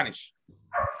in Spanish.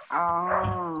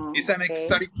 Oh, it's an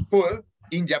exotic food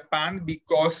in Japan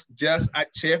because just a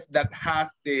chef that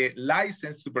has the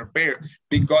license to prepare,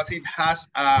 because it has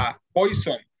a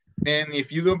poison. And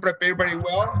if you don't prepare very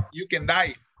well, you can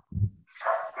die.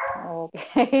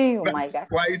 Okay, oh my God.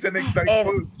 Why is an exotic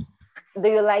food? Do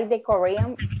you like the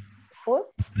Korean food?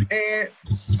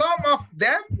 Some of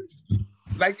them,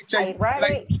 like I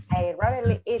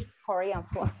rarely eat Korean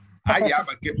food. Yeah,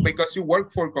 but because you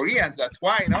work for Koreans, that's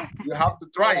why, no? You have to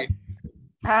try it.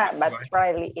 But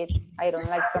probably I don't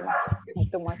like so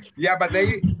much, too much. Yeah, but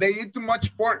they eat too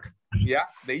much pork. Yeah,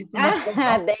 they eat too much pork.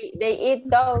 No? They eat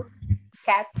those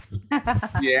cats.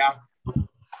 Yeah.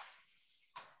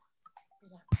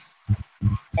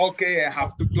 Okay, I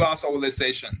have to close all the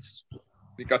sessions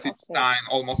because it's time,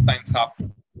 almost time's up.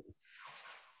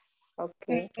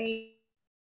 Okay.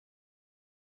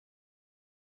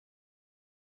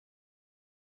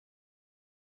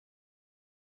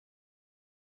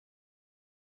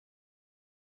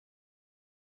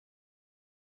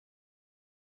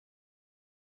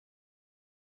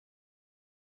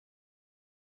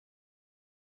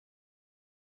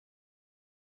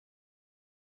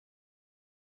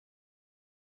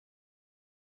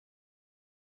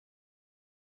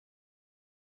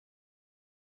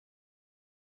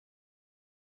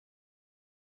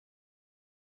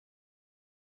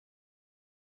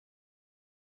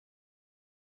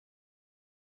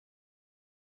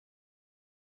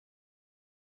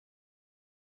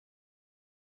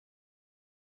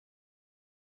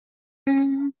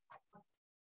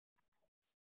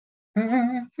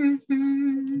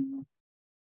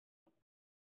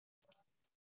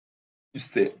 You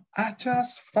say, I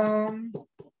just found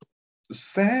to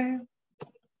say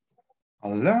I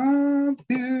love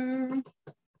you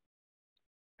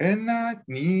and I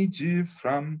need you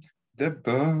from the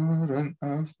bottom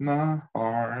of my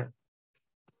heart.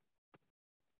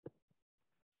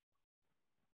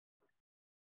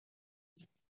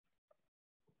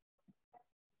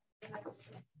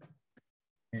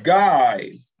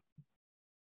 Guys,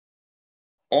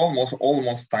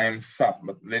 almost time's up,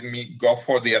 but let me go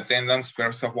for the attendance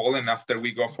first of all, and after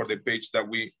we go for the page that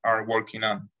we are working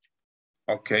on.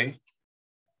 Okay.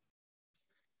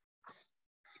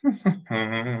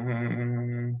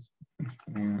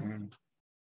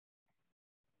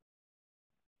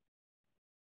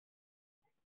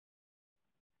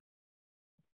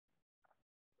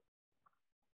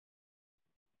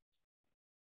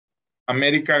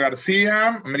 América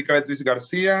García, América Beatriz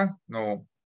García, no.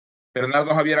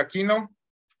 Bernardo Javier Aquino.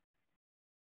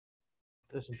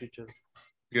 Present, teacher.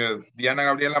 Good. Diana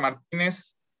Gabriela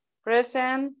Martínez.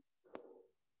 Present.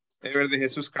 Ever de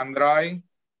Jesús Candray.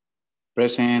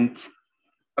 Present.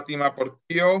 Fátima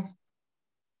Portillo.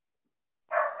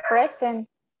 Present.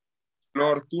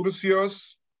 Flor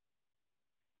Turcios.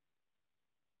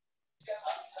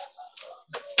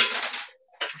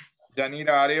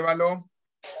 Yanira Arevalo.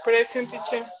 Present,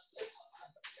 teacher.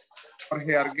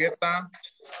 Jorge Argueta.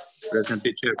 Present,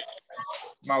 teacher.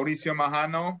 Mauricio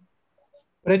Majano.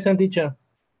 Present, teacher.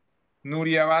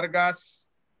 Nuria Vargas.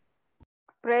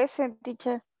 Present,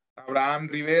 teacher. Abraham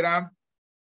Rivera.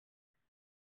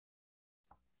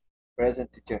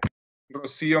 Present, teacher.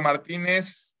 Rocío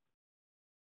Martínez.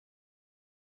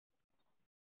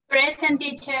 Present,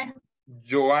 teacher.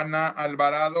 Joana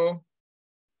Alvarado.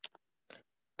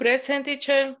 Present,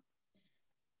 teacher.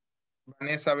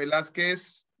 Vanessa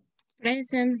Velázquez.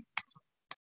 Present.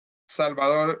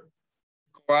 Salvador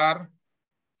Coar.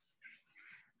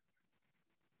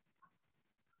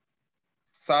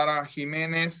 Sara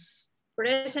Jiménez.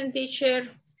 Present, teacher.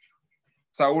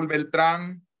 Saúl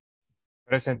Beltrán.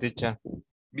 Present, teacher.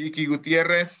 Vicky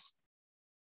Gutiérrez.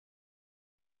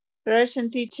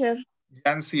 Present, teacher.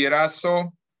 Yancy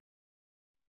Erazo.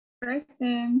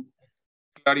 Present.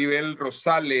 Claribel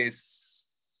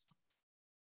Rosales.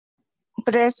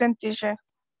 Present, teacher.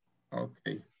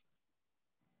 Okay.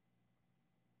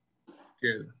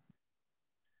 Good.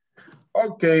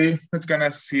 Okay, let's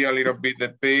gonna see a little bit the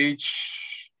page.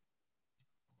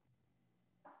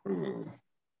 Ooh.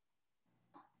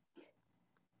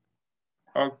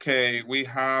 Okay, we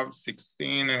have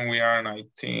 16 and we are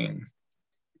 19.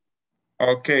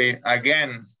 Okay,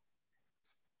 again,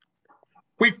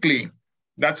 quickly,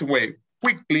 that's the way,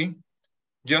 quickly,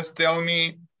 just tell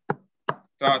me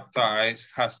that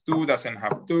has to, doesn't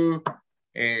have to.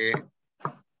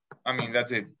 I mean,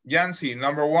 that's it. Yancy,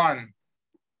 number one.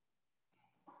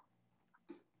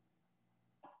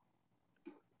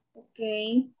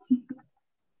 Okay.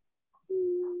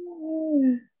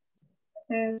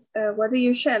 What do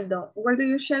you shell down? What do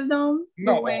you shell down?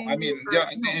 No, I mean,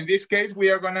 yeah, in this case, we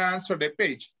are going to answer the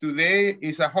page. Today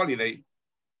is a holiday.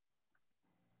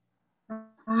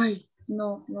 Ay,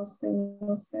 no sé.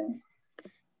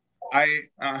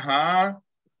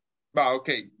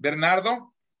 Okay.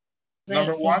 Bernardo,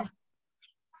 number one.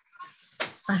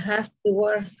 I have to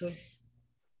work.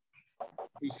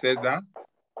 Who said that?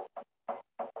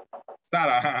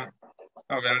 Sara.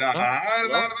 Oh,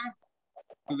 Bernardo.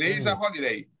 Today is a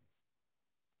holiday.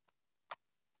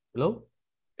 Hello?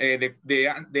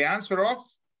 the answer of.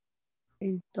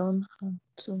 I don't have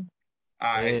to.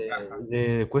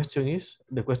 The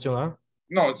question are.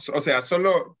 No, o sea,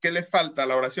 solo, ¿qué le falta a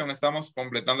la oración? Estamos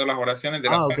completando las oraciones de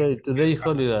la Okay. Today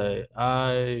holiday.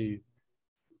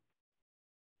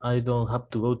 I don't have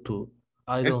to go to.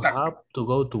 I don't have to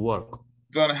go to work.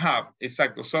 Don't have,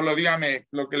 exacto. Solo dígame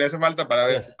lo que le hace falta para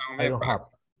ver Yes, si estamos I bien. don't have.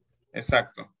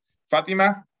 Exacto.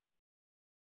 Fátima.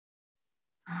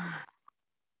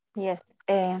 Yes,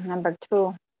 number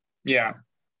 2. Yeah.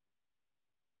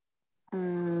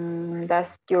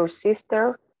 Does your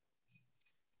sister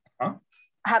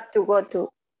have to go to?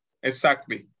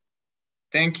 Exactly.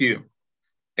 Thank you.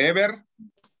 Ever.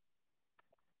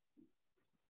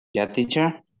 Yeah,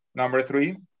 teacher. Number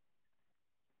 3.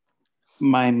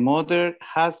 My mother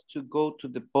has to go to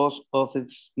the post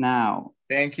office now.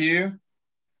 Thank you.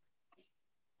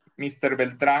 Mr.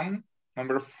 Beltran,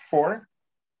 number 4.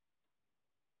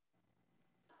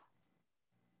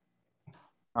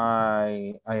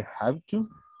 I have to.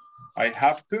 I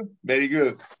have to. Very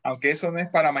good. Aunque eso no es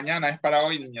para mañana, es para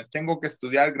hoy, niñas. Tengo que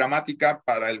estudiar gramática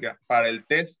para el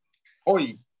test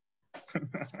hoy.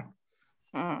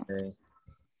 Okay.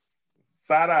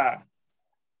 Sara.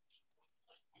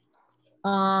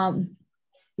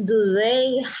 Do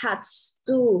they have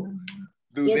to?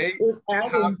 Do they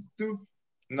have to?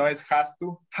 No es has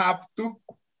to. Have to.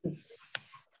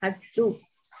 Have to.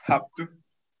 Have to.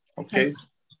 Okay.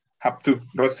 Have to.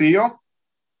 Rocío.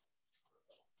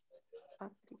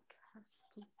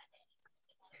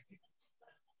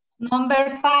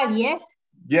 Number 5, yes?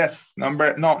 Yes.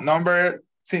 Number 5.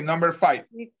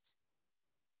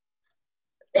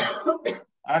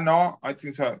 No, I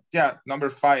think so. Yeah,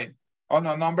 number 5. Oh,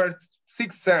 no, number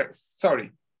 6, sir.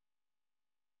 Sorry.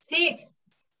 6.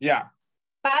 Yeah.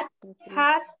 Pat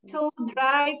has to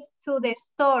drive to the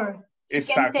store.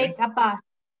 Exactly. He can take a bus.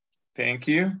 Thank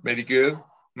you. Very good.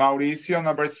 Mauricio,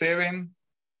 number 7.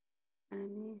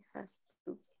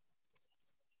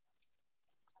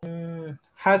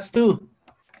 Has to.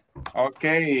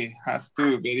 Okay, has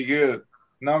to. Very good.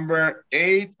 Number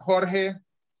 8, Jorge.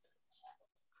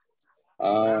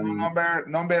 Number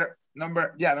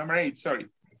 8, sorry.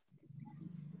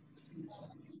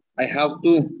 I have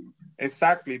to.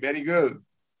 Exactly, very good.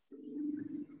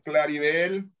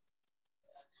 Claribel.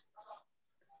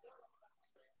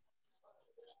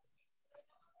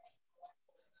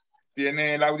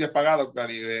 Tiene el audio apagado,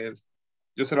 Claribel.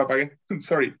 Yo se lo apagué.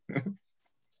 Sorry.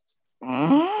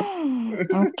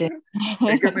 Okay.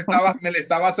 Es que me le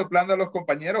estaba soplando a los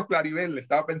compañeros, Claribel. Le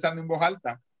estaba pensando en voz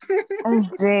alta. ¿En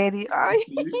serio? Ay.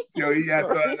 Sí, se oía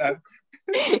toda la...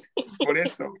 Por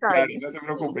eso, claro, no se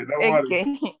preocupe. No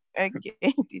worry. Okay.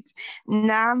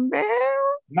 Number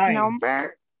 9.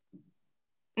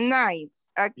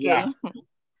 Okay. Yeah.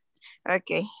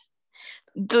 Okay.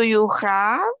 Do you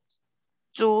have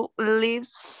to leave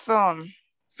soon?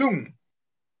 Soon.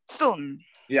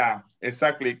 Yeah,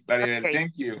 exactly, Claribel. Okay.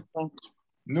 Thank you. Thank you.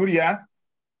 Nuria.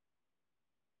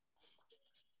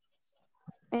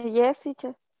 Yes,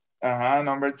 teacher.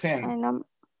 Number 10. I know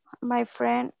my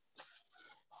friend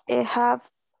have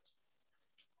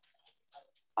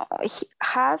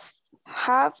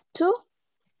to.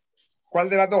 ¿Cuál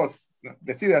de las dos?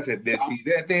 Decídase.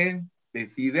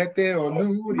 Decídete o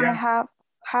Nuria. I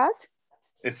has.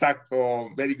 Exacto.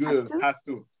 Very good. Has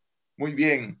to. Muy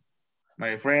bien.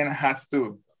 My friend has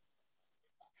to.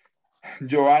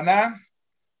 Joanna.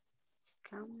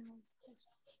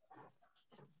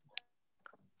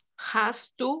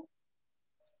 Has to.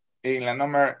 En la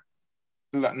número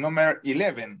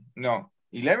 11. No.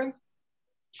 11?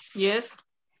 Yes.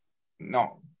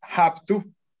 No. Have to.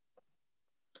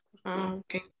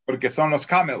 Okay. Porque son los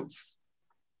camels.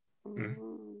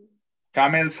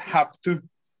 Camels have to.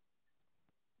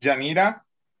 Yanira.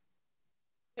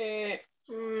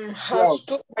 Has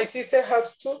to. My sister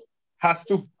has to. Has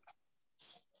to.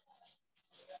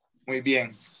 Muy bien.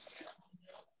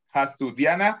 Has to.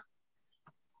 Diana.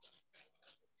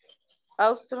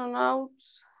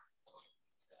 Astronauts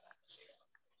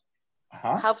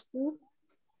have to.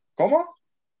 ¿Cómo?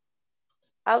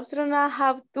 Astronauts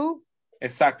have to.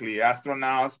 Exactly.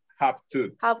 Astronauts have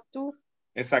to. Have to.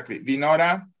 Exactly.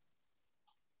 Dinora.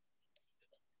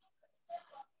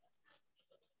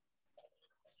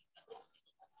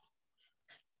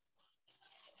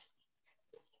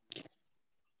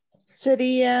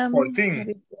 Sería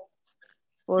 14.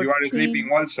 You are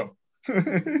sleeping also.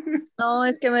 No,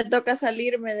 es que me toca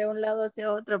salirme de un lado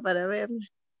hacia otro para verlo.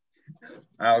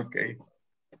 Okay.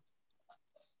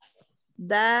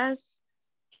 Does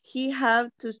he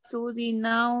have to study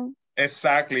now?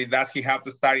 Exactly. Does he have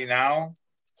to study now?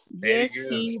 Yes,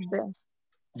 he does.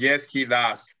 Yes, he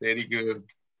does. Very good.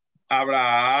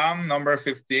 Abraham, number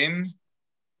 15.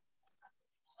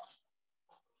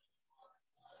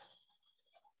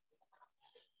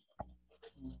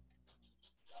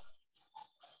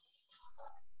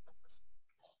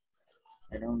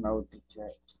 I don't know,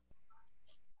 teacher.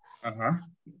 Uh-huh.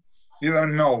 You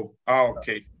don't know. Oh,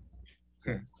 okay.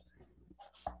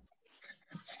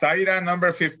 Saira,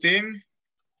 number 15.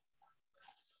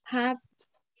 Have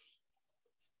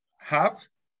Have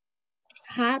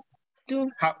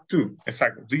to. Have to.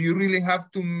 Exacto. Do you really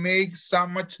have to make so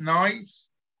much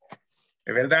noise?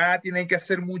 ¿De verdad tienen que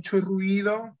hacer mucho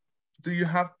ruido? Do you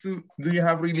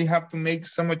really have to make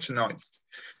so much noise?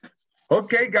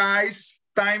 Okay, guys,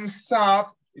 time's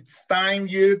up. It's time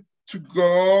you to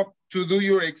go to do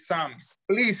your exams.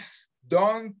 Please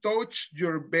don't touch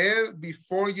your bed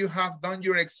before you have done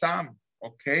your exam,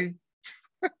 okay?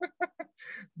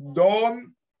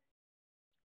 Don't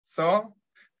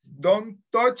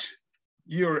touch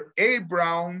your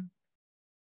A-brown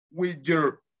with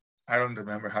your, I don't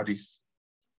remember how this,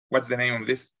 what's the name of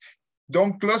this?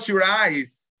 Don't close your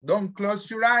eyes. Don't close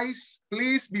your eyes,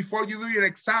 please, before you do your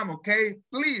exam, okay?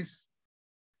 Please.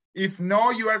 If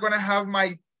no, you are gonna have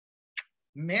my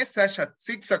message at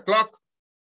 6 o'clock.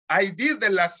 I did the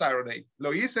last Saturday.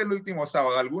 Lo hice el último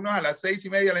sábado. Algunos a las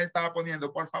 6:30 les estaba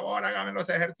poniendo, por favor, hágame los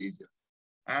ejercicios.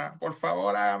 Ah, por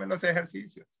favor, hágame los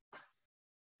ejercicios.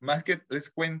 Más que les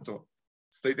cuento,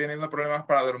 estoy teniendo problemas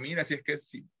para dormir, así es que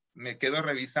si me quedo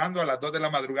revisando a las 2 de la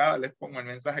madrugada, les pongo el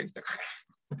mensaje.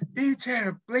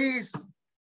 Teacher, please,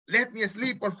 let me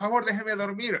sleep, por favor, déjeme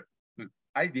dormir.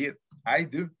 I do,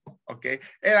 okay?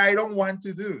 And I don't want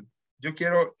to do. Yo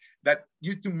quiero that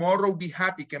you tomorrow be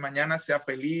happy, que mañana sea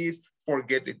feliz,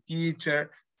 forget the teacher,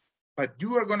 but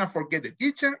you are gonna forget the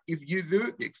teacher if you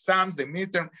do the exams, the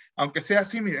midterm, aunque sea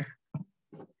así, mire.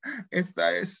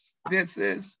 I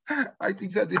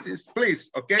think that this is, please,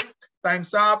 okay?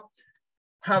 Time's up.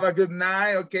 Have a good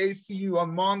night, okay? See you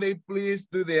on Monday, please.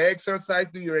 Do the exercise,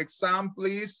 do your exam,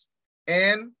 please.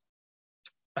 And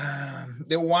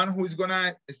the one who is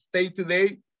gonna stay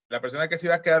today, la persona que se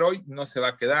va a quedar hoy, no se va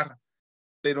a quedar.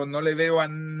 Pero no le veo a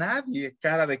nadie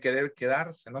cara de querer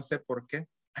quedarse, no sé por qué.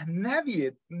 A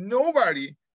nadie,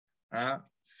 nobody.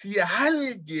 Si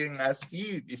alguien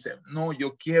así dice, no,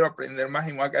 yo quiero aprender más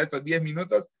y me voy a quedar estos 10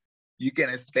 minutos, you can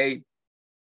stay.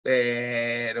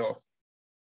 Pero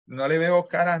no le veo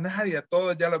cara a nadie, a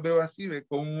todos ya los veo así,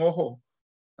 con un ojo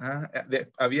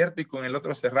abierto y con el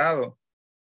otro cerrado.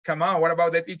 Come on, what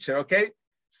about the teacher, okay?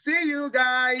 See you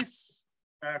guys.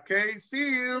 Okay,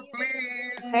 see you,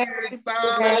 please. See you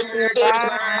exercise.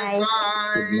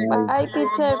 Bye. Bye,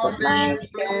 teacher. Good night.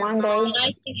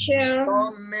 Bye, teacher.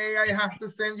 May I have to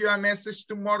send you a message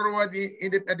tomorrow at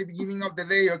the beginning of the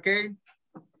day, okay?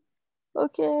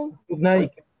 Okay. Good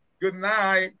night. Good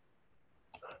night.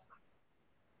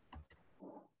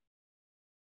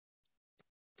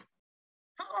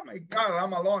 Oh my God,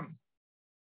 I'm alone.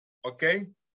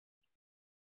 Okay.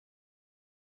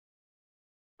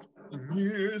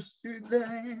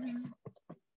 Yesterday.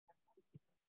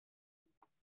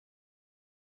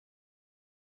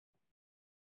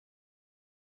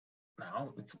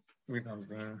 Now it's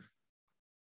recording.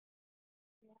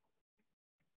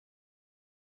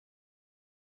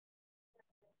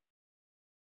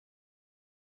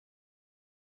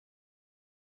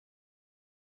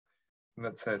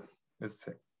 That's it. That's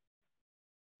it.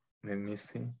 Let me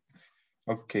see.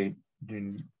 Okay.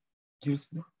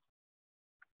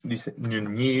 This New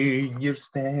Year's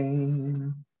Day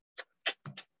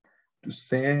to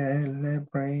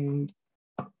celebrate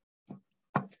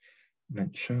the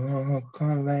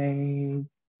chocolate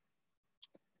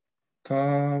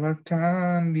covered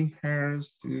candy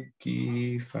hairs to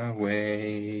give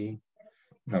away.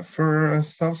 The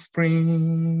first of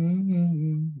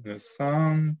spring, the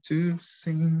song to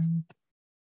sing.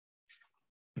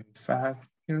 In fact,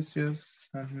 here's just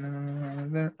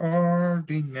another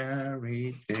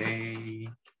ordinary day.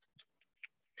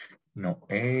 No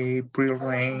April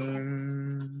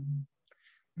rain,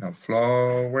 no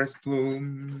flowers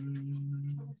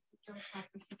bloom,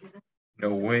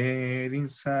 no wedding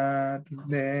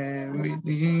Saturday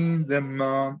within the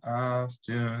month of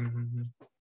June.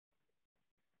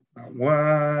 But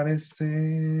what is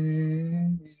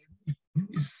it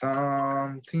is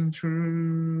something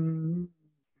true,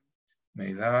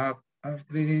 made up of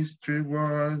these 3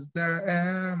 words that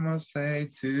I must say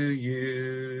to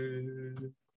you.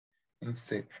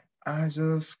 Instead, I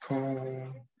just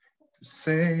call to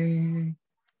say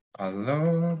I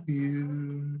love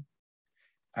you.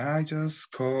 I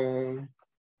just call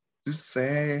to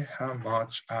say how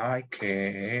much I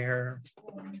care.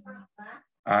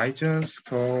 I just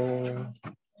call to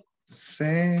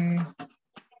say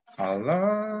I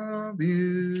love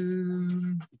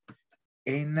you,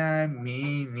 and I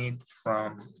mean it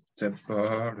from the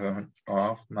bottom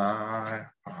of my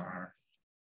heart.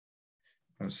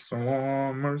 No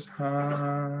summer's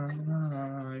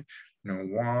high, no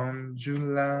warm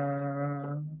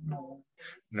July,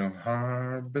 no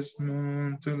harvest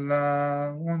moon to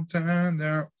light one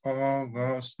tender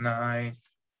August night,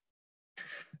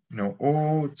 no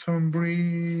autumn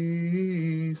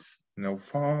breeze, no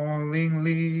falling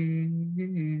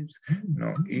leaves,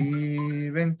 no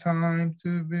even time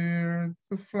to bird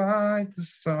to fly to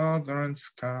southern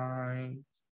skies.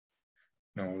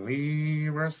 No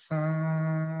Libra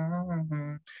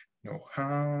sun, no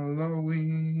Halloween,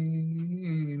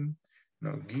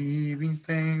 no giving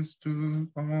thanks to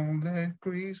all the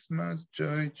Christmas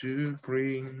joy you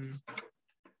bring.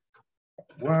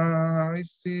 What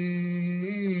is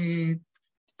it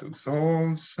that's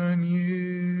also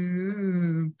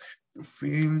new to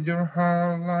fill your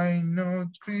heart like no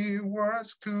 3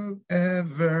 words could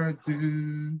ever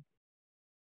do?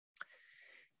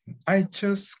 I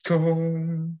just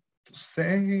call to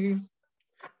say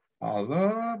I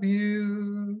love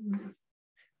you.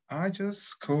 I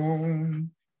just call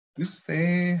to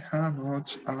say how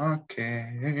much I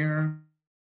care.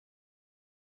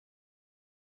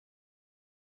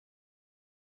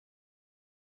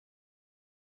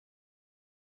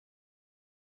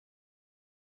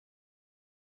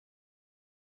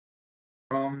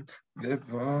 From the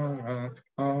bottom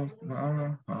of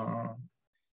my heart,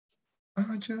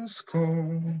 I just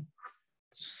call to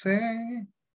say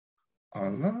I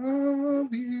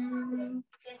love you.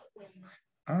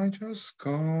 I just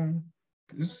call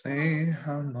to say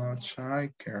how much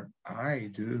I care. I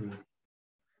do.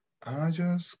 I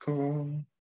just call to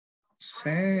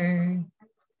say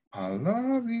I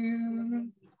love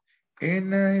you,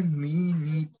 and I mean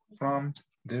it from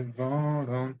the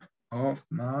bottom of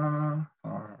my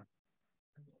heart.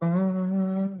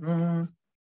 Bottom of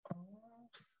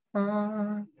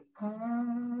my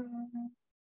heart.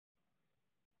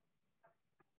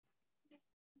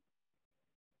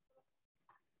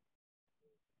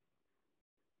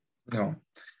 No,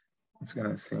 it's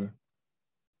gonna say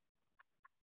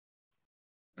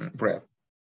breath.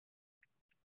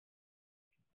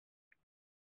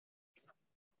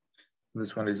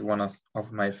 This one is one of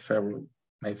my favorite,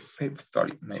 my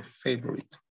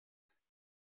favorite.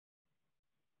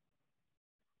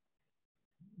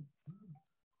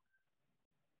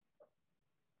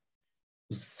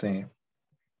 Say,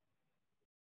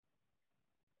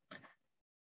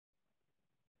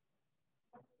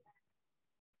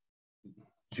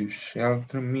 you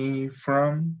shelter me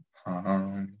from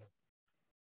harm.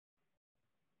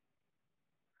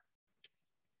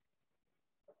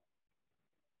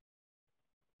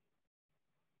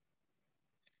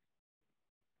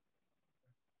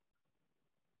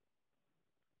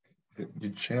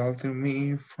 You shelter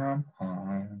me from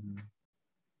harm.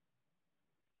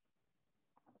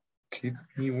 Keep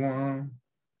me warm,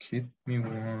 keep me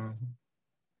warm.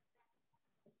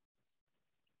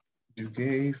 You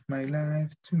gave my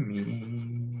life to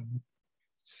me,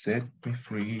 set me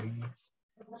free,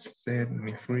 set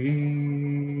me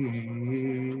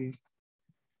free.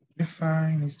 The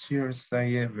finest years I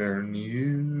ever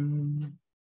knew,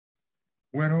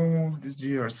 were all these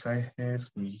years I had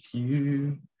with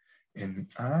you, and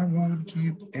I would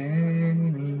give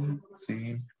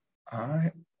anything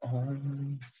I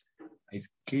own. I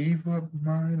gave up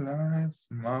my life,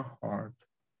 my heart,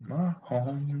 my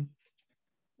home.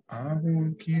 I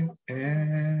will give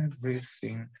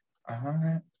everything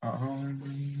I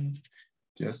own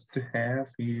just to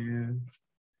have you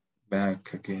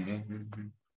back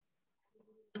again.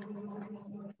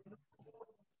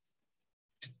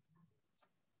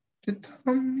 You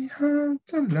taught me how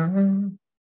to love,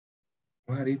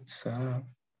 what it's up,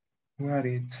 what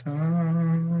it's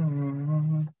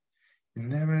up. You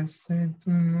never said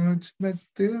too much, but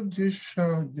still you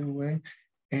showed the way,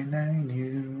 and I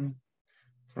knew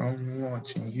from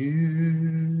watching you,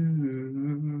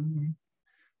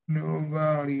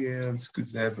 nobody else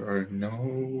could ever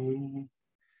know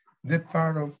the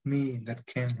part of me that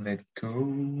can't let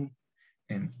go,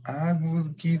 and I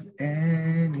would give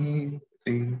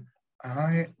anything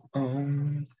I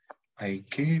own. I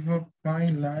gave up my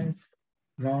life,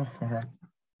 my heart,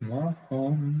 my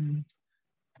home.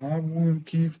 I would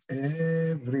give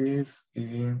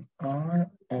everything I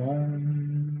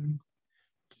own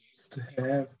to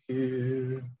have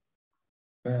you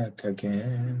back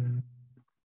again,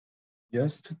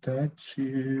 just to touch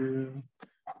you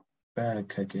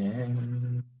back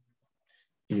again.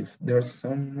 If there's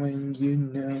someone you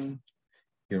know,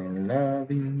 you're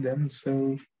loving them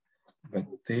so, but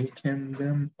taking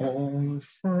them all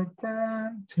for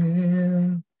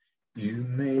granted. You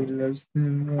may lose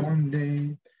them one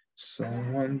day,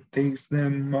 someone takes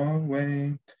them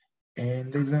away,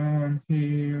 and they don't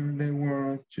hear the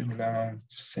words you love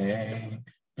to say.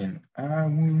 And I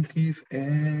will give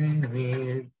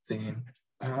anything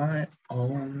I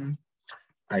own.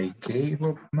 I gave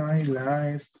up my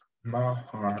life, my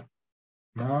heart,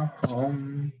 my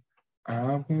home.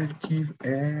 I would give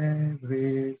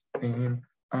everything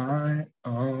I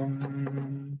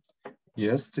own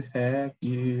just to have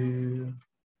you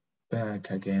back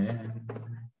again,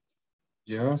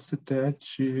 just to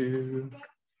touch you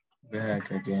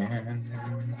back again,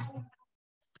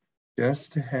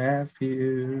 just to have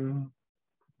you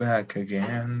back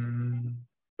again,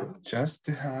 just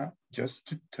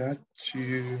to touch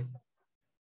you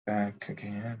back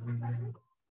again.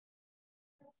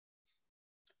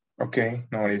 Okay,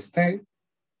 notice that.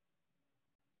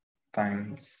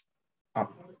 Time's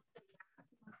up.